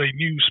that this is a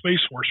new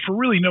Space Force for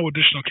really no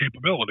additional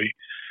capability.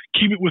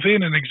 Keep it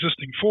within an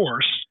existing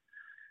force,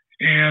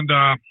 and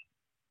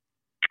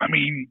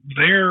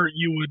there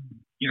you would,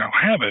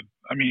 have it.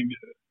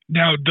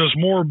 Now does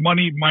more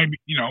money,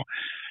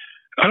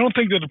 I don't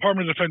think the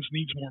Department of Defense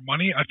needs more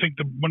money. I think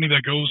the money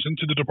that goes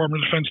into the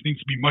Department of Defense needs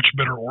to be much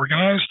better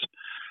organized,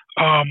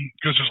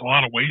 because there's a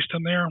lot of waste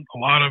in there. A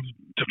lot of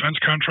defense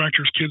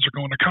contractors' kids are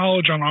going to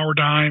college on our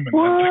dime and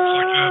things like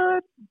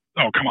that.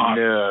 Oh, come on.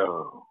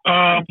 No.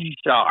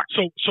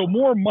 So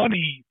more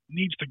money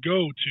needs to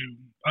go to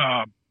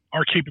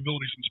our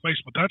capabilities in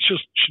space, but that should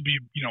be,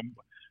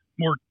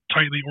 more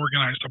tightly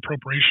organized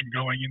appropriation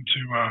going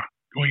into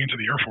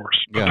the Air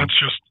Force. But that's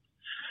just,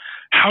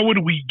 how would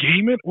we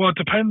game it? Well, it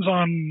depends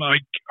on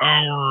like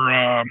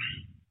our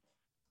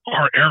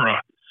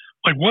era.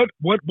 Like what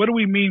do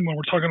we mean when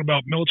we're talking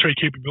about military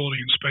capability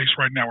in space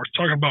right now? We're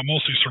talking about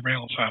mostly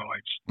surveillance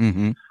satellites.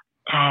 Mm-hmm.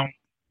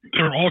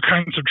 There are all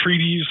kinds of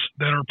treaties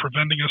that are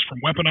preventing us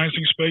from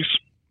weaponizing space,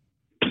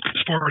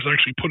 as far as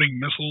actually putting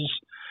missiles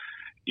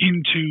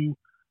into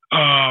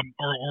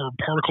or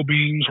particle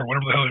beams or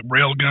whatever the hell,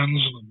 rail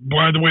guns.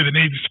 By the way, the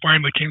Navy's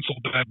finally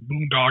canceled that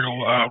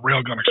boondoggle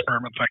railgun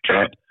experiment. Thank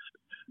God.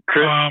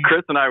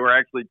 Chris and I were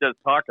actually just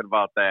talking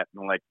about that,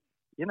 and like,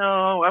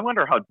 I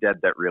wonder how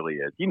dead that really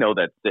is.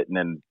 That's sitting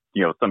in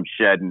some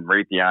shed in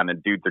Raytheon,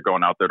 and dudes are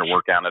going out there to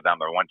work on it on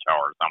their lunch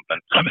hour or something.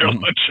 On their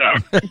lunch hour,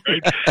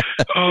 right?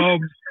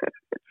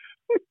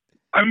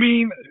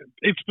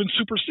 It's been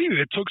superseded.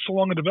 It took so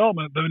long in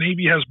development. The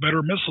Navy has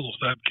better missiles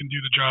that can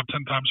do the job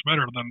 10 times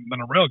better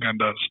than a railgun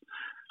does.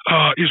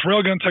 Is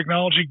railgun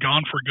technology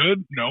gone for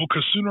good? No,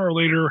 because sooner or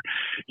later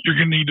you're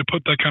going to need to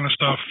put that kind of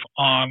stuff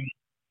on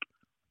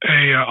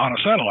a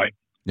satellite,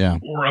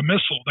 or a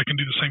missile that can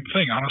do the same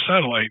thing on a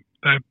satellite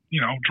that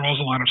draws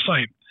a line of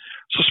sight.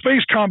 So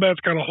space combat's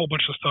got a whole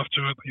bunch of stuff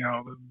to it.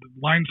 The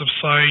lines of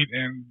sight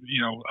and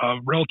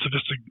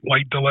relativistic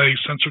light delay,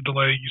 sensor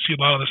delay. You see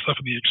a lot of this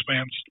stuff in The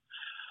Expanse.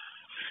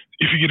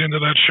 If you get into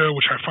that show,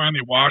 which I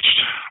finally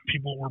watched,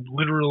 people were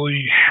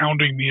literally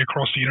hounding me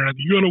across the internet.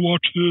 You got to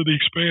watch The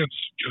Expanse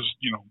because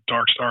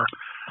Darkstar.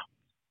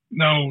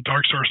 No,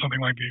 Darkstar is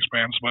something like The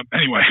Expanse, but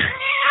anyway.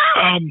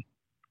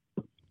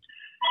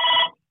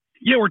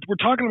 We're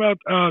talking about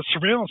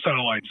surveillance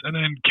satellites and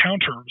then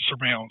counter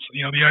surveillance.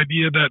 The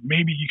idea that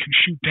maybe you can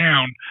shoot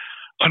down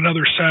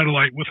another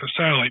satellite with a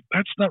satellite,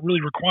 that's not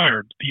really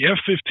required. The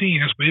F-15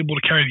 has been able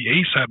to carry the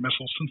ASAT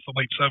missile since the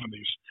late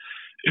 70s.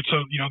 it's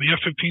the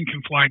F-15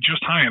 can fly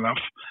just high enough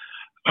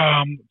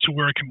to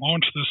where it can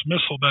launch this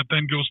missile that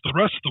then goes the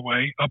rest of the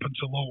way up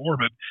into low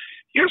orbit.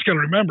 You guys got to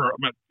remember,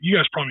 you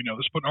guys probably know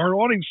this, but our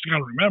audience got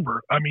to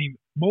remember,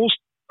 most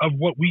of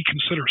what we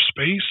consider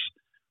space,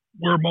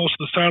 where most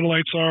of the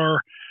satellites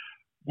are,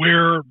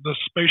 where the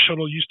space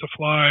shuttle used to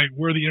fly,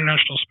 where the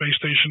International Space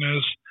Station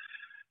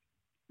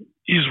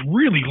is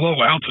really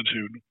low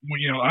altitude.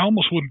 I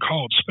almost wouldn't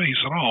call it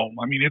space at all.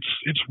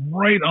 It's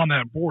right on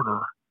that border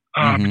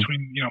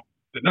between,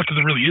 not that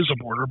there really is a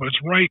border, but it's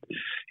right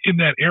in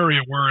that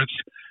area where it's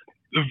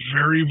the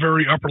very,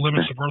 very upper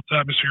limits of Earth's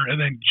atmosphere,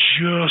 and then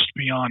just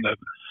beyond it.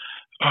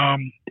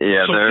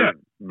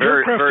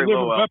 Very, very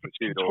low weapons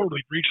altitude. Can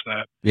totally reach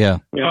that. Yeah.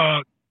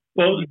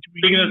 Well,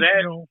 speaking of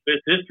that,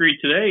 with history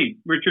today,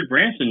 Richard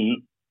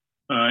Branson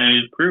and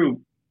his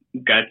crew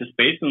got to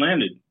space and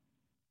landed.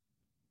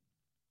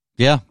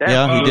 Yeah,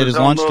 he did his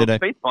launch today.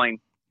 Space plane.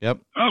 Yep.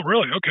 Oh,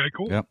 really? Okay,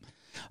 cool. Yep.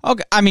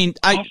 Okay, awesome.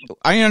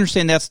 I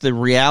understand that's the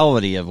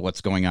reality of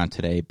what's going on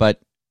today, but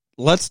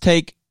let's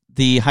take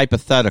the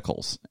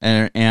hypotheticals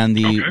and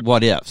the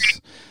what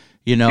ifs.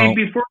 Before we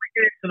get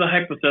into the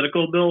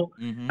hypothetical, Bill,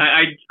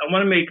 I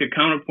want to make a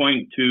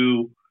counterpoint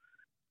to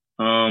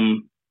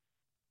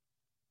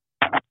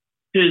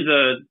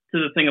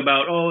the thing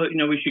about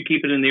we should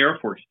keep it in the Air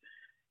Force.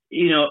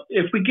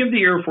 If we give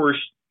the Air Force,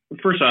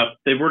 first off,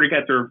 they've already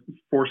got their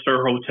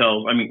 4-star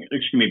hotels.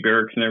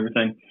 Barracks and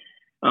everything.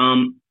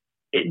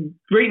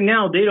 Right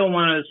now, they don't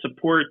want to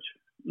support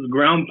the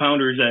ground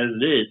pounders as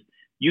it is.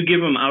 You give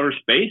them outer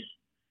space,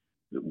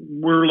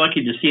 we're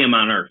lucky to see them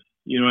on Earth.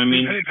 You know what I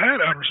mean? They've had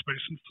outer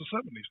space since the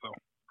 70s, though.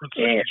 Or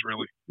the 60s,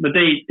 really. But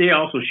they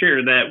also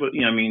share that.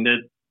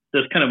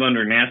 That's kind of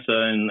under NASA,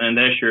 and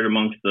that's shared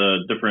amongst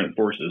the different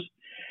forces.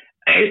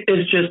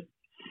 It's just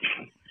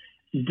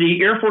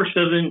the Air Force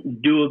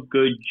doesn't do a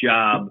good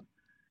job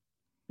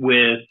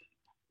with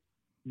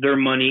their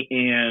money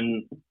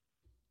and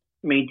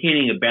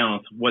maintaining a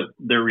balance of what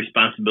their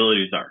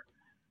responsibilities are.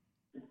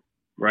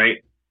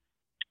 Right?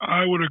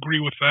 I would agree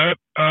with that.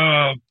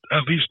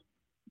 At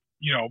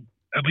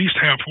least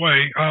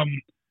halfway.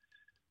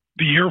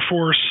 The Air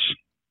Force,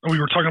 we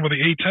were talking about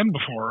the A-10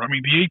 before.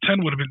 The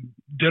A-10 would have been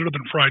deader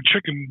than fried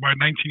chicken by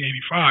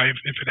 1985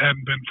 if it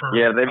hadn't been for...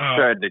 Yeah, they've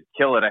tried to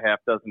kill it a half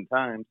dozen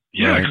times.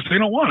 Yeah, because they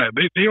don't want it.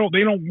 They don't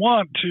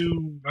want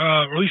to,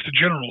 or at least the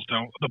generals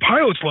don't. The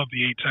pilots love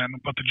the A-10,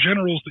 but the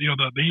generals,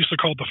 they used to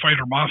call it the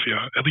fighter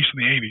mafia, at least in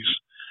the 80s.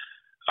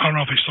 I don't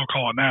know if they still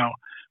call it now.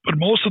 But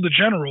most of the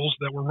generals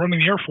that were running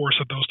the Air Force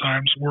at those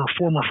times were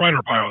former fighter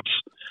pilots.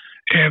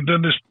 And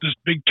then this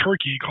big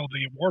turkey called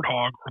the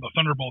Warthog, or the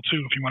Thunderbolt 2,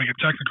 if you want to get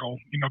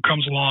technical,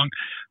 comes along.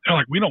 They're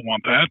like, we don't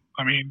want that.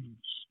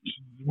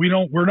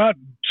 We're not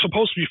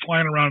supposed to be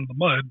flying around in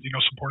the mud,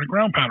 supporting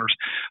ground pounders.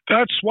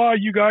 That's why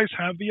you guys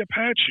have the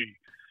Apache.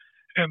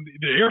 And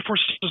the Air Force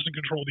doesn't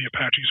control the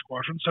Apache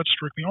squadrons. That's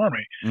strictly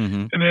Army.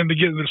 And then they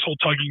get into this whole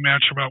tugging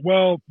match about,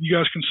 well, you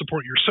guys can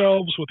support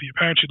yourselves with the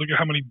Apache. Look at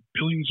how many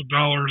billions of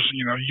dollars,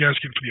 you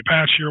guys get for the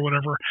Apache or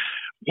whatever.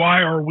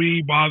 Why are we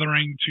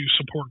bothering to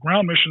support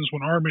ground missions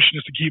when our mission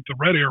is to keep the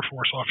Red Air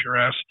Force off your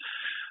ass?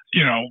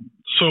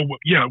 So,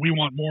 we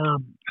want more.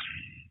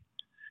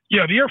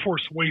 Yeah, the Air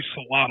Force wastes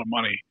a lot of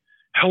money.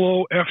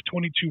 Hello,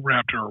 F-22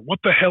 Raptor.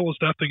 What the hell has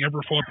that thing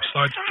ever fought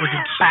besides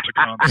friggin'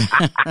 Decepticons?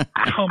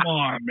 Come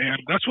on, man.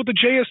 That's what the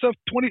JSF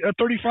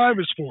 35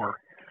 is for,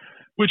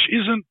 which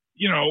isn't,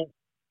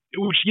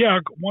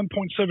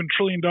 $1.7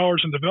 trillion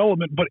in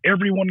development, but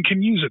everyone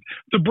can use it.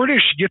 The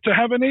British get to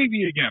have a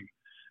Navy again,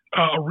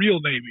 a real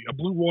Navy, a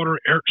blue water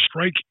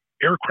strike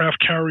aircraft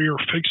carrier,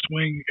 fixed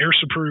wing, air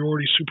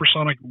superiority,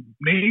 supersonic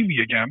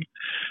Navy again.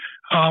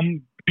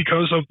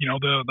 Because of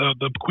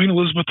the Queen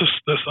Elizabeth,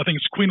 I think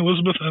it's Queen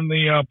Elizabeth and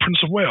the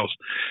Prince of Wales.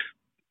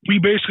 We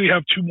basically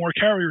have 2 more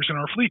carriers in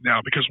our fleet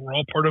now because we're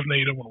all part of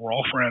NATO and we're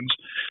all friends.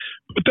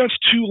 But that's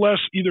 2 less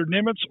either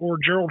Nimitz or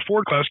Gerald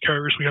Ford class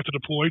carriers we have to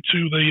deploy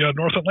to the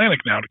North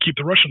Atlantic now to keep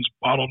the Russians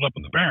bottled up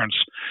in the Barents,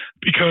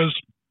 because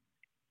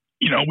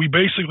we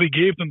basically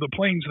gave them the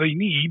planes they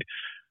need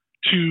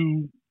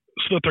so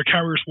that their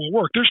carriers will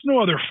work. There's no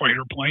other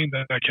fighter plane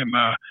that can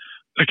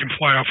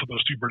fly off of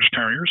those 2 British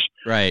carriers.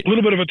 Right. A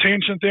little bit of a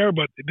tangent there,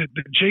 but the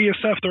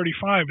JSF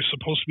 35 is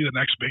supposed to be the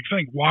next big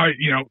thing. Why,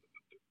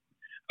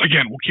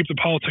 again, we'll keep the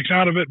politics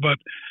out of it, but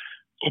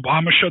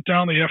Obama shut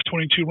down the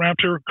F-22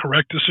 Raptor,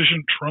 correct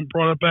decision. Trump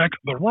brought it back,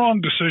 the wrong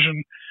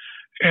decision.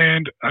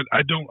 And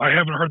I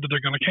haven't heard that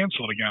they're going to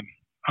cancel it again.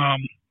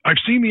 I've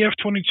seen the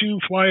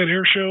F-22 fly at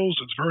air shows.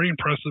 It's very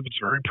impressive. It's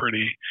very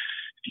pretty.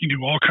 You can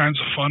do all kinds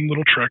of fun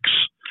little tricks.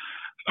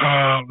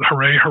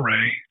 Hooray,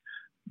 hooray.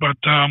 But,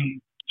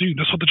 dude,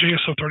 that's what the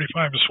JSF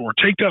 35 is for.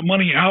 Take that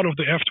money out of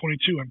the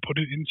F-22 and put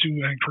it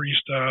into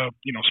increased,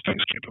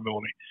 space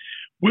capability.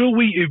 Will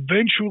we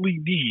eventually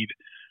need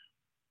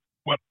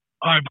what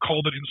I've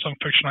called it in some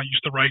fiction I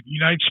used to write,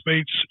 United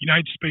States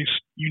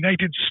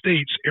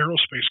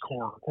Aerospace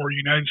Corps, or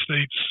United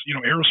States,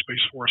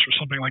 Aerospace Force, or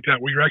something like that,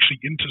 where you're actually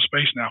into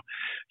space now?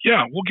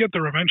 Yeah, we'll get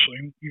there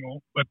eventually,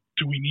 but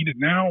do we need it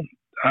now?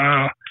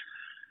 I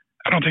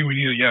don't think we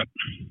need it yet.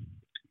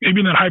 Maybe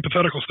in that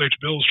hypothetical stage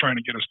Bill's trying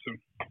to get us to.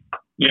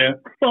 Yeah.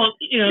 Well,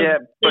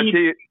 but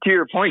to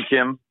your point,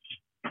 Jim,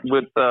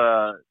 with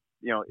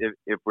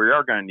if we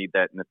are going to need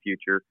that in the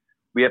future,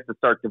 we have to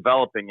start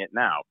developing it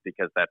now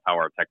because that's how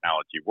our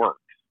technology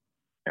works.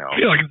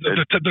 Like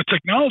the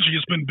technology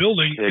has been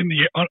building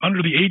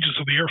under the aegis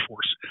of the Air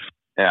Force.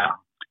 Yeah.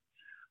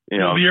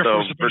 Will the Air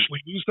Force eventually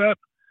lose that?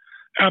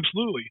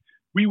 Absolutely.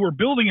 We were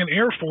building an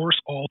Air Force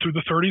all through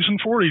the 30s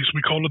and 40s. We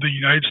called it the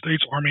United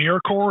States Army Air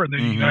Corps and the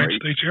United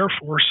States Air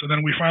Force. And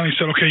then we finally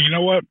said, okay, you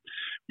know what?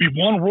 We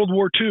won World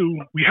War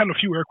II. We had a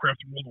few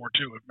aircraft in World War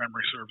II, if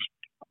memory serves.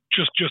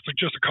 Just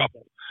a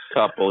couple.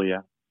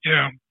 Yeah.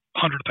 Yeah,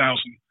 100,000.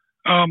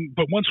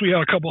 But once we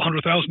had a couple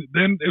 100,000,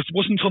 then it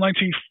wasn't until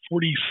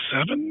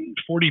 1947,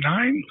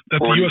 49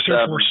 that the U.S.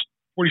 Air Force,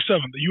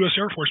 47, the U.S.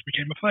 Air Force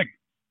became a thing.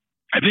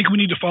 I think we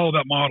need to follow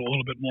that model a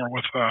little bit more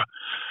with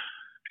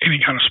any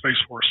kind of Space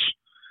Force.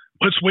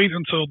 Let's wait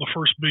until the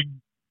first big,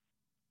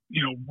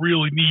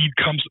 really need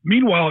comes.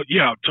 Meanwhile,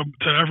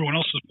 to everyone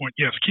else's point,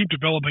 yes, keep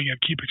developing it,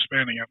 keep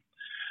expanding it.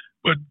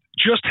 But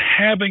just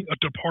having a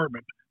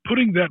department,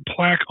 putting that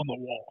plaque on the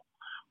wall,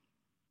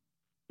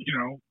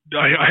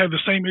 I had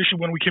the same issue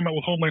when we came out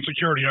with Homeland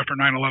Security after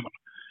 9/11.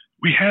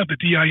 We have the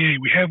DIA,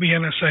 we have the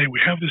NSA,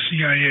 we have the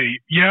CIA.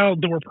 Yeah,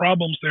 there were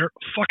problems there.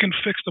 Fucking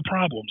fix the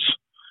problems.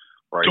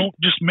 Right. Don't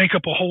just make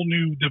up a whole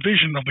new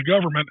division of the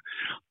government,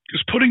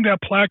 because putting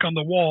that plaque on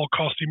the wall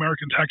costs the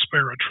American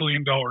taxpayer $1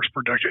 trillion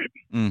per decade.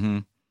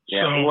 Mm-hmm.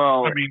 Yeah,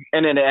 so,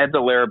 and it adds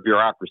a layer of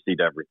bureaucracy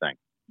to everything.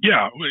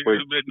 Yeah,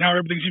 now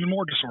everything's even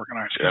more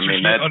disorganized. That's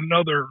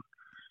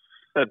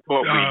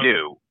what we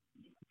do.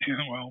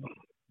 Yeah, well,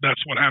 that's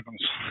what happens.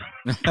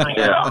 Pearl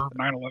Harbor,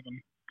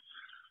 9/11.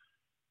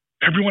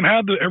 Everyone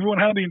had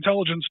the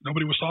intelligence.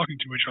 Nobody was talking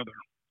to each other.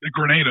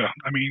 Grenada.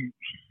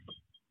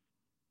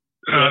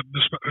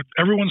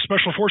 Everyone's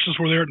special forces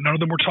were there. None of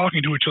them were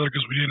talking to each other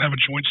because we didn't have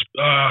a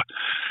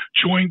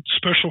joint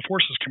special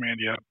forces command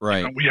yet.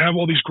 Right. We have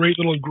all these great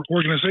little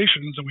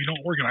organizations, and we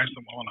don't organize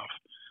them well enough.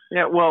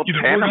 Yeah. Well,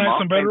 either Panama, organize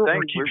them better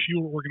or keep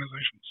fewer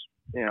organizations.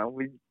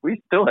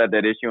 We still had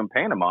that issue in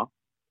Panama.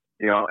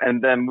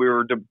 And then we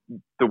were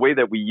the way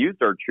that we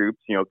used our troops.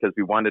 Because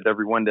we wanted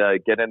everyone to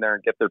get in there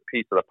and get their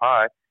piece of the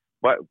pie.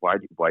 Why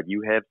do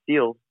you have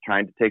SEALs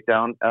trying to take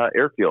down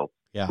airfields?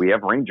 Yeah. We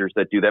have Rangers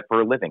that do that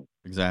for a living.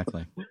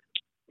 Exactly.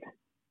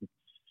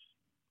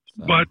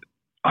 But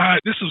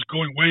this is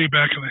going way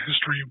back in the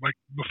history, like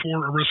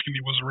before Oriskany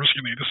was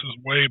Oriskany. This is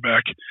way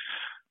back.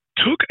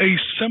 Took a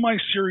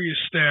semi-serious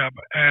stab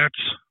at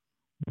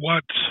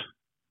what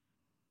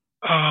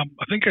I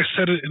think I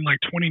said it in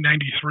like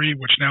 2093,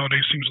 which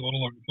nowadays seems a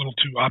little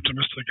too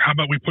optimistic. How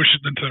about we push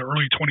it into the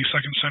early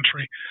 22nd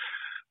century?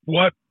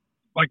 What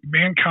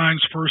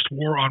mankind's first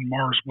war on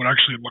Mars would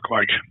actually look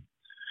like?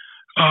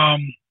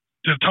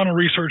 Did a ton of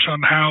research on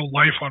how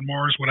life on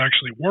Mars would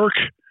actually work.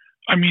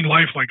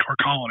 Life like our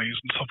colonies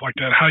and stuff like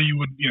that. How you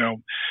would,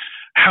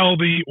 how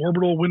the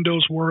orbital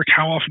windows work,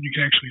 how often you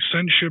can actually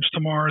send ships to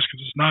Mars,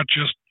 because it's not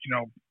just,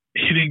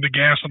 hitting the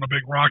gas on a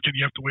big rocket.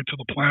 You have to wait till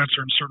the planets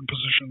are in certain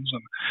positions,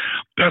 and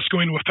that's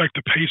going to affect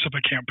the pace of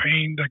a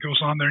campaign that goes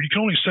on there. You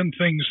can only send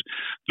things.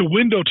 The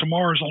window to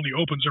Mars only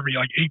opens every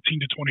 18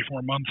 to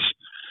 24 months.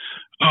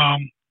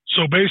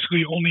 So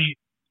basically only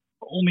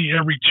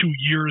every 2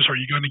 years are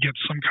you going to get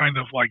some kind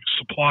of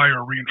supply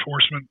or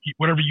reinforcement.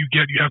 Whatever you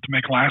get, you have to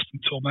make last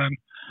until then.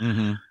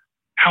 Mm-hmm.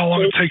 How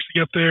long it takes to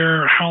get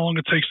there, how long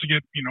it takes to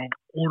get,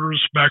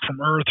 orders back from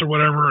Earth or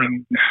whatever.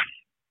 And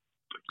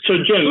so,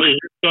 Jim, you're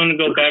going to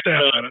go back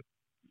to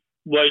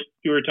what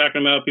you were talking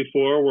about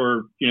before,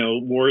 where,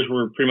 wars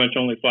were pretty much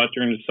only fought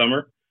during the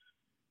summer?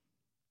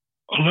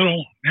 A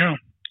little, yeah.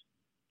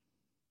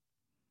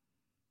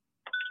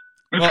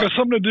 It's got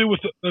something to do with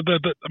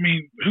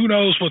who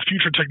knows what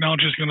future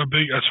technology is going to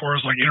be as far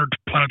as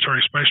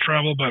interplanetary space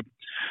travel, but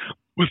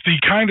with the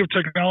kind of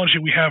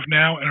technology we have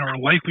now and are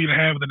likely to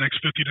have in the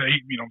next 50 to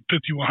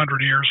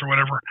 100 years or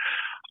whatever,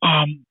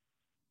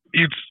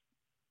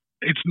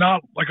 it's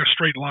not like a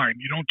straight line.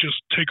 You don't just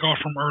take off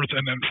from Earth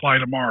and then fly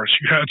to Mars.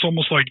 It's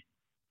almost like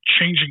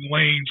changing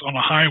lanes on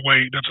a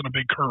highway that's in a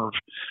big curve,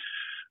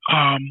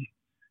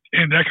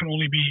 and that can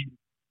only be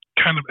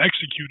kind of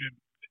executed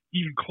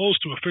even close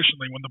to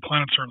efficiently when the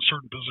planets are in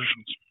certain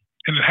positions.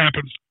 And it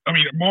happens.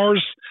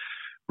 Mars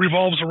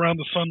revolves around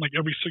the sun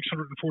every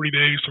 640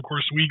 days. Of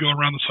course, we go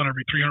around the sun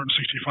every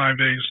 365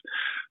 days.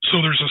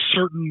 So there's a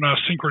certain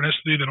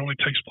synchronicity that only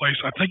takes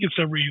place. I think it's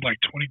every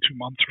 22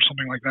 months or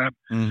something like that.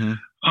 Mm-hmm.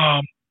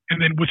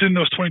 And then within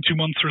those 22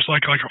 months, there's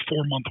like a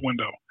 4-month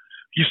window.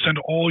 You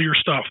send all your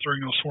stuff during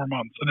those 4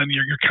 months, and then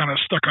you're kind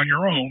of stuck on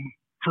your own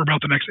for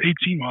about the next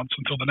 18 months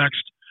until the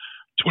next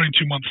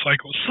 22-month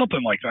cycle,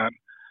 something like that.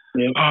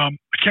 Yeah. I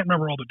can't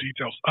remember all the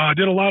details. I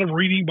did a lot of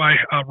reading by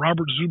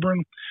Robert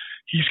Zubrin.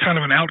 He's kind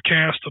of an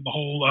outcast of the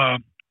whole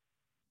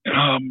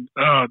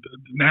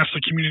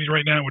NASA community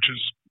right now, which is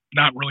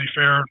not really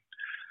fair.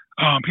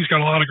 He's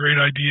got a lot of great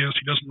ideas.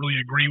 He doesn't really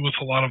agree with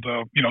a lot of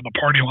the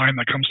party line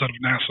that comes out of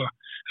NASA,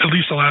 at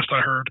least the last I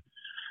heard.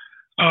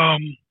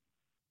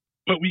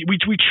 but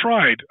we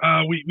tried.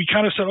 We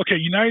kind of said, okay,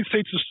 United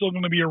States is still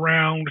going to be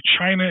around.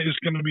 China is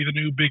going to be the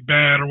new big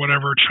bad or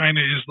whatever.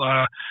 China is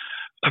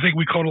I think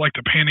we called it like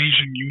the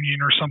Pan-Asian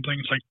Union or something.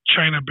 It's like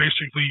China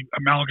basically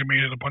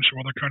amalgamated a bunch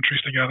of other countries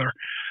together.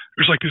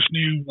 There's like this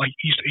new like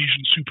East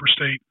Asian super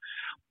state,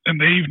 and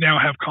they now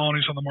have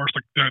colonies on the Mars.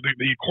 Like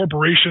the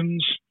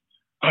corporations.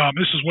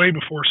 This is way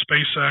before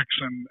SpaceX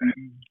and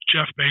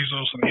Jeff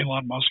Bezos and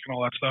Elon Musk and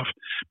all that stuff.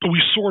 But we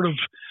sort of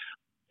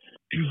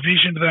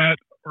envisioned that,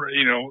 or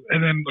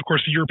and then of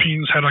course the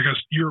Europeans had like a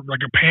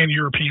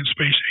pan-European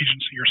space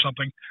agency or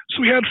something. So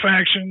we had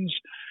factions.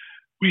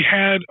 We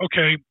had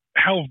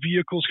how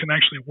vehicles can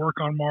actually work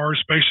on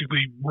Mars,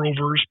 basically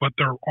rovers, but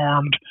they're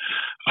armed,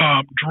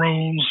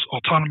 drones,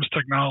 autonomous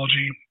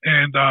technology,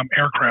 and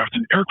aircraft.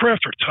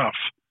 Aircraft are tough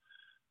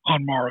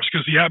on Mars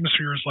because the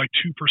atmosphere is like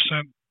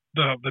 2%.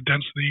 The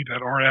density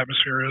that our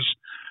atmosphere is.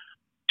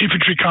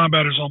 Infantry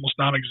combat is almost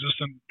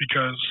non-existent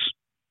because,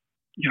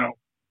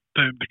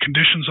 the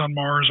conditions on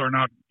Mars are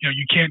not,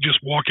 you can't just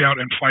walk out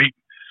and fight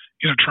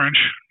in a trench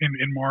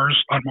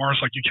on Mars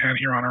like you can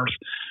here on Earth.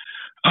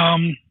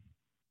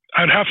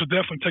 I'd have to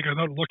definitely take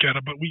another look at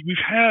it, but we've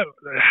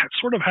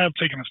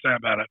taken a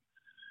stab at it.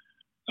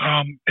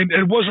 And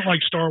it wasn't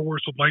like Star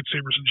Wars with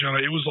lightsabers and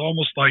Jedi. It was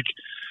almost like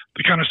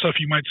the kind of stuff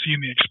you might see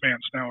in The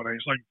Expanse nowadays.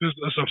 Like there's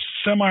a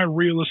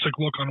semi-realistic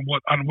look on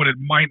what it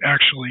might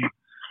actually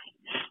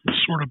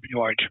sort of be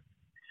like.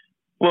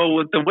 Well,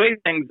 with the way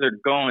things are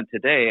going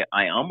today,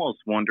 I almost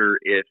wonder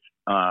if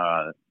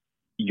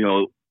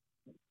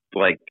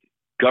like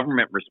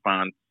government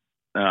response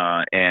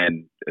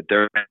and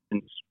their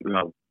actions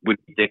would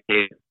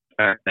dictate the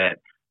fact that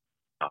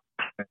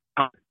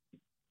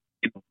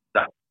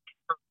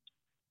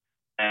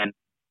and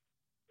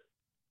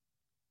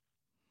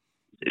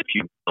if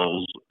you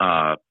bills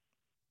are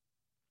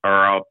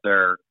out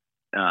there,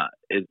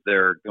 is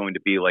there going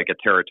to be like a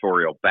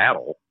territorial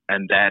battle?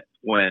 And that's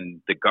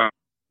when the government.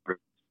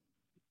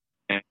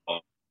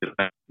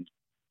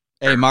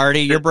 Hey,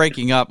 Marty, you're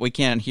breaking up. We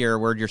can't hear a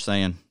word you're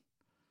saying.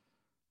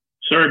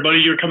 Sorry, buddy,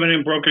 you're coming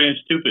in broken and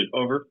stupid.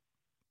 Over.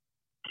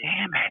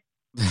 Damn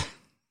it.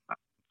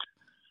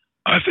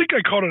 I think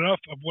I caught enough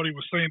of what he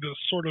was saying to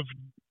sort of,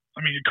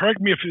 correct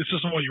me if this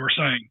isn't what you were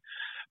saying,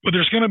 but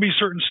there's going to be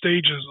certain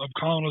stages of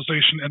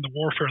colonization and the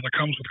warfare that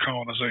comes with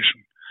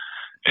colonization.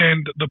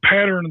 And the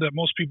pattern that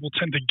most people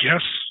tend to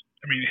guess,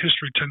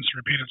 history tends to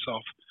repeat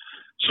itself.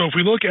 So if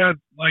we look at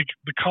like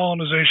the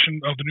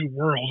colonization of the New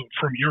World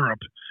from Europe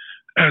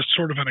as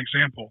sort of an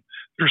example,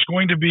 there's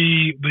going to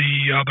be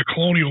the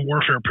colonial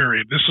warfare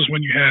period. This is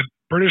when you had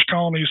British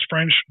colonies,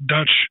 French,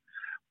 Dutch,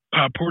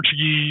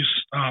 Portuguese,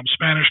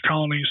 Spanish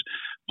colonies,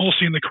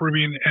 mostly in the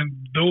Caribbean, and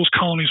those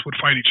colonies would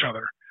fight each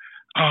other.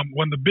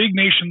 When the big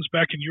nations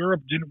back in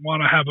Europe didn't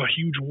want to have a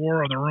huge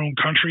war on their own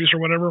countries or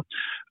whatever,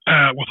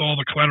 with all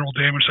the collateral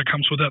damage that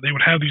comes with that, they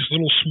would have these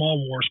little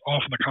small wars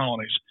off in the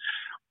colonies.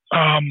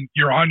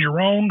 You're on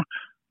your own.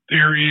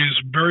 There is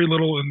very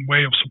little in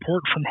way of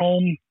support from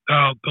home.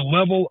 The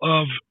level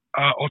of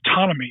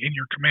autonomy in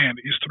your command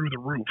is through the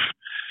roof,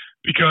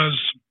 because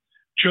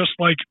just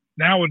like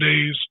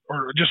nowadays,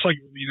 or just like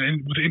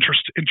with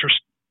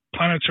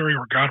interplanetary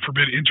or God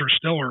forbid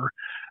interstellar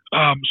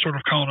sort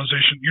of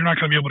colonization, you're not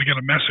going to be able to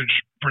get a message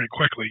very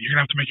quickly. You're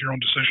going to have to make your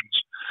own decisions.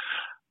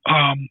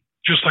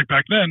 Just like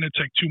back then, it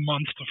took 2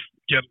 months to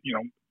get,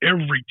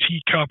 every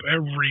teacup,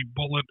 every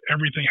bullet,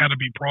 everything had to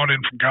be brought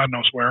in from God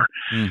knows where.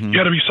 Mm-hmm. You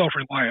had to be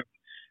self-reliant.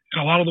 And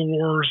a lot of the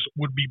wars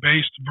would be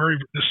based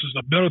this is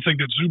another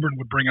thing that Zubrin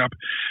would bring up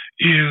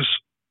is,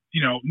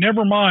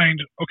 never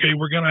mind, okay,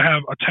 we're going to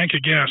have a tank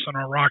of gas on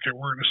our rocket.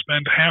 We're going to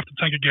spend half the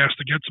tank of gas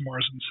to get to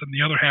Mars and save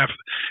the other half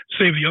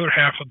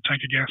of the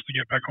tank of gas to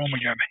get back home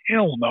again.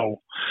 Hell no.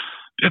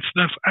 That's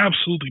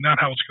absolutely not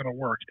how it's going to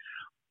work.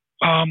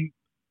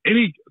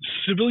 Any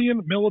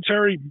civilian,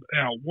 military,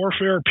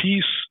 warfare,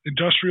 peace,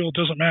 industrial, it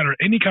doesn't matter.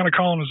 Any kind of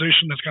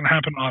colonization that's going to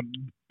happen on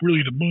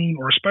really the moon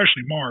or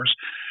especially Mars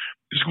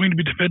is going to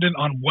be dependent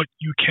on what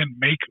you can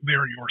make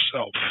there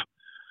yourself.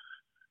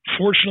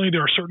 Fortunately,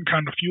 there are certain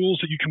kind of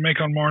fuels that you can make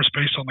on Mars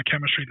based on the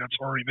chemistry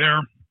that's already there.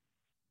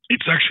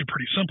 It's actually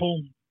pretty simple,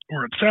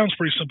 or it sounds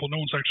pretty simple.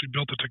 No one's actually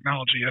built the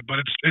technology yet,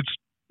 but it's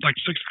like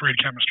 6th grade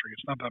chemistry.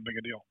 It's not that big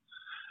a deal.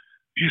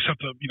 You just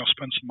have to,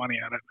 spend some money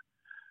at it.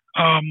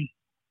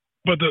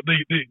 But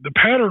the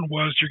pattern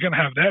was you're going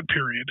to have that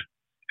period,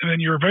 and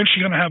then you're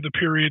eventually going to have the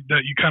period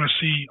that you kind of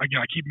see,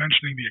 again, I keep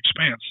mentioning The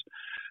Expanse,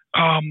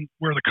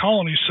 where the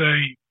colonies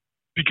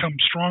become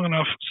strong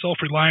enough,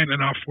 self-reliant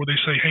enough, where they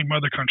say, hey,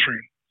 mother country,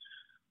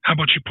 how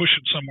about you push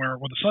it somewhere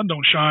where the sun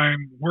don't shine?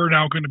 We're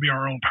now going to be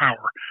our own power.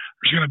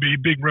 There's going to be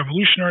a big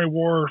revolutionary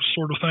war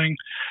sort of thing,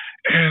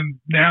 and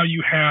now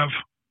you have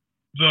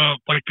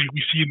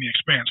we see in The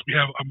Expanse, we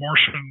have a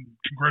Martian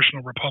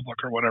congressional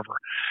republic or whatever.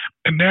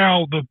 And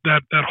now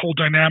that whole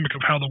dynamic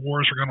of how the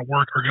wars are going to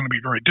work are going to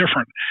be very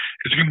different.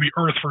 It's going to be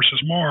Earth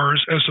versus Mars,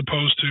 as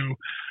opposed to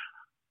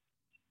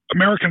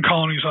American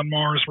colonies on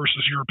Mars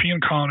versus European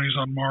colonies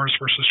on Mars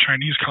versus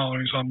Chinese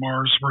colonies on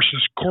Mars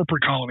versus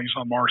corporate colonies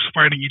on Mars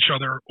fighting each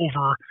other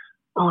over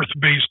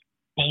Earth-based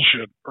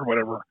bullshit or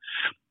whatever.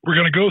 We're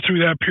going to go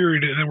through that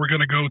period, and then we're going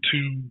to go to,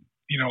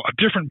 a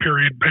different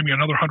period, maybe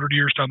another 100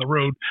 years down the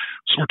road.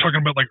 So we're talking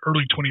about like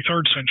early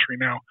 23rd century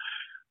now,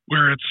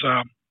 where it's,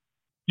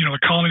 the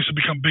colonies have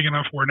become big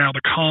enough where now the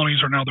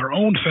colonies are now their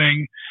own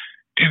thing,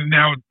 and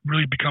now it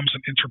really becomes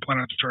an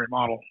interplanetary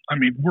model. I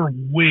mean, we're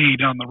way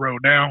down the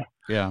road now.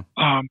 Yeah.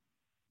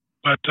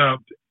 But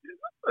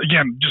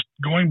again, just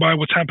going by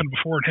what's happened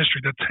before in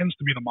history, that tends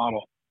to be the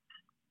model.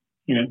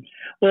 Yeah.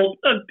 Well,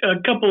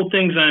 a couple of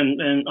things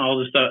on all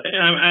this stuff.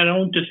 I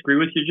don't disagree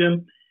with you,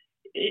 Jim.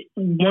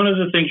 One of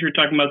the things you're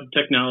talking about, the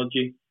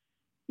technology,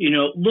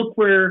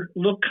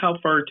 look how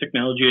far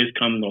technology has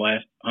come in the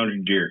last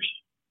 100 years,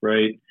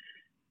 right?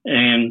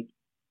 And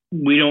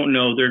we don't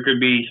know. There could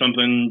be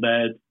something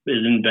that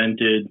is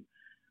invented,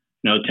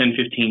 10,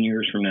 15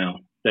 years from now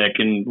that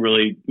can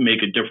really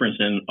make a difference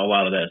in a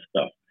lot of that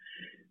stuff.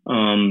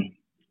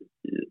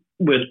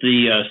 With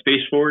the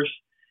Space Force,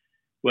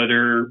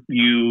 whether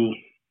you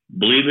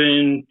believe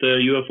in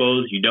the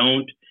UFOs, you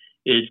don't,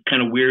 it's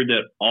kind of weird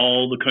that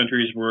all the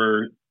countries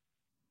were,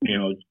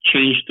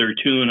 changed their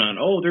tune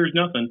on, there's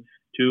nothing,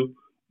 to,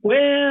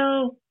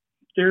 well,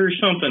 there's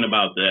something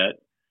about that.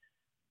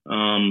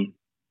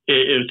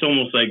 It's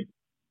almost like,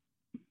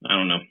 I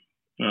don't know,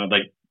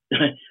 like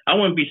I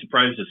wouldn't be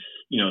surprised if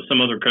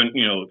some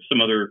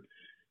other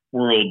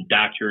world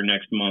docked here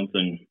next month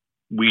and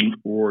we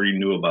already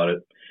knew about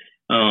it.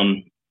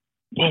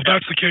 Well, if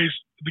that's the case,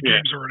 the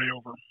game's already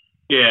over.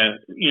 Yeah,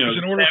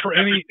 in order for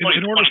any, not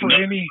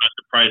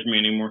surprise me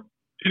anymore.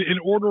 In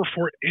order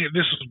for,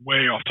 this is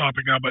way off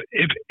topic now, but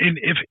if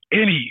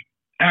any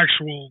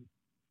actual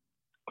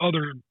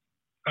other,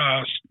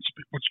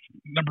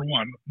 number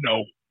one,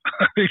 no,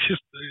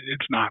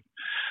 it's not.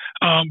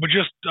 But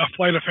just a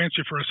flight of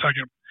fancy for a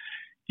second.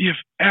 If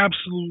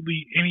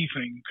absolutely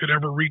anything could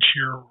ever reach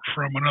here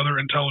from another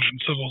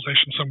intelligent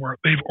civilization somewhere,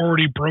 they've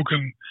already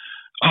broken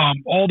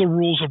all the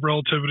rules of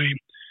relativity,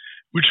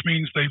 which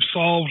means they've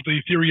solved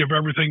the theory of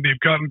everything. They've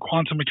gotten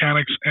quantum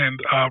mechanics and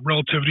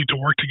relativity to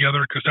work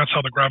together, because that's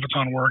how the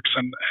graviton works,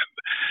 and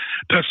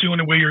that's the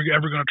only way you're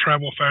ever going to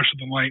travel faster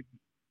than light.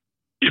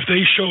 If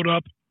they showed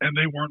up and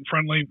they weren't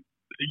friendly,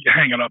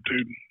 hang it up,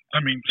 dude. I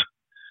mean,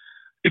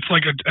 it's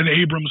like an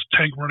Abrams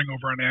tank running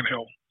over an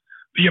anthill.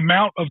 The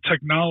amount of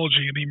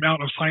technology and the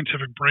amount of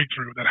scientific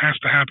breakthrough that has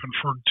to happen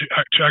to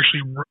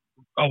actually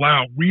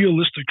allow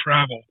realistic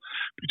travel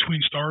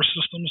between star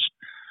systems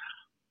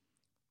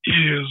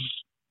is,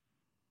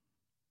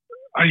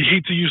 I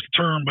hate to use the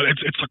term, but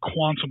it's a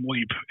quantum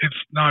leap. It's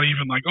not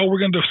even like,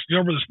 we're going to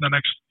discover this in the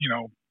next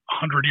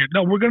 100 years.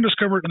 No, we're going to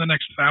discover it in the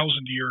next 1,000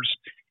 years,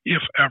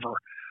 if ever.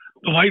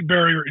 The light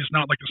barrier is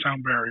not like the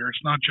sound barrier.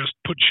 It's not just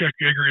put Chet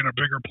Yeager in a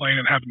bigger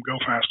plane and have him go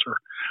faster.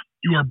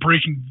 You are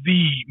breaking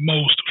the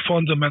most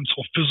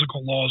fundamental physical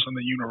laws in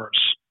the universe,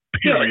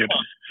 period.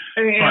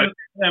 Yeah.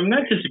 I'm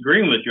not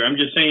disagreeing with you. I'm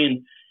just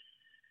saying,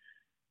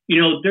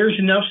 there's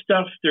enough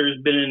stuff. There's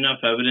been enough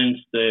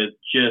evidence that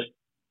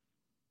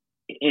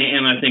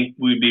and I think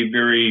we'd be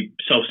very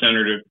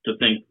self-centered to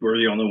think we're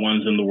the only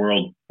ones in the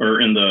world or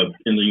in the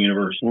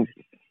universe.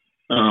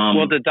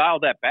 Well, to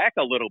dial that back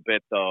a little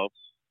bit, though,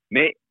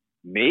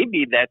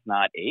 maybe that's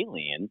not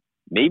alien.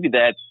 Maybe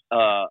that's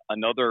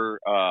another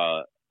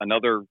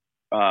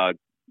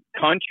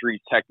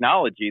country's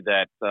technology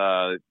that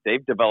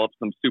they've developed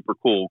some super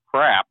cool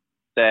crap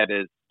that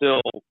is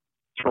still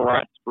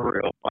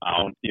terrestrial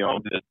bound.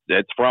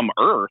 It's from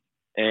Earth,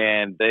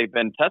 and they've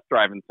been test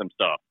driving some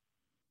stuff.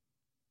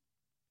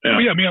 Yeah.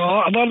 Well, yeah, I mean,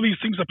 a lot of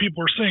these things that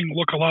people are seeing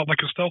look a lot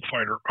like a stealth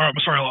fighter. A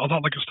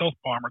lot like a stealth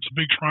bomber. It's a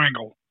big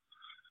triangle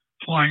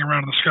flying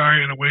around in the sky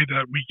in a way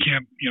that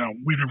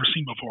we've never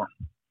seen before.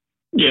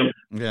 Yeah.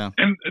 Yeah.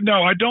 And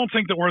no, I don't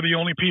think that we're the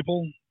only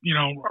people,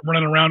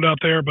 running around out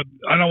there, but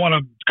I don't want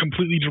to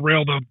completely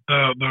derail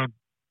the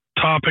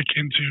topic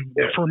into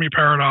the Fermi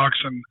paradox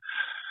and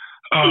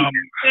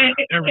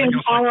everything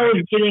else. All I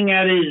was getting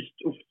at is,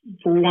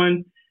 for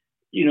one,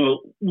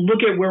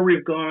 look at where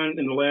we've gone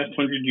in the last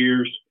 100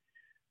 years.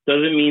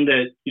 Doesn't mean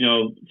that,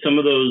 some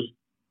of those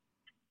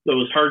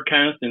hard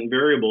constant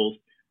variables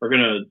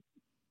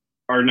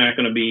are not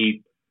going to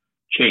be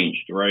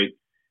changed, right?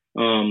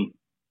 Well,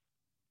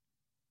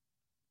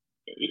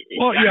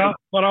 yeah,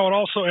 but I would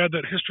also add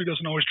that history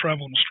doesn't always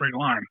travel in a straight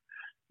line.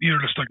 Neither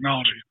does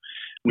technology.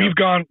 No. We've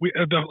gone,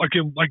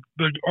 like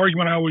the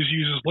argument I always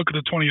use is, look at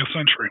the 20th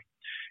century.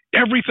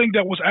 Everything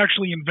that was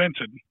actually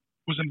invented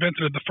was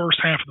invented in the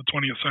first half of the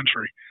 20th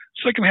century.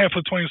 Second half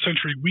of the 20th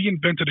century, we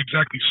invented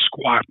exactly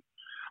squat.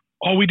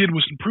 All we did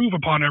was improve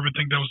upon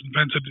everything that was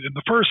invented in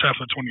the first half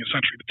of the 20th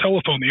century. The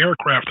telephone, the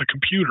aircraft, the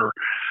computer,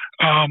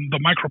 the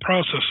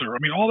microprocessor.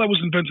 I mean, all that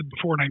was invented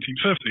before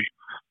 1950.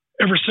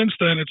 Ever since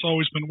then, it's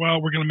always been,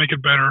 we're going to make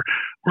it better.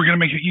 We're going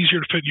to make it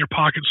easier to fit in your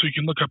pocket so you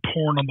can look at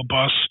porn on the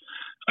bus.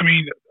 I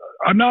mean,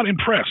 I'm not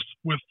impressed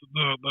with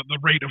the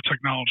rate of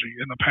technology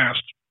in the past,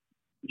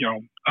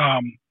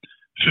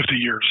 50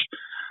 years.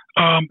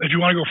 If you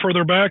want to go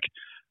further back,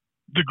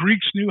 the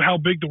Greeks knew how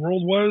big the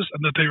world was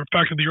and that the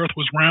fact that the Earth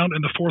was round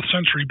in the 4th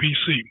century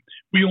BC.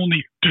 We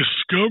only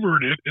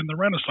discovered it in the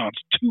Renaissance,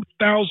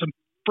 2,000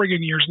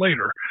 friggin' years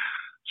later.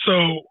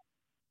 So,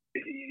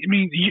 I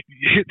mean,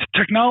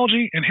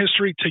 technology and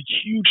history take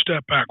huge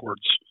step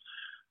backwards.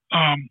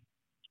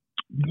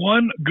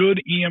 One good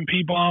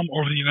EMP bomb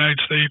over the United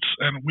States,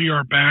 and we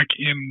are back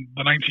in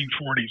the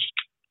 1940s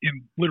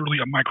in literally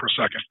a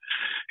microsecond.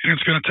 And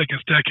it's going to take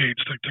us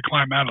decades to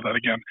climb out of that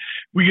again.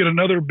 We get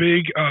another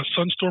big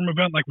sunstorm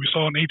event like we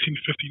saw in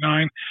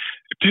 1859.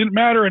 It didn't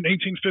matter in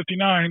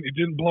 1859. It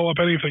didn't blow up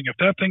anything. If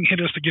that thing hit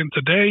us again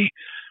today,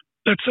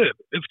 that's it.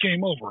 It's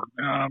game over.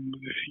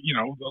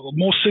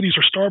 Most cities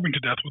are starving to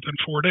death within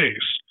 4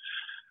 days.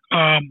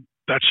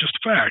 That's just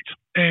fact.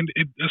 And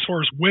as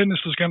far as when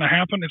this is going to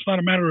happen, it's not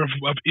a matter of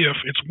if,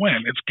 it's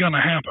when. It's going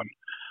to happen.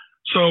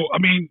 So, I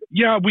mean,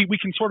 yeah, we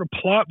can sort of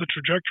plot the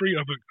trajectory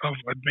of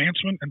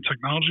advancement and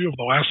technology over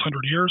the last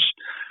 100 years.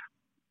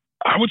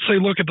 I would say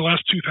look at the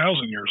last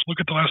 2,000 years. Look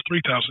at the last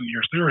 3,000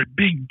 years. There are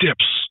big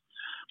dips.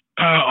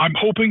 I'm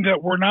hoping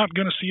that we're not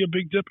going to see a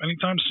big dip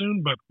anytime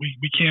soon, but we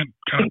can't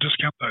kind of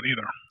discount that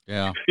either.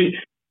 Yeah.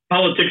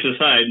 Politics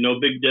aside, no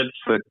big dips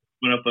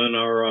coming up in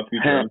our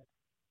future.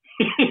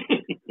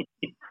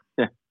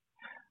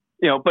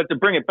 But to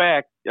bring it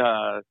back,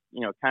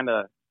 kind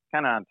of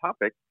on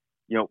topic,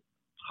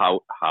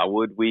 how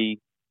would we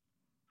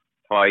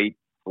fight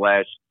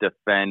 /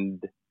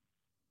 defend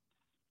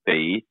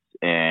space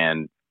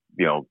and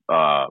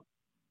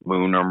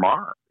moon or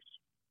Mars?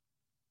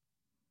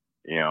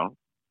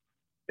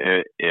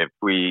 If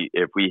we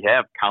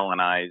have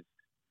colonized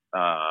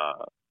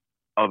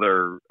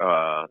other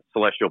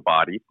celestial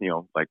bodies,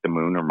 like the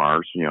moon or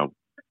Mars,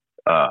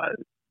 how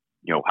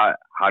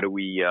do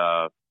we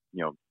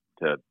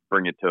to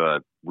bring it to a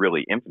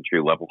really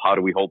infantry level, how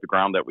do we hold the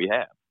ground that we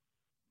have?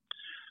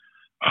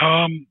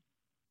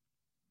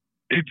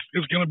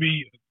 It's going to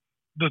be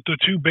the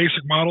two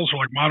basic models are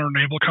like modern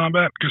naval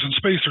combat, because in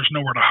space there's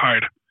nowhere to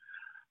hide.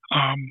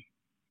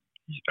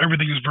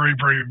 Everything is very,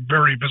 very,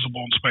 very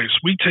visible in space.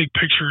 We take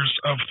pictures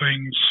of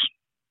things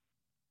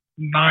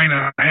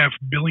 9.5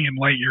 billion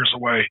light years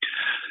away.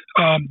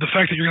 The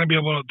fact that you're going to be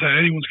able that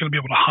anyone's going to be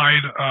able to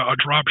hide a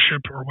drop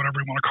ship or whatever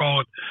you want to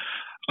call it,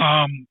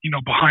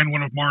 behind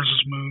one of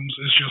Mars's moons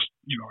is just,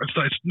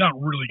 it's not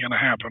really going to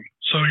happen.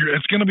 So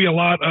it's going to be a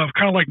lot of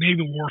kind of like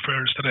naval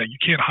warfare is today. You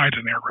can't hide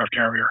an aircraft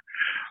carrier.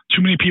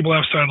 Too many people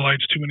have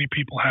satellites. Too many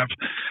people have.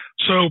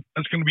 So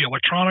it's going to be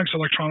electronics.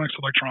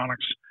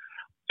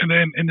 And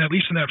then, at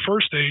least in that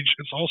first stage,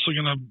 it's also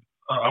going to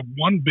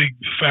one big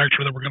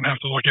factor that we're going to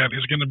have to look at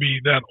is going to be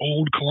that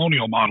old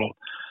colonial model.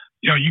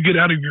 You get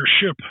out of your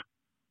ship,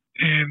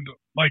 and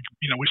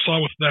we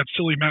saw with that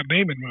silly Matt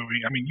Damon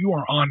movie. I mean, you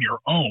are on your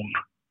own.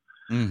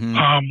 Mm-hmm.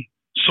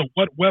 So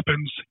what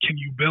weapons can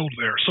you build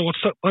there? So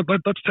let's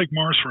take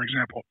Mars, for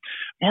example.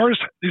 Mars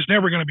is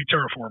never going to be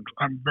terraformed.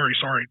 I'm very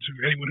sorry to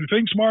anyone who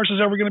thinks Mars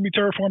is ever going to be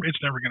terraformed.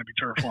 It's never going to be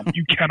terraformed.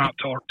 You cannot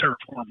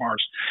terraform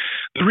Mars.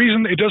 The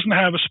reason it doesn't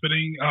have a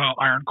spinning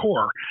iron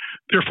core,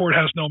 therefore it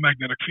has no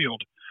magnetic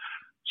field.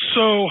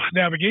 So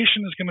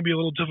navigation is going to be a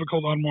little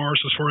difficult on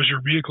Mars as far as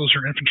your vehicles,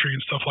 your infantry,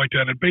 and stuff like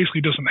that. It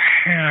basically doesn't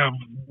have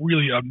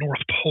really a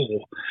North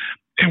Pole.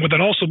 And what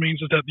that also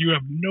means is that you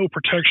have no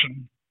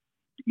protection.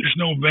 There's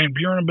no Van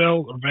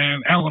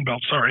Allen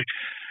belt, sorry.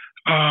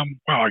 Wow,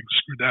 I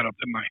screwed that up,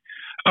 didn't I?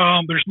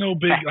 There's no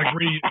big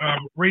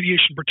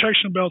radiation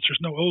protection belts.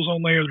 There's no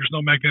ozone layer. There's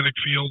no magnetic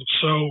field.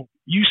 So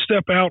you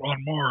step out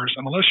on Mars,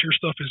 and unless your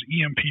stuff is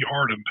EMP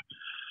hardened,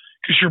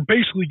 because you're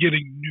basically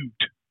getting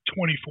nuked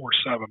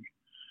 24/7.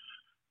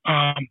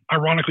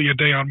 Ironically, a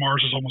day on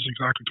Mars is almost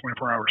exactly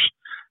 24 hours.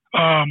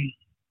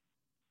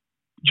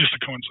 Just a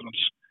coincidence.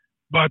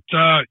 But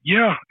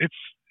it's.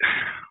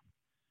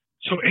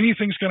 So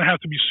anything's going to have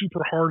to be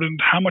super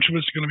hardened. How much of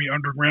it's going to be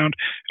underground?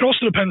 It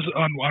also depends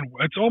on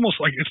it's almost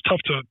like it's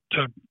tough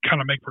to kind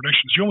of make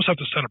predictions. You almost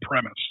have to set a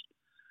premise.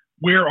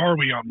 Where are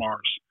we on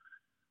Mars?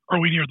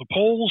 Are we near the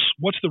poles?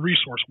 What's the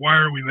resource? Why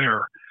are we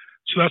there?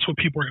 So that's what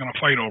people are going to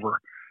fight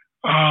over.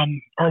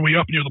 Are we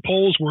up near the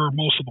poles where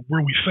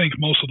we think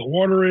most of the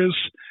water is?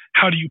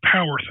 How do you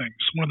power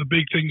things? One of the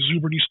big things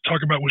Zuber used to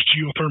talk about was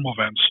geothermal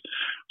vents.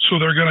 So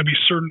there are going to be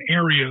certain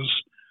areas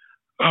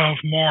of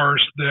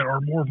Mars that are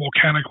more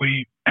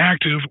volcanically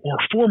active or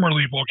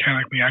formerly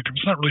volcanically active.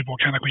 It's not really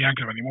volcanically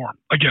active anymore.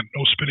 Again,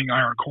 no spinning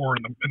iron core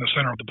in the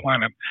center of the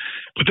planet.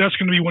 But that's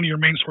going to be one of your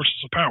main sources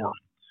of power,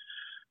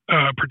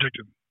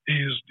 predicted,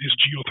 is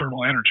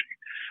geothermal energy.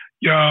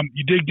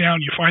 You dig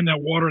down, you find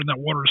that water, and that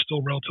water is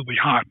still relatively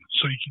hot.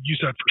 So you can use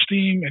that for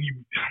steam, and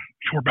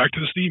we're back to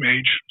the steam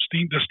age.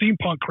 The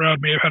steampunk crowd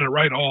may have had it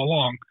right all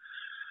along.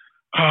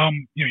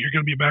 You're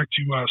going to be back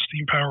to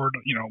steam-powered,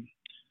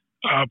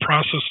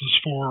 processes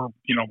for,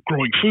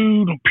 growing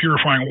food,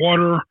 purifying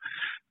water.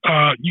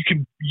 You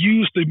can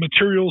use the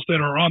materials that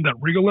are on that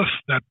regolith,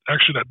 that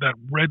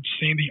red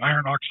sandy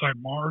iron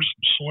oxide Mars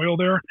soil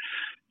there.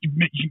 You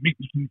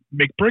can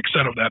make bricks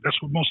out of that.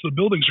 That's what most of the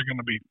buildings are going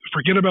to be.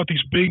 Forget about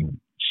these big,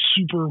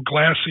 super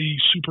glassy,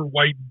 super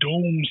white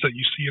domes that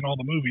you see in all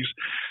the movies.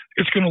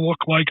 it's going to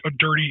look like a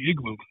dirty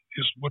igloo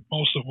is what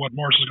most of what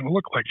Mars is going to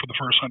look like for the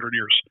first 100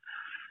 years.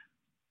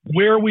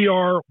 Where we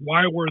are,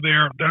 why we're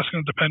there, that's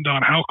going to depend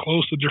on how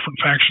close the different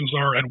factions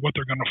are and what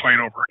they're going to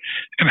fight over,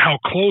 and how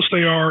close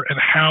they are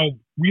and how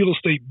real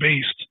estate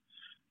based.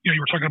 You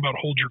were talking about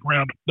hold your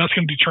ground. That's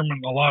going to determine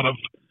a lot of,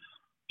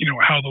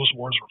 how those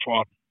wars were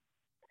fought.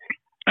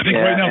 I think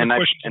right now the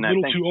question's a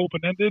little too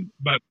open ended,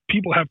 but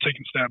people have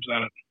taken stabs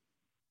at it.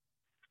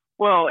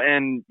 Well,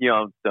 and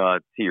to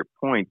your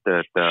point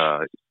that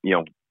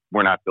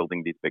we're not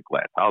building these big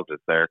glass houses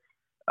there.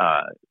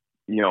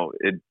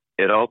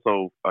 It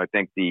also, I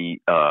think, the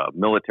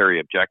military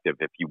objective,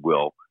 if you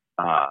will,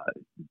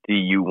 do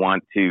you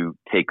want to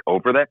take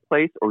over that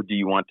place or do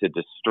you want to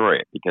destroy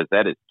it? Because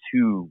that is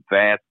two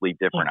vastly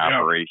different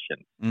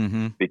operations.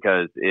 Mm-hmm.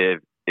 Because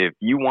if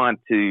you want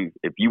to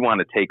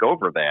take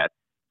over that,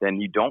 then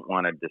you don't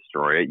want to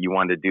destroy it. You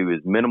want to do as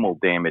minimal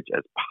damage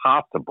as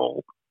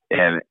possible,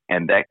 and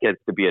that gets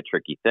to be a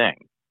tricky thing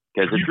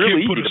because it's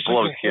really easy to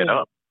blow shit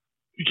up.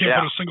 You can't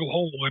put a single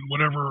hole in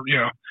whatever.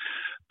 Yeah.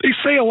 They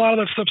say a lot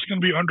of that stuff's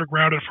going to be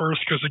underground at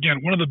first because,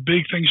 again, one of the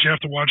big things you have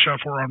to watch out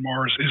for on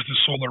Mars is the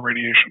solar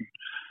radiation.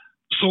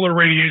 Solar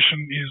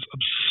radiation is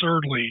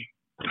absurdly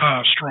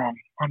strong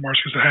on Mars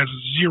because it has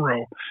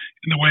zero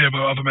in the way of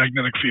a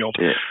magnetic field.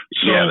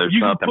 So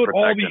you can put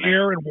all the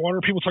air and water.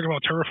 People talk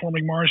about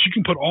terraforming Mars. You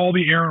can put all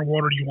the air and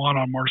water you want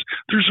on Mars.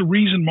 There's a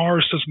reason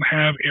Mars doesn't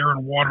have air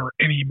and water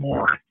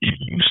anymore. It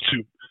used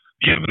to.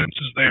 The evidence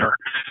is there.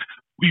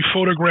 We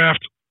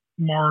photographed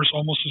Mars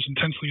almost as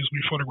intensely as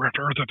we photographed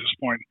Earth at this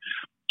point.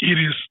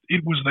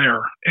 It was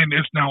there and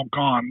it's now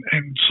gone.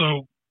 And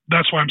so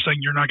that's why I'm saying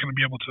you're not going to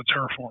be able to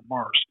terraform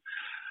Mars.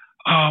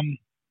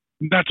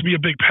 Not to be a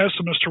big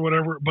pessimist or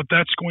whatever, but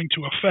that's going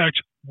to affect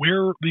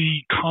where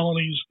the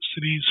colonies,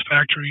 cities,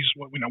 factories,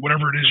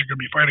 whatever it is you're going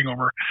to be fighting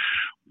over,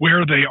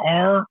 where they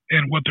are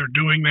and what they're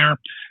doing there.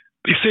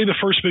 They say the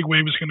first big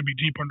wave is going to be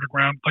deep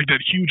underground, like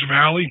that huge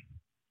valley.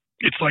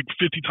 It's like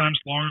 50 times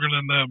longer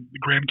than the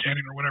Grand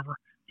Canyon or whatever.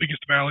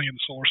 Biggest valley in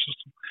the solar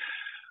system.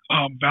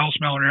 Valles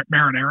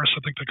Marineris,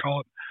 I think they call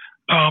it.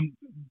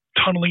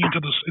 Tunneling into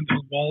the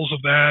walls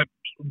of that,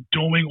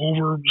 doming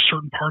over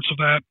certain parts of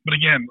that. But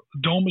again,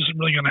 the dome isn't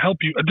really going to help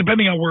you,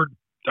 depending on where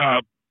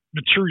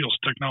materials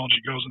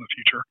technology goes in the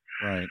future.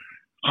 Right.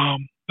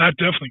 That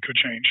definitely could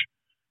change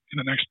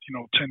in the next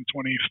 10, 20,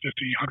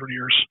 50, 100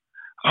 years.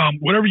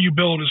 Whatever you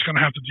build is going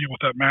to have to deal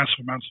with that massive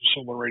amounts of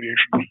solar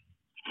radiation.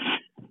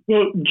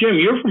 Well, Jim,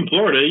 you're from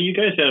Florida. You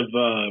guys have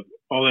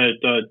all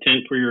that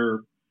tint for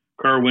your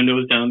car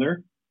windows down there?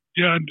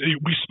 Yeah,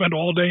 we spend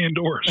all day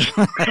indoors.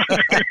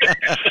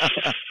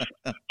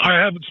 I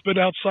haven't been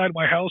outside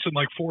my house in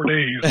like 4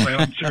 days.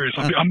 Man, I'm serious.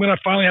 I'm going to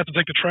finally have to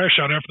take the trash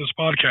out after this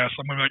podcast.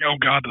 I'm going to be like, oh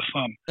God, the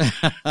sun.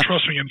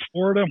 Trust me, in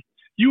Florida,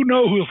 who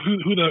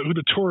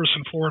the tourists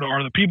in Florida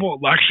are. The people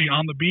actually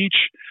on the beach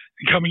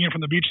and coming in from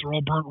the beach, they're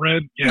all burnt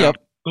red. Yeah,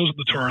 Those are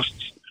the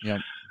tourists.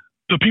 Yep.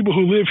 The people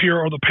who live here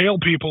are the pale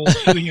people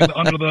sitting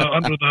under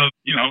the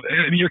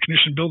an air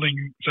conditioned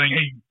building saying,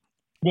 "Hey,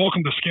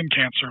 welcome to skin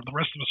cancer." The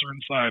rest of us are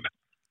inside.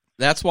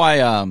 That's why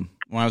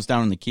when I was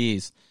down in the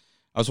Keys,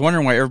 I was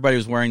wondering why everybody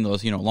was wearing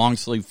those long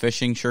sleeve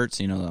fishing shirts.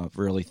 The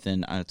really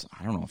thin. I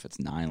don't know if it's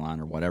nylon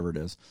or whatever it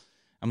is.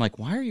 I'm like,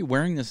 why are you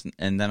wearing this?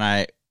 And then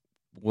I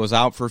was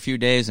out for a few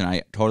days and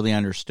I totally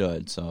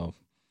understood. So,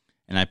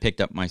 and I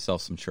picked up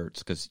myself some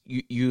shirts because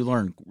you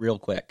learn real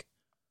quick.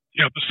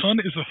 Yeah, the sun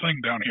is a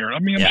thing down here. I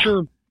mean, I'm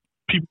sure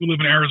people who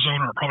live in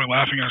Arizona are probably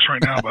laughing at us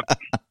right now, but.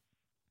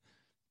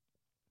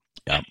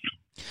 Yeah.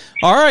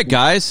 All right,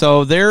 guys.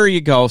 So there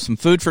you go. Some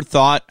food for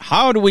thought.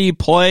 How do we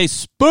play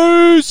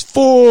Space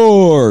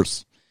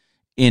Force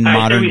in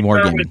modern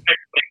wargaming?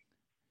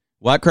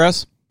 What,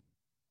 Chris?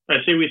 I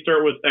say we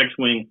start with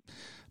X-Wing.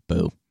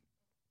 Boo.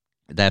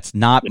 That's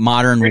not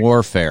modern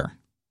warfare.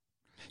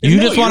 You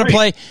just want to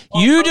play.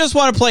 You just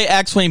want to play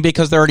X-Wing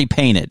because they're already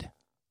painted.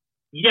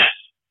 Yes.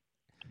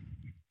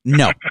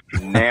 No.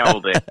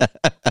 Nailed it.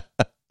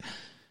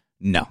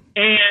 No.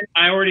 And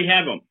I already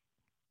have them.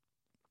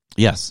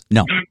 Yes.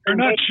 No. They're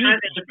not cheap. In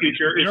the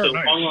future. It's a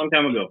long, long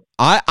time ago.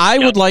 I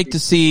would like to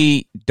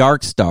see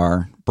Dark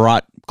Star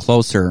brought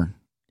closer.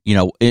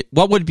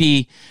 What would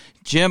be,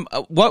 Jim,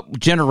 what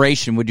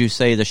generation would you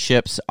say the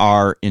ships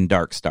are in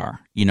Dark Star?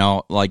 You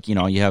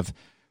have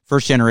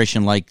first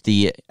generation like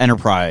the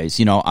Enterprise,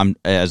 I'm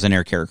as an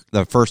air carrier,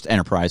 the first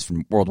Enterprise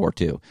from World War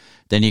II.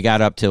 Then you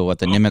got up to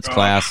the Nimitz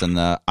class and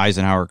the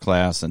Eisenhower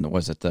class, and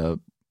what's the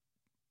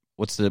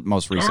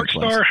most recent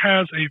class? Dark Star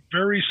has a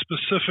very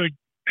specific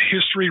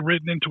history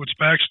written into its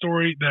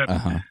backstory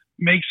that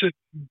makes it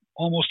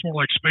almost more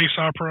like space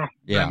opera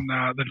than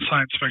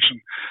science fiction.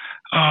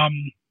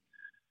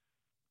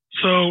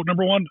 So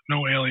number one,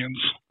 no aliens.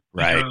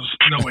 Right. Because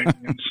no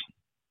aliens.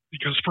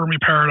 Because Fermi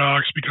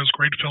paradox, because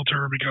Great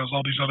Filter, because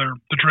all these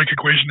the Drake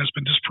equation has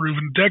been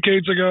disproven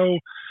decades ago.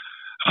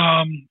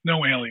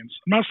 No aliens.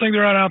 I'm not saying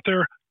they're not out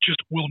there, just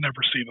we'll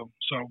never see them.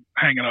 So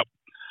hang it up.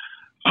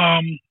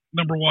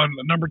 Number one.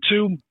 Number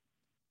two,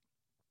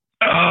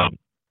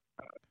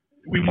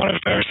 we want to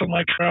fast and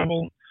light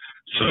travel.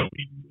 So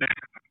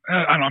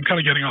I don't know. I'm kind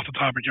of getting off the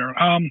topic here.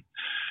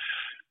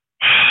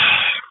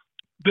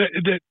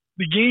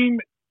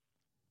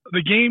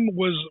 The game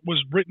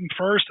was written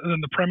first, and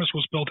then the premise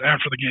was built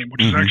after the game,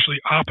 which is actually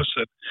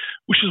opposite.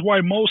 Which is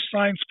why most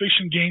science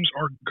fiction games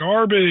are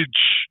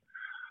garbage,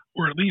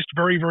 or at least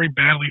very, very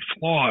badly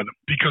flawed.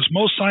 Because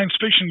most science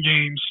fiction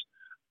games,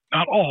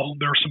 not all,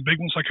 there are some big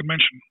ones I could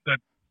mention that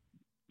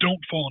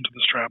don't fall into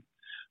this trap.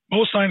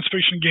 Most science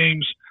fiction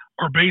games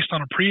are based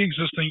on a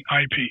pre-existing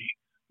IP.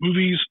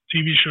 Movies,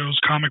 TV shows,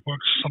 comic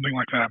books, something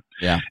like that.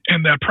 Yeah.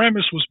 And that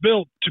premise was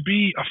built to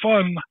be a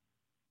fun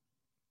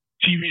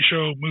TV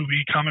show,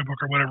 movie, comic book,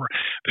 or whatever.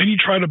 Then you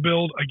try to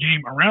build a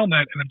game around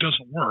that, and it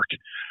doesn't work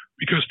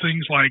because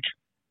things like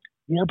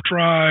warp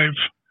drive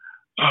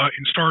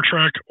in Star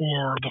Trek,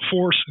 or the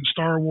Force in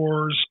Star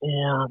Wars,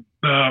 or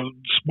the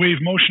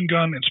wave motion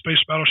gun in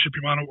Space Battleship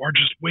Yamato are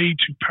just way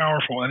too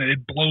powerful, and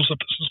it blows up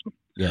the system.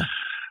 Yeah.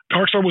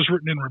 Dark Star was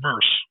written in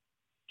reverse.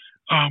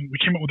 We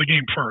came up with the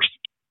game first,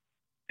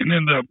 and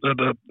then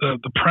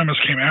the premise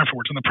came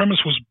afterwards. And the premise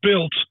was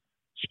built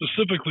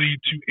specifically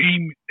to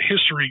aim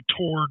history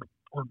toward,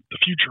 or the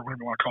future,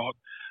 whatever you want to call it,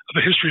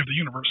 the history of the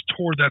universe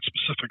toward that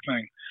specific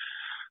thing.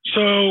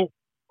 So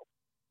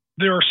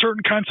there are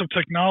certain kinds of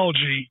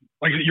technology,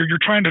 like you're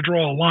trying to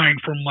draw a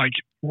line from like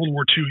World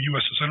War II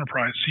USS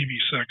Enterprise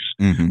CV6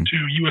 to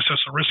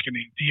USS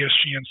Oriskany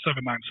DSGN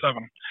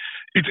 797.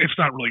 It's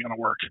not really going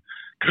to work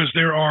because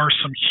there are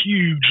some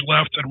huge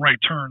left and right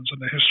turns in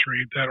the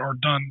history that are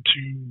done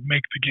to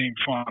make the game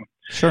fun.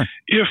 Sure.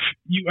 If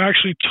you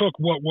actually took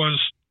what was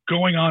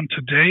going on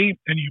today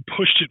and you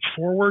pushed it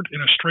forward in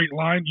a straight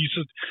line, you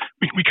said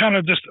we kind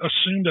of just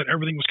assumed that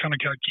everything was kind of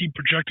keep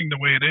projecting the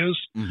way it is.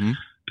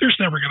 There's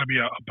never going to be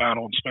a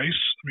battle in space.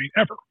 I mean,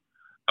 ever.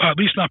 At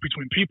least not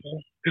between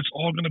people. It's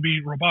all going to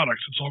be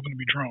robotics. It's all going to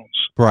be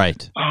drones.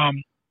 Right.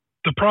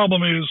 The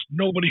problem is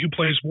nobody who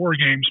plays war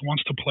games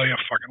wants to play a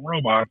fucking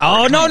robot.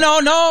 Oh,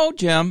 no,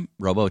 Jim.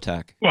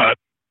 Robotech. What?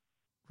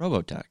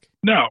 Robotech.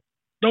 No.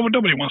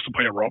 Nobody wants to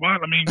play a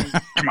robot. I mean,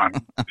 come on.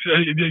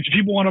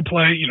 People want to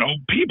play,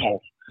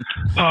 people.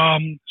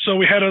 So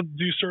we had to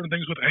do certain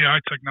things with AI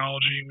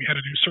technology. We had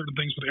to do certain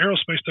things with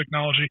aerospace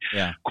technology.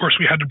 Yeah. Of course,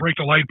 we had to break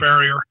the light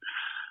barrier.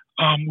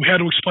 We had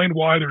to explain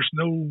why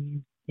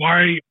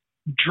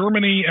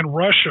Germany and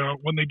Russia,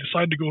 when they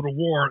decide to go to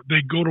war,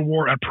 they go to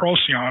war at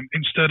Procyon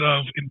instead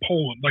of in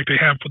Poland, like they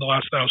have for the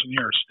last 1,000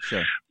 years.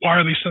 Sure.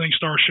 Why are they sending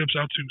starships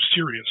out to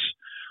Sirius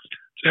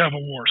to have a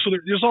war? So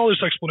there's all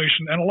this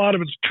explanation, and a lot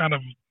of it's kind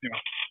of,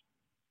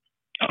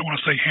 I don't want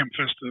to say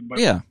ham-fisted, but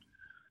yeah.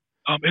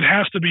 It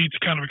has to be to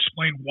kind of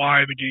explain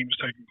why the game is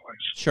taking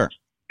place. Sure.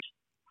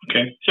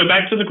 Okay, so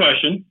back to the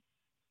question.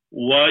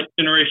 What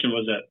generation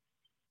was that?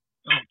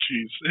 Oh,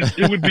 geez.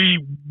 It would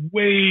be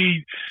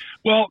way...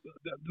 Well,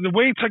 the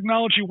way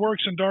technology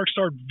works in Dark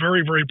Star,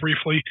 very, very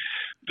briefly,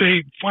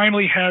 they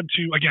finally had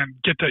to, again,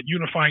 get that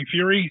unifying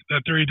theory,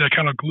 that theory that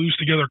kind of glues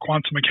together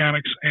quantum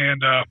mechanics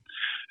and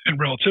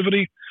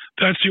relativity.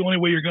 That's the only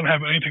way you're going to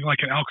have anything like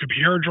an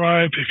Alcubierre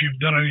drive. If you've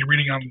done any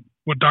reading on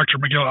what Dr.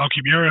 Miguel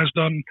Alcubierre has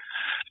done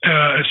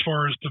as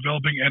far as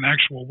developing an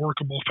actual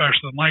workable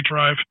faster-than-light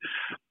drive,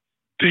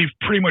 they've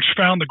pretty much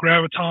found the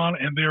graviton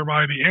and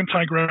thereby the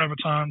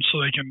anti-graviton, so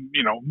they can,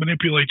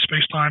 manipulate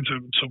space-time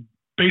to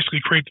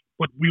basically create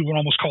what we would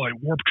almost call a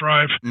warp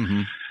drive.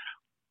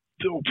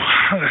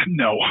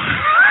 No.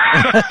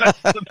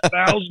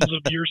 Thousands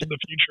of years in the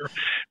future.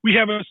 We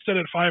haven't said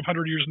it 500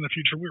 years in the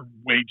future. We're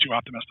way too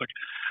optimistic.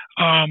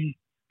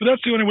 But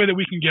that's the only way that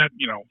we can get,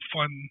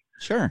 fun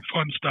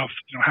stuff,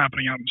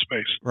 happening out in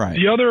space. Right.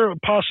 The other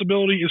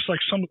possibility is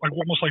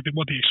almost like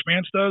what the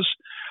Expanse does,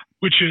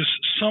 which is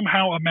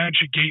somehow a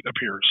magic gate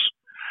appears,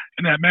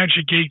 and that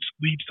magic gate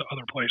leads to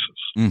other places.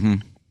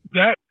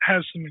 That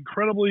has some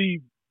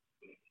incredibly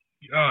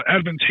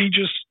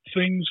advantageous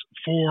things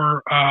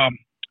for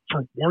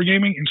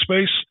wargaming in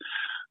space,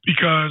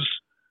 because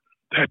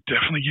that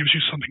definitely gives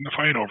you something to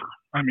fight over.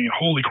 I mean,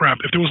 holy crap.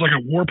 If there was like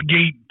a warp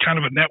gate kind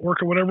of a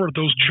network or whatever,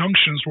 those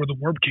junctions where the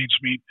warp gates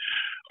meet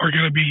are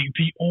going to be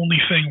the only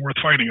thing worth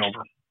fighting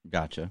over.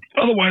 Gotcha.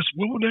 Otherwise,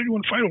 what would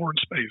anyone fight over in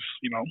space,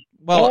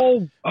 Well,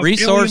 all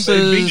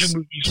resources,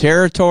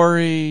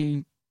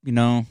 territory,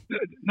 No,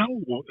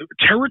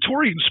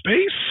 territory in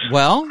space?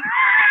 Well,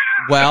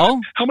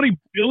 how many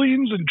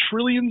billions and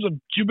trillions of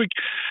cubic?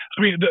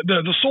 I mean,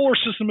 the solar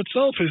system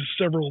itself is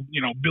several,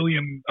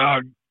 billion.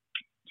 I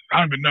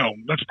don't even know.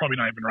 That's probably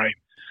not even right.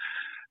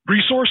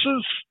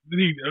 Resources.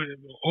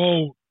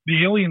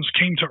 The aliens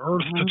came to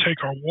Earth to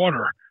take our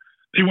water.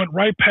 They went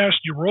right past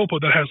Europa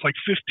that has like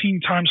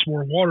 15 times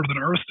more water than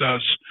Earth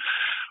does,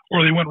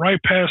 or they went right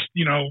past,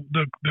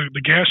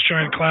 the gas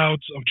giant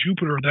clouds of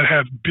Jupiter that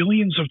have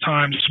billions of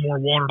times more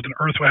water than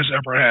Earth has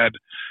ever had.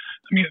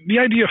 I mean, the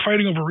idea of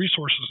fighting over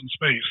resources in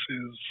space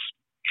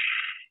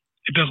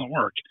it doesn't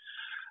work.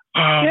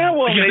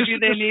 Maybe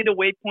they need a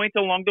waypoint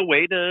along the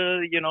way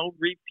to,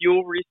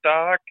 refuel,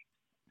 restock.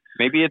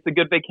 Maybe it's a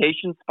good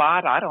vacation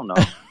spot. I don't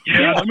know.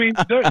 Yeah, I mean,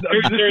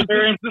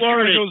 they're in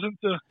Florida. Goes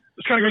into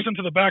this kind of goes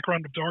into the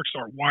background of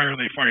Darkstar. Why are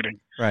they fighting?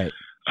 Right.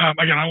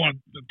 Again, I want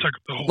to take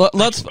the whole.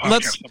 Let's.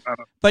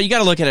 But you got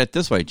to look at it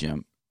this way,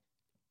 Jim.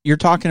 You're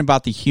talking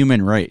about the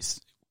human race.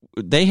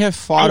 They have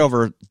fought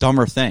over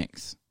dumber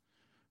things.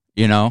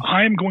 You know.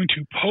 I am going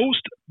to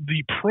post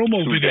the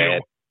promo video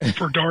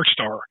for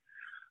Darkstar.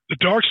 The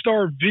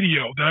Darkstar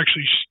video that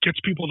actually gets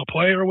people to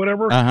play or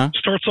whatever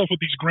starts off with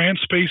these grand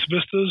space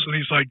vistas, and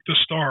he's like, the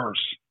stars,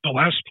 the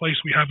last place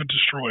we haven't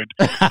destroyed.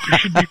 There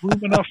should be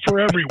room enough for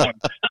everyone.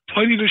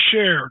 Plenty to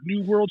share,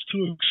 new worlds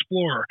to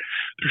explore.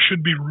 There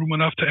should be room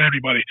enough to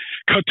everybody.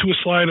 Cut to a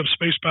slide of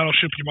Space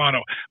Battleship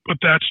Yamato, but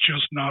that's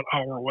just not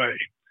our way.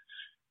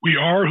 We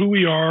are who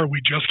we are.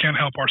 We just can't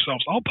help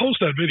ourselves. I'll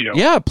post that video.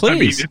 Yeah,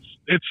 please. I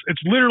mean,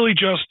 it's literally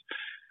just,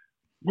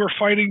 we're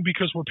fighting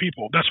because we're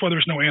people. That's why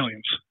there's no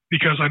aliens.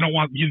 Because I don't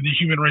want the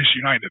human race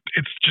united.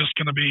 It's just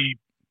going to be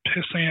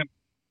pissant,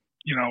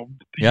 the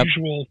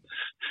usual.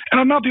 And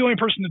I'm not the only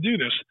person to do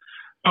this.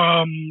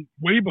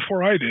 Way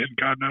before I did,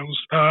 God knows,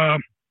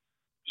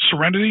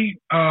 Serenity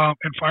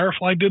and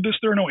Firefly did this.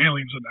 There are no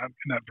aliens in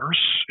that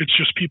verse. It's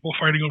just people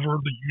fighting over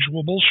the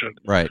usual bullshit.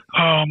 Right.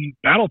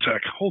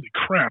 BattleTech, holy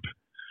crap!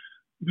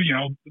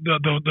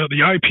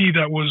 The IP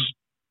that was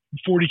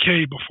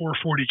 40K before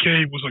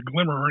 40K was a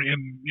glimmer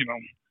in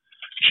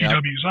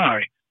GW's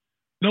eye.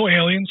 No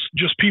aliens,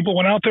 just people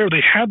went out there.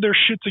 They had their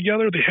shit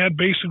together. They had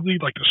basically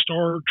like the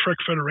Star Trek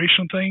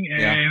Federation thing,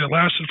 and it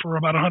lasted for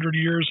about 100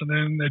 years, and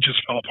then it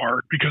just fell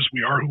apart because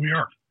we are who we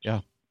are.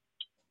 Yeah.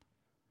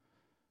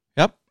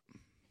 Yep.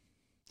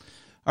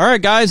 All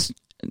right, guys.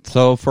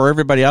 So for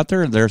everybody out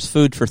there, there's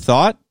food for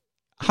thought.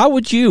 How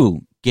would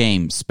you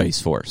game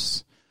Space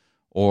Force?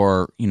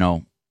 Or,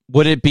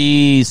 would it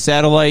be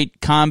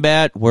satellite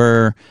combat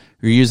where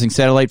you're using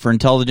satellite for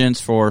intelligence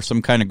for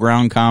some kind of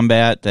ground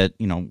combat that,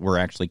 we're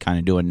actually kind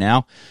of doing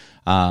now?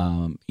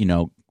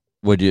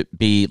 Would it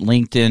be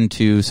linked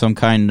into some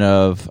kind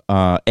of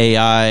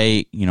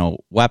AI,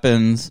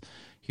 weapons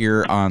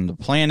here on the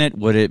planet?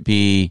 Would it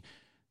be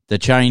the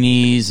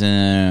Chinese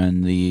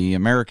and the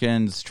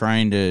Americans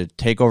trying to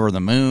take over the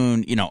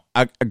moon?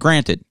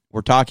 Granted,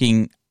 we're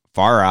talking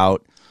far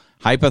out,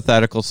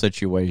 hypothetical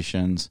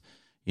situations,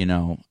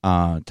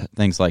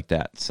 things like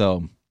that.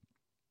 So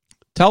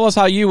tell us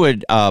how you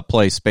would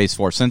play Space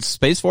Force, since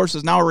Space Force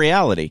is now a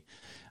reality,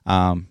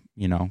 and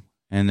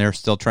they're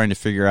still trying to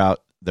figure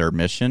out their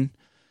mission,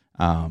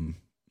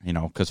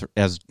 because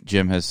as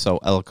Jim has so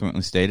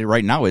eloquently stated,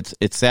 right now it's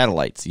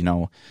satellites,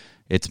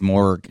 it's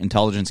more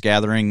intelligence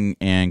gathering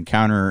and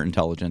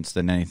counterintelligence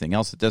than anything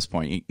else at this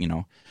point,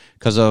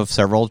 because of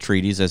several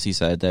treaties, as he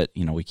said, that,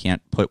 we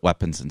can't put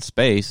weapons in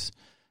space,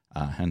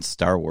 hence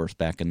Star Wars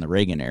back in the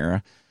Reagan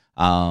era.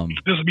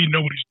 It doesn't mean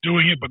nobody's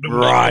doing it, but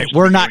right.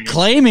 We're not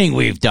claiming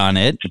we've done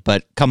it,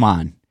 but come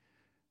on.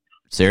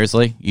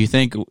 Seriously? You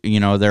think,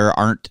 there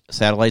aren't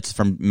satellites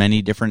from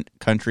many different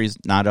countries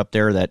not up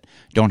there that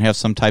don't have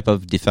some type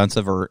of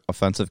defensive or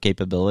offensive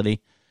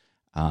capability?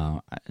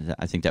 I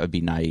think that would be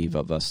naive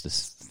of us to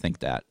think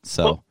that.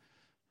 So,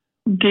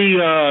 but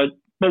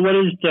what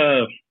are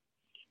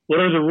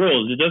the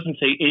rules? It doesn't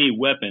say any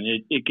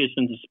weapon. It gets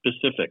into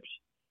specifics.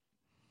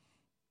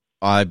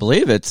 I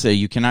believe it's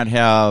you cannot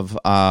have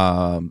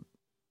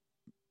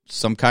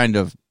some kind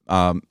of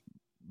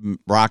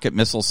rocket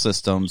missile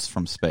systems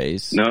from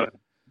space.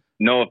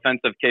 No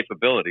offensive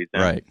capabilities.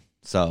 Right.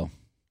 So,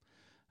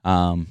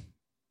 yeah.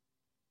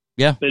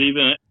 But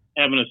even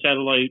having a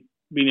satellite,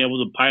 being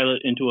able to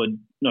pilot into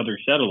another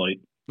satellite.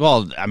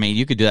 Well, I mean,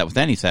 you could do that with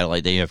any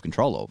satellite that you have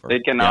control over.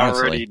 They can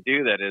already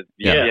do that.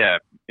 Yeah.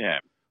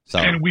 So.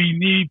 And we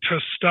need to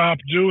stop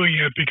doing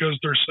it because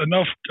there's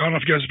enough, I don't know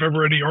if you guys have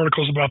ever read any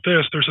articles about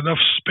this, there's enough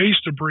space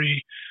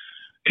debris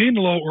in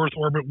low Earth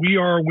orbit. We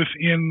are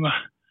within,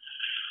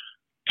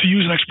 to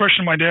use an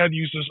expression my dad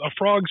uses, a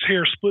frog's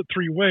hair split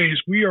three ways.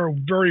 We are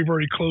very,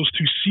 very close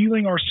to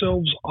sealing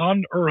ourselves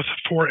on Earth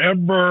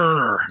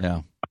forever.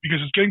 Yeah. Because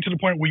it's getting to the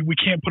point where we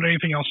can't put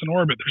anything else in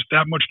orbit. There's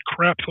that much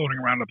crap floating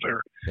around up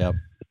there. Yep.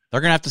 They're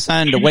going to have to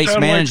send a waste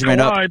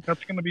management up.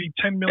 That's going to be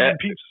 10 million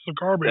pieces of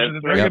garbage.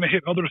 And they're going to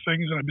hit other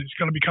things, and it's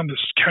going to become this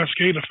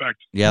cascade effect.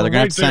 Yeah, they're going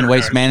to have to send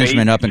waste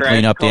management up and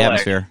clean up the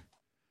atmosphere.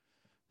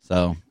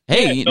 So,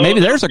 hey, maybe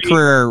there's a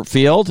career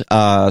field,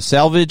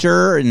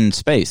 salvager in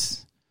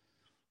space.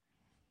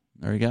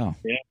 There you go.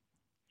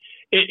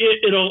 Yeah.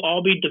 It'll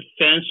all be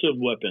defensive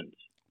weapons,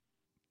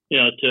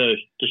 to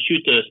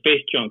shoot the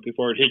space junk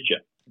before it hits you.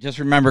 Just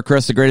remember,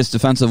 Chris, the greatest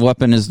defensive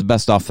weapon is the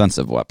best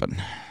offensive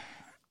weapon.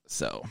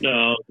 So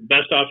no, the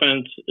best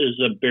offense is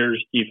the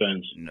Bears'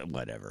 defense. No,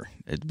 whatever.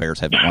 The Bears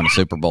haven't won a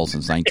Super Bowl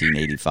since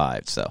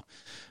 1985, so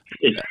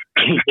they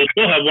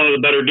still have one of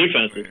the better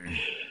defenses.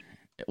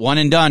 One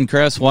and done,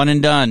 Chris. One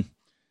and done.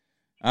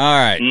 All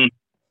right.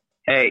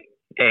 Hey,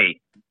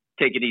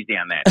 take it easy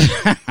on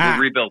that.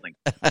 We're rebuilding.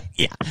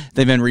 Yeah,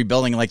 they've been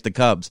rebuilding like the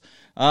Cubs.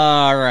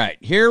 All right,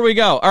 here we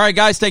go. All right,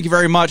 guys, thank you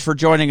very much for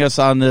joining us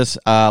on this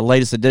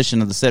latest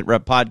edition of the Sit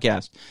Rep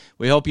Podcast.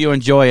 We hope you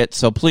enjoy it,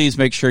 so please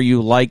make sure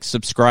you like,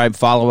 subscribe,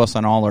 follow us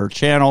on all our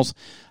channels.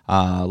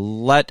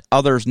 Let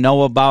others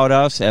know about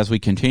us as we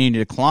continue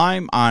to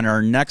climb on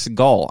our next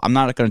goal. I'm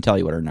not going to tell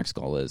you what our next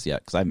goal is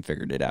yet because I haven't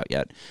figured it out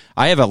yet.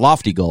 I have a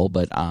lofty goal,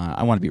 but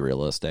I want to be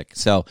realistic.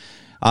 So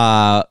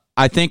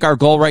I think our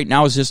goal right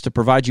now is just to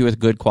provide you with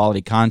good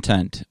quality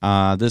content.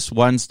 This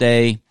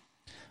Wednesday,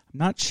 I'm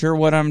not sure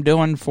what I'm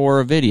doing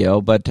for a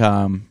video, but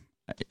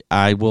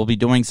I will be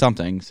doing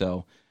something.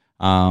 So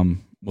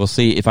we'll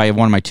see if I have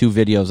one of my 2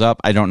 videos up.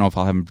 I don't know if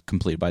I'll have them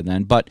completed by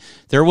then, but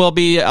there will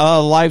be a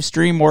live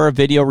stream or a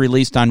video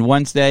released on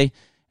Wednesday.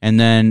 And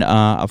then,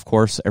 of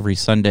course, every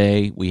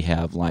Sunday we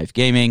have live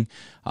gaming.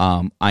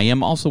 I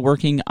am also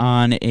working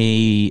on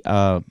a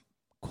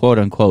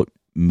quote-unquote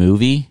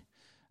movie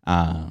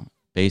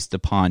based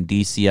upon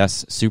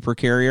DCS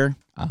Supercarrier.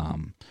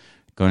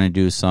 Going to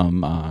do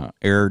some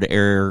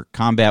air-to-air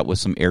combat with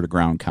some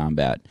air-to-ground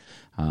combat.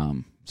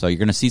 So you're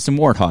going to see some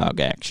Warthog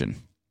action.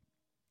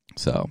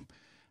 So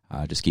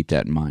just keep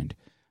that in mind.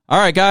 All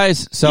right,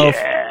 guys. So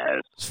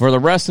for the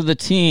rest of the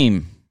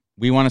team,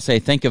 we want to say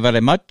thank you very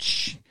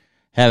much.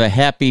 Have a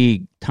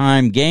happy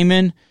time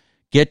gaming.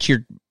 Get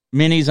your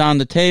minis on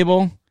the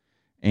table.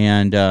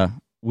 And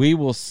we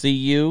will see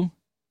you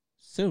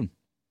soon.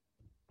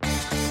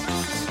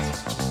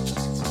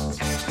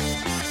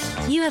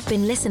 You have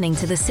been listening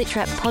to the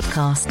SitRep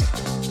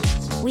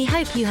podcast. We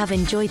hope you have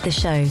enjoyed the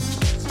show.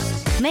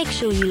 Make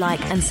sure you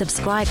like and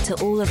subscribe to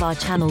all of our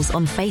channels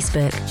on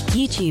Facebook,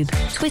 YouTube,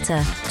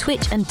 Twitter,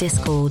 Twitch, and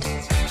Discord.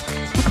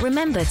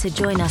 Remember to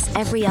join us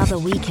every other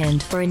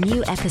weekend for a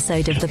new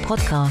episode of the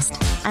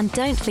podcast, and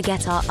don't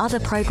forget our other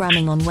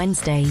programming on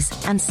Wednesdays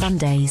and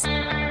Sundays.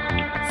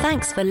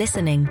 Thanks for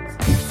listening.